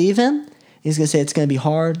going to believe him. He's going to say it's going to be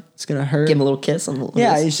hard. It's going to hurt. Give him a little kiss on the lips.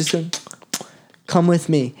 Yeah, he's just going to come with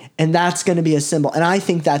me. And that's going to be a symbol. And I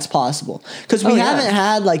think that's possible. Because we haven't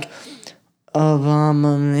had like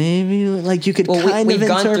Obama, maybe. Like you could kind of interpret we've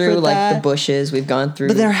gone through that. like the Bushes. We've gone through.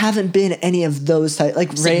 But there haven't been any of those type.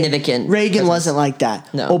 Like significant. Reagan wasn't like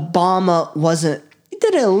that. No. Obama wasn't. He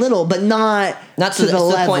did it a little, but not to the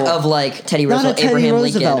level. Point of like Teddy Roosevelt, Abraham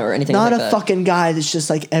Lincoln, or anything like that. Not a fucking guy that's just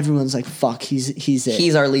like everyone's like, fuck, he's it.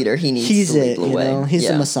 He's our leader. He needs to lead the way. You know? He's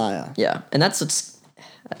the Messiah. Yeah, and that's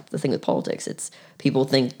the thing with politics. It's people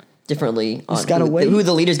think differently on who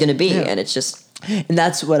the leader's going to be, and it's just. And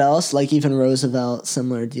that's what else, like even Roosevelt,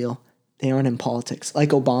 similar deal. They aren't in politics. Like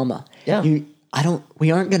Obama. Yeah.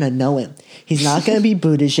 We aren't going to know him. He's not going to be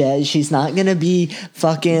Buttigieg. He's not going to be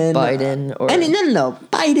fucking Biden or no.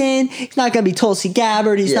 Biden. He's not going to be Tulsi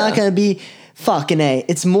Gabbard. He's not going to be fucking A.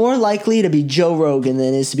 It's more likely to be Joe Rogan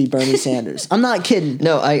than it is to be Bernie Sanders. I'm not kidding.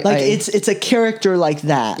 No, it's a character like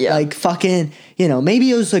that. Yeah. Like fucking, maybe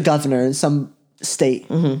it was a governor in some state.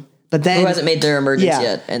 Mm-hmm. But then, who hasn't made their emergence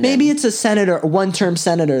yet? And maybe it's a senator, a one-term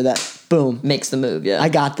senator that boom makes the move. Yeah, I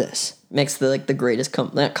got this. Makes the greatest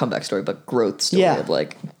not comeback story, but growth story of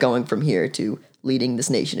like going from here to leading this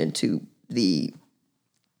nation into the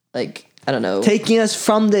I don't know, taking us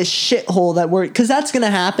from this shithole that we're because that's gonna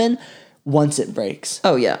happen once it breaks.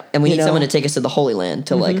 Oh yeah, and we need someone to take us to the Holy Land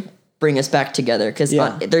to like bring us back together because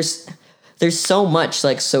there's so much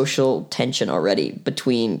like social tension already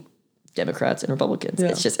between Democrats and Republicans. Yeah.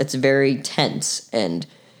 It's very tense, and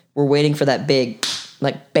we're waiting for that big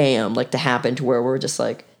like bam like to happen to where we're just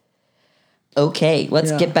like, okay,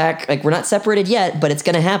 let's get back. Like we're not separated yet, but it's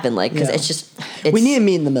gonna happen. Like because we need to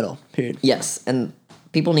meet in the middle. Period. Yes, and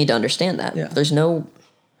people need to understand that. Yeah.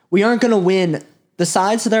 We aren't gonna win. The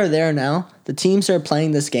sides that are there now, the teams that are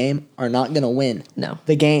playing this game are not gonna win. No.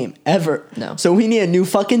 The game ever. No. So we need a new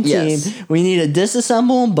fucking team. Yes. We need to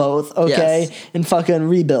disassemble them both. Okay, and fucking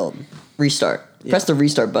rebuild. Restart. Press the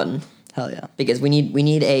restart button. Hell yeah. Because we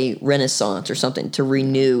need a renaissance or something to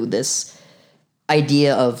renew this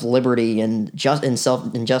idea of liberty and justice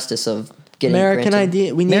of getting American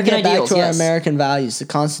idea. We need to get back to our yes. American values, the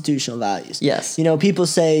constitutional values. Yes. People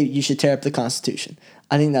say you should tear up the Constitution.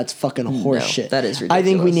 I think that's fucking horse shit. That is ridiculous. I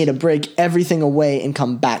think we need to break everything away and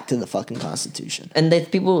come back to the fucking Constitution. And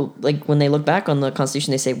people like when they look back on the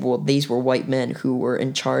Constitution, they say, "Well, these were white men who were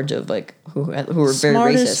in charge of who were very racist,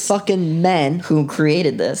 smartest fucking men who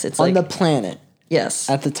created this." It's on the planet. Yes,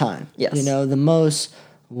 at the time. Yes, the most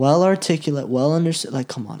well articulate, well understood. Like,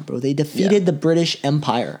 come on, bro. They defeated the British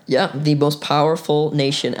Empire. Yeah, the most powerful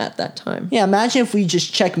nation at that time. Yeah, imagine if we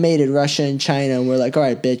just checkmated Russia and China and we're like, all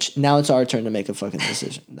right, bitch, now it's our turn to make a fucking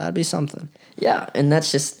decision. That'd be something. Yeah, and that's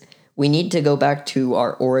just, we need to go back to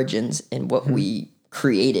our origins and what we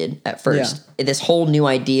created at first. Yeah. This whole new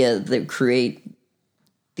idea that create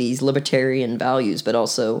these libertarian values, but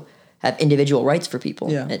also have individual rights for people.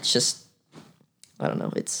 Yeah. It's just, I don't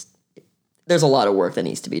know, there's a lot of work that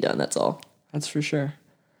needs to be done. That's all. That's for sure.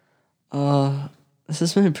 This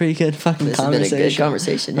has been a pretty good fucking conversation. This has been a good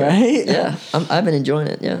conversation, yeah. Right? Yeah, I've been enjoying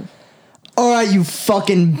it. Yeah. All right, you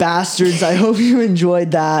fucking bastards. I hope you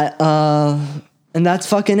enjoyed that. And that's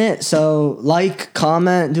fucking it. So like,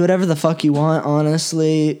 comment, do whatever the fuck you want,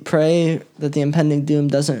 honestly. Pray that the impending doom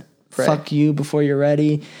doesn't fuck you before you're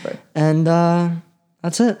ready. Pray. And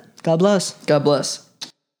that's it. God bless. God bless.